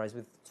sticky rice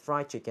with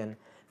fried chicken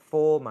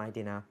for my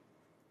dinner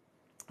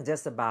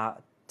just about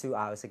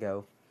 2 hours ago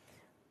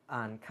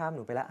อ่านข้ามห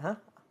นูไปละฮะ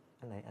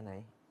อันไหน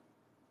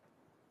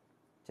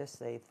just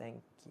say thank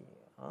you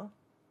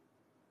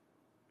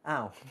อ้า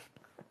ว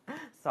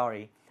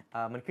sorry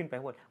มันขึ้นไป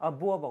หมด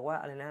บัวบอกว่า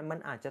อะไรนะมัน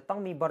อาจจะต้อง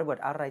มีบริบท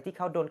อะไรที่เ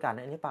ขาโดนกัน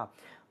อันนี้เปล่า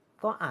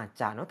ก็อาจ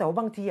จะเนาะแต่ว่า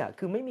บางที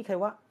คือไม่มีใคร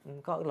ว่า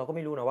ก็เราก็ไ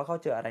ม่รู้นะว่าเขา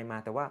เจออะไรมา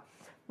แต่ว่า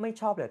ไม่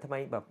ชอบเลยทำ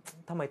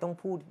ไมต้อง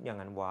พูดอย่าง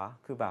นั้นวะ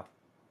คือแบบ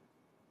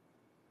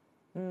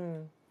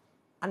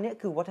อันนี้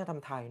คือวัฒนธรร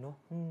มไทยเนาะ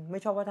ไม่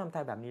ชอบวัฒนธรรมไท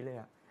ยแบบนี้เลย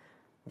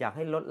อยากใ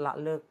ห้ลดละ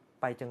เลิก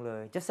ไปจังเล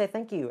ย just say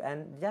thank you and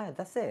yeah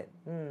that's it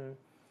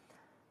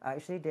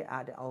actually they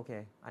add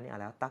okay อันนี้อ่าน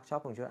แล้วตักชอบ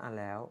ผมช่วยอ่าน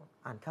แล้ว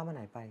อ่านข้ามมาไห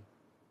นไป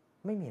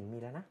ไม่เห็นมี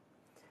แล้วนะ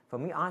for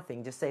me I think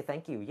just say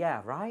thank you yeah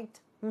right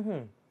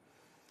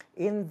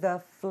in the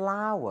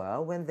flour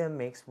when they're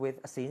mixed with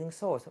a seasoning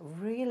sauce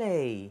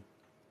really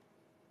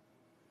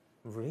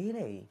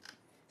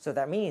so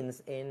that means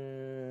in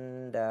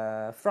the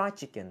fried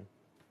chicken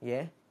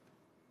yeah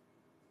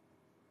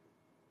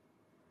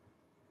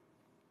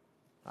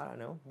I don't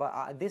know but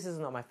this is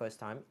not my first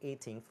time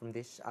eating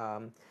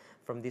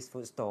from this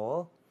food stall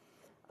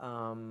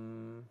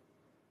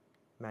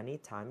many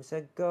times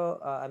ago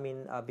I mean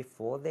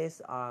before this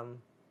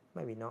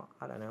maybe not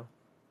I don't know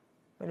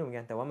ไม่รู้เหมือน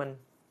กันแต่ว่ามัน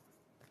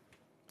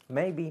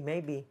maybe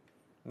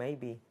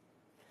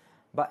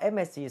but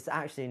MSG is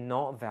actually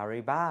not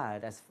very bad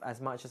as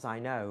much as I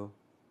know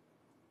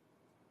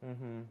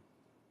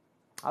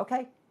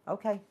okay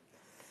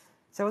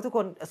แสดงว่าทุกค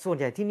นส่วน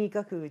ใหญ่ที่นี่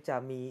ก็คือจะ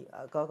มี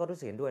ก็รู้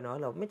สึกเห็นด้วยเนาะ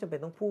เราไม่จำเป็น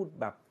ต้องพูด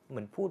แบบเห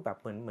มือนพูดแบบ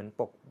เหมือน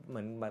ปกเหมื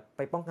อนแบบไ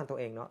ปป้องกันตัว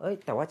เองเนาะ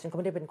แต่ว่าฉันก็ไ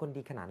ม่ได้เป็นคน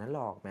ดีขนาดนั้นห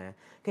รอกนะ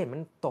ก็เห็นมั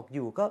นตกอ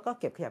ยู่ก็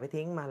เก็บขยะไป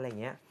ทิ้งมันอะไร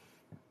เงี้ย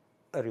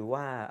หรือ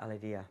ว่าอะไร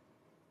ดีอะ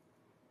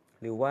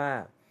หรือว่า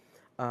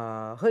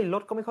เฮ้ยร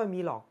ถก็ไม่ค่อยมี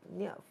หรอก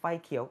เนี่ยไฟ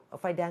เขียว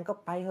ไฟแดงก็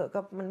ไปเหอะก็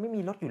มันไม่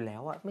มีรถอยู่แล้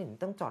วอะไม่เห็น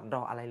ต้องจอดร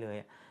ออะไรเลย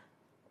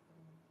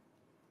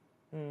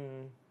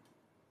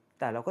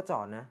แต่เราก็จ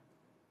อดนะ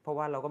เพราะ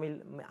ว่าเราก็ไม่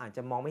อาจจ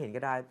ะมองไม่เห็น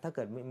ก็ได้ถ้าเ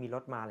กิดมีร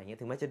ถมาอะไรเงี้ย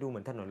ถึงแม้จะดูเหมื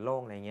อนถนนโล่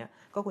งอะไรเงี้ย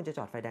ก็ควรจะจ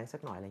อดไฟแดงสั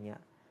กหน่อยอะไรเงี้ย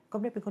ก็ไ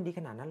ม่ได้เป็นคนดีข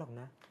นาดนั้นหรอก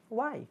นะ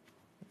why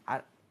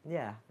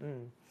yeah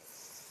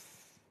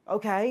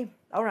okay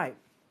alright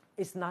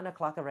it's 9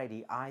 o'clock already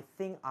I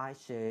think I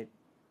should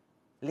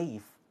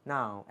leave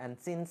now and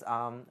since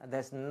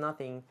there's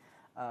nothing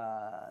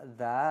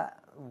that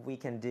we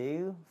can do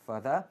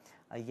further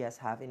yes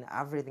have in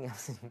everything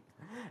else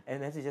and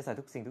then จะใส่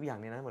ทุกสิ่งทุกอย่าง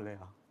ในนั้นหมดเลยเ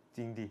หรอจ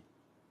ริงดิ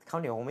ข้าว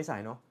เหนียวคงไม่ใส่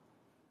เนาะ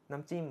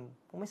น้ำจิ้ม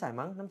คงไม่ใส่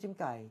มั้งน้ำจิ้ม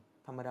ไก่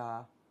ธรรมดา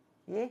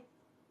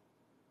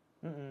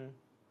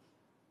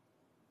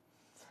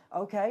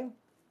okay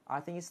I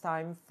think it's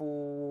time for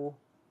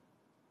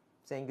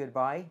saying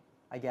goodbye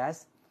I guess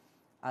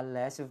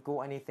unless you've got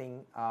anything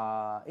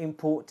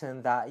important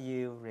that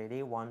you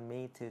really want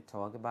me to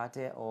talk about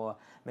it or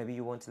maybe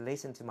you want to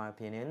listen to my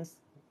opinions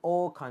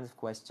all kinds of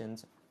questions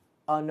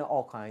not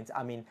all kinds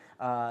I mean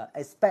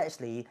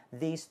especially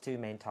these two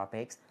main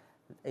topics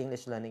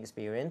English learning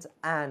experience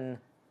and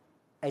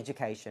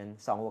education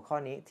 2 หัวข้อ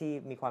นี้ที่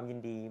มีความยิน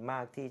ดีมา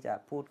กที่จะ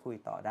พูดคุย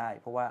ต่อได้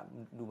เพราะว่า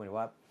ดูเหมือน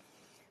ว่า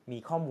มี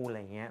ข้อมูลอะไร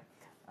อย่างเงี้ย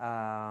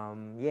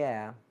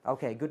yeah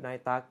okay good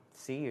night tak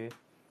see you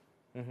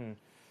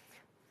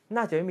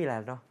น่าจะไม่มีแล้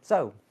วเนาะ so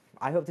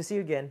I hope to see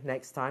you again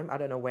next time I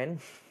don't know when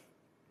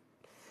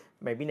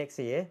maybe next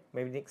year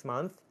maybe next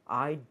month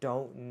I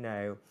don't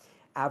know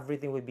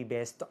everything will be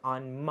based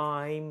on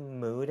my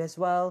mood as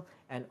well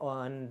and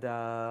on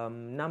the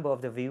number of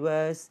the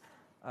viewers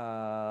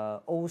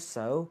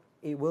also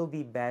it will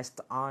be based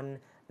on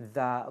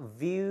the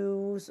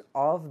views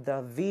of the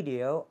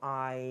video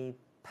I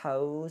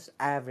post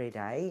every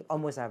day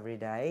almost every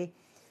day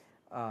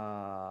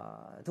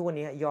ทุกวัน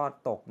นี้ยอด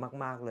ตก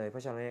มากๆเลยเพรา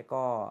ะฉะนั้น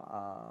ก็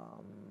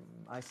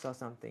I saw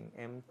something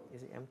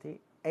is it empty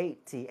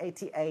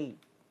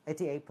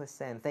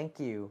 88% thank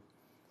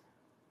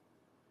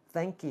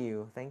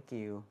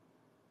you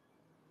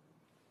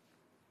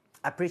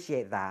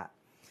appreciate that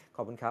ข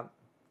อบคุณครับ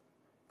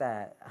แ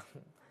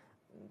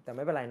ต่ไ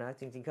ม่เป็นไรนะ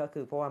จริงๆก็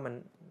คือเพราะว่า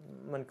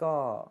มันก็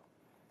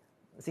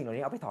สิ่งเหล่า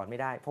นี้เอาไปถอนไม่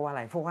ได้เพราะว่าอะไ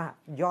รเพราะว่า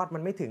ยอดมั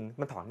นไม่ถึง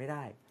มันถอนไม่ไ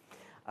ด้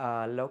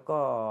แล้วก็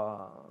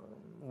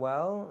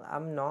well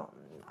I'm not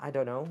I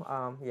don't know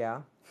yeah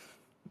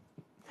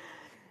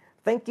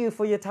Thank you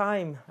for your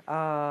time.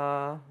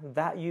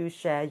 That you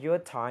share your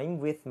time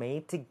with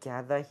me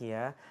together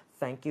here.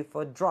 Thank you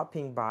for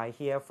dropping by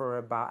here for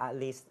about at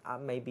least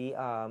maybe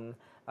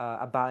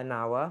about an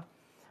hour.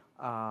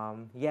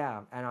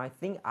 Yeah, and I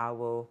think I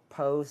will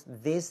post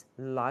this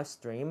live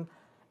stream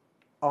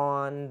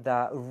on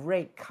the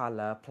red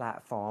color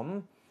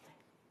platform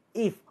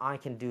if I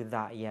can do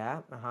that. Yeah,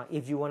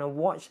 if you want to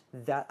watch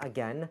that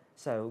again,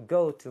 so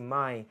go to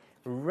my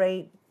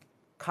red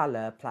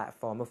color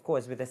platform, of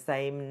course, with the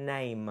same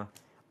name.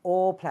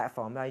 All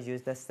platforms I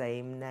use the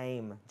same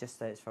name. Just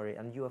search for it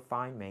and you will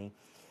find me.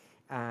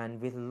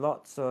 And with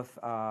lots of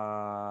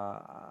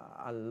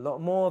a lot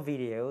more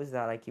videos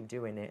that I keep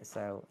doing it.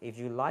 So if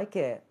you like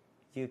it,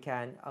 you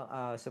can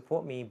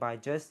support me by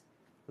just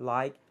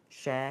like,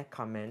 share,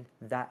 comment.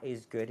 That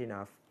is good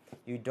enough.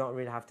 You don't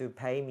really have to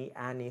pay me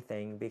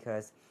anything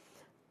because,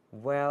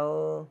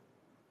 well,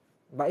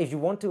 but if you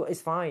want to,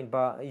 it's fine,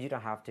 but you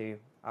don't have to.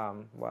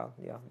 Well,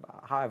 yeah.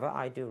 However,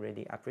 I do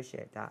really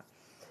appreciate that.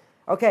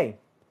 Okay,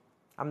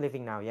 I'm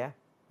leaving now, yeah?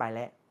 ไปแ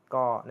ล้ว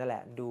ก็นั่นแหล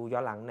ะดูย้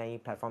อนหลังใน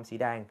แพลตฟอร์มสี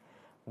แดง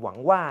หวัง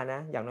ว่านะ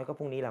อย่างน้อยก็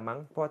พรุ่งนี้แหละมั้ง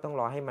เพราะต้อง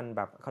รอให้มันแ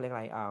บบเขาเรียกอ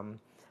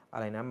ะ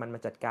ไรนะมันมา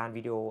จัดการ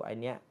วิดีโอไอ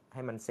เนี้ยใ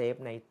ห้มันเซฟ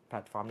ในแพล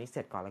ตฟอร์มนี้เส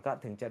ร็จก่อนแล้วก็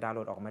ถึงจะดาวน์โหล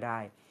ดออกมาได้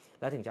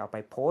แล้วถึงจะเอาไป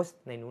โพสต์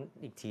ในนู้น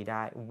อีกทีไ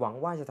ด้หวัง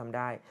ว่าจะทำไ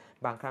ด้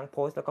บางครั้งโพ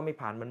สต์แล้วก็ไม่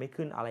ผ่านมันไม่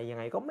ขึ้นอะไรยัง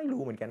ไงก็ไม่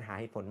รู้เหมือนกันหา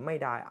เหตุผลไม่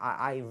ได้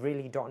I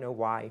really don't know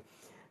why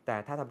แต่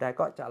ถ้าทำได้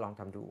ก็จะลอง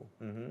ทำดู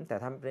แต่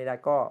ถ้าไม่ได้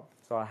ก็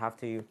so I have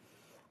to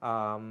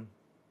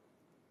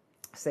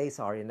say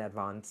sorry in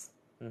advance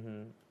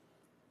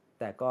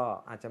แต่ก็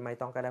อาจจะไม่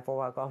ต้องก็ได้เพราะ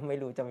ว่าก็ไม่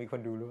รู้จะมีค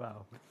นดูหรือเปล่า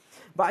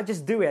but I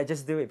just do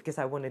it because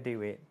I want to do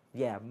it.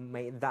 Yeah,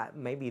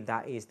 maybe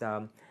that is the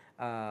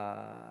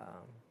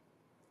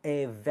a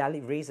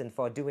valid reason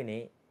for doing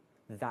it.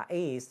 That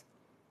is,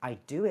 I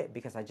do it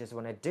because I just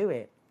want to do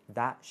it.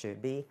 That should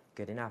be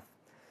good enough.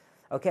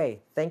 Okay,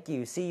 thank you.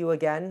 See you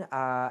again,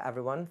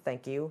 everyone.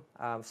 Thank you.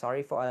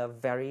 Sorry for a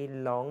very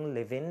long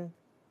living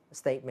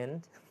statement.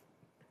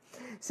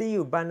 See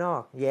you บ้านนอ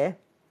ก yeah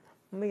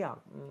ไม่อยาก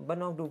บ้าน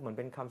นอกดูเหมือนเ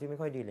ป็นคำที่ไม่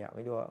ค่อยดีเลยไ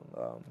ม่รู้ว่า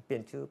เปลี่ย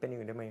นชื่อเป็นอย่าง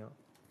อื่นได้ไหม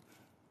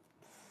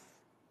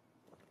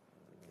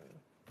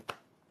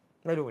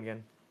ไม่รู้เหมือนกัน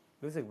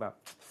รู้สึกแบบ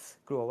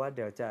กลัวว่าเ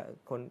ดี๋ยวจะ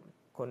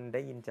คนไ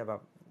ด้ยินจะแบ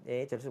บ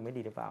จะรู้สึกไม่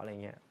ดีหรือเปล่าอะไร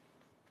เงี้ย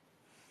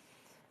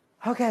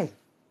Okay,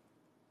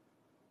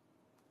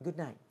 good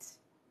night.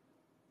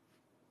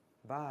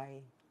 Bye.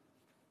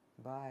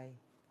 Bye.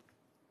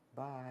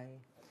 Bye.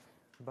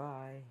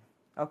 Bye.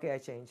 Okay, I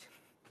change.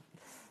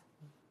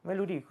 ไม่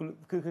รู้ดิ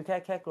คือ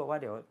แค่กลัวว่า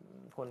เดี๋ยว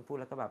คนพูด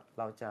แล้วก็แบบ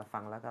เราจะฟั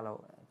งแล้วก็เรา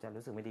จะ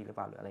รู้สึกไม่ดีหรือเป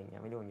ล่าหรืออะไรเงี้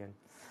ยไม่รู้เหมือนกัน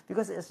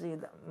because actually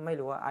ไม่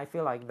รู้ว่า I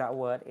feel like that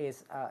word is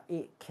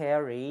it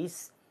carries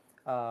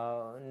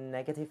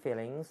negative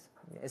feelings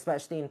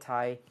especially in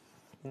Thai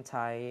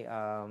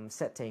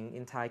setting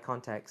in Thai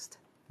context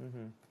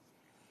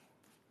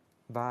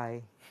bye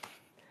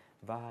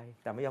bye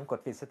แต่ไม่ยอมกด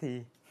ปิดสักที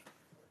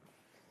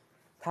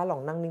ถ้าลอ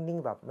งนั่งนิ่ง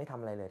ๆแบบไม่ท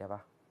ำอะไรเลยได้ป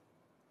ะ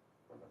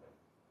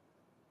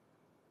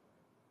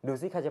ดู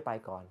ซิใครจะไป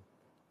ก่อน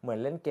เหมือน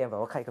เล่นเกมแบ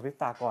บว่าใครกระพริบ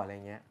ตาก่อนอะไร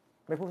เงี้ย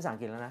ไม่พูดภาษาอัง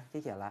กฤษแล้วนะ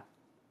ที่เขียนละ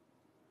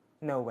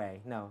no way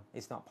no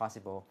it's not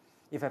possible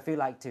if I feel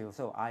like to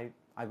so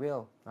I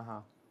will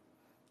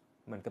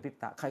เหมือนกระพริบ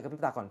ตาใครกระพริ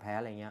บตาก่อนแพ้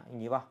อะไรเงี้ยอย่า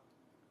งนี้ปะ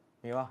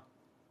มีปะ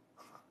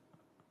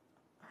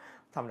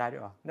ทำได้ด้ว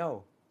ยเหรอ no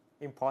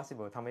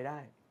impossible ทำไม่ได้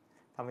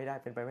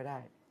เป็นไปไม่ได้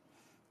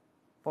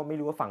เพราะไม่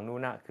รู้ว่าฝั่งนู้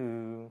นน่ะคือ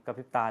กระพ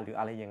ริบตาหรือ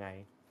อะไรยังไง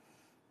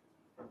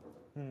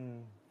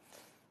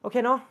โอเค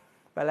เนาะ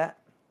ไปแล้ว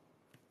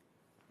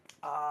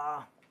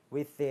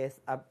with this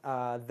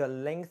the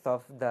length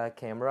of the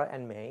camera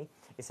and me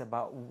is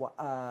about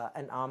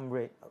an arm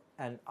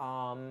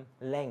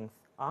length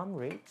arm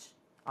reach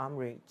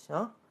เน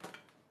าะ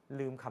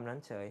ลืมคำนั้น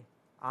เฉย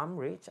arm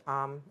reach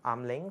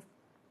arm length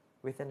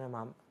within an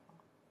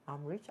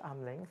arm reach arm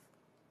length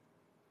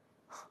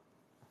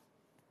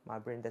my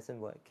brain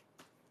doesn't work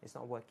it's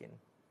not working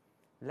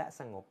และ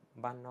สงบ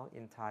บ้านนอก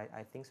in Thai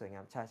I think สวยง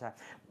ามใช่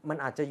มัน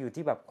อาจจะอยู่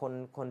ที่แบบ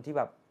คนที่แ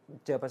บบ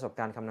เจอประสบ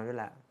การณ์คำนั้นด้วย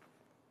แหละ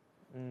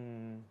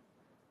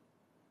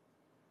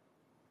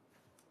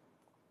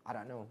I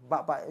don't know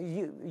but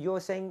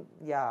you're saying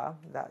yeah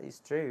that is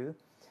true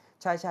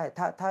ใช่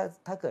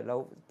ถ้าเกิดเรา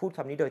พูดค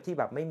ำนี้โดยที่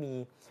แบบไม่มี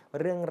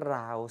เรื่องร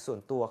าวส่วน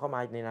ตัวเข้ามา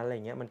ในนั้นอะไร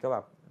เงี้ยมันก็แบ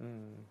บ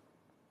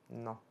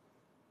เนาะ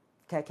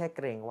แค่เ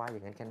กรงว่าอย่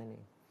างนั้นแค่นั้นเอ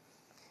ง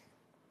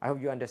I hope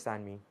you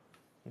understand me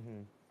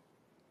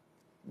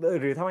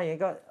หรือถ้าไม่อย่างนั้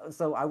นก็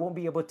so I won't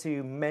be able to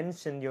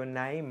mention your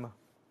name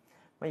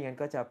ไม่อย่างนั้น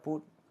ก็จะพูด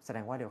แสด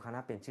งว่าเดี๋ยวคณะ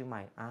เปลี่ยนชื่อให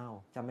ม่อ้าว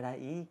จำไม่ได้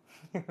อีก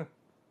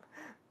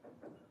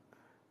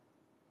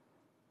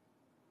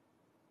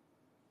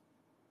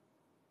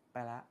ไป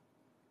ละ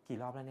กี่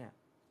รอบแล้วเนี่ย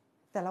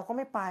แต่เราก็ไ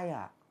ม่ไป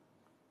อ่ะ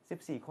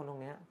14คนตร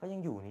งเนี้ยก็ยั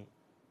งอยู่นี่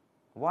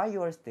Why you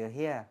are still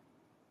here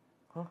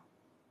huh?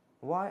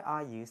 Why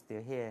are you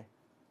still here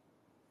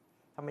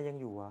ทำไมยัง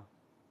อยู่อ่ะ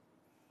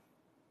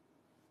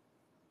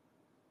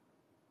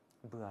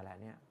เบื่อแล้ว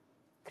เนี่ย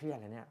เครียด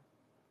แล้วเนี่ย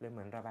เลยเห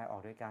มือนระบายออ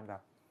กด้วยการแบ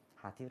บ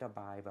หาที่ระ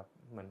บายแบบ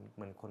เห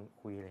มือนคน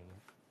คุยอะไรอย่างเงี้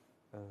ย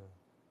เ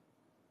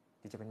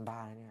ดี๋ยวจะเป็นบ้า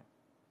แล้วเนี่ย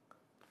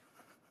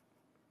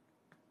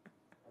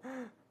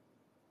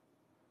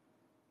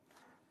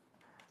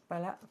ไป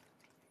แล้ว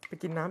ไป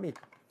กินน้ำอีก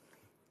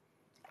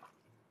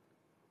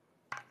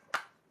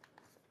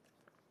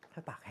ถ้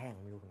าปากแห้ง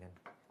ไม่รู้เหมือนกัน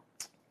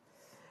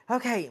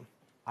Okay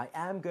I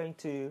am going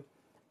to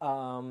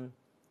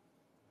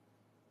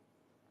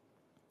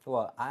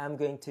I am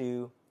going to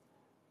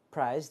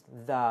press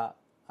the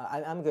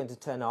I'm going to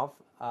turn off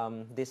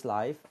this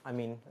live I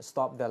mean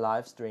stop the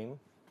live stream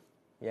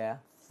yeah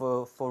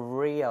for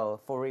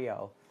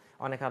real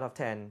on the count of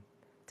 10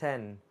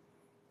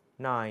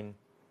 9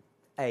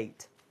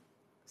 8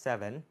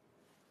 7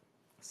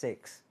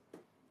 6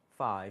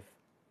 5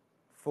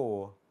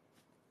 4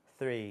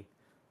 3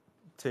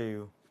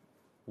 2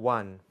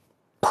 1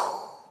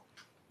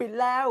 ปิด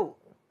แล้ว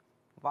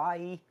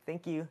Bye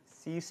thank you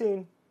see you soon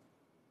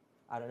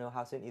I don't know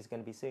how soon it's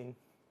gonna be soon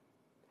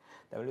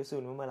แต่ไม่รู้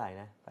soon ว่าเมื่อไหร่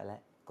นะไปแล้ว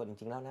กดจ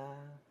ริงๆแล้วนะ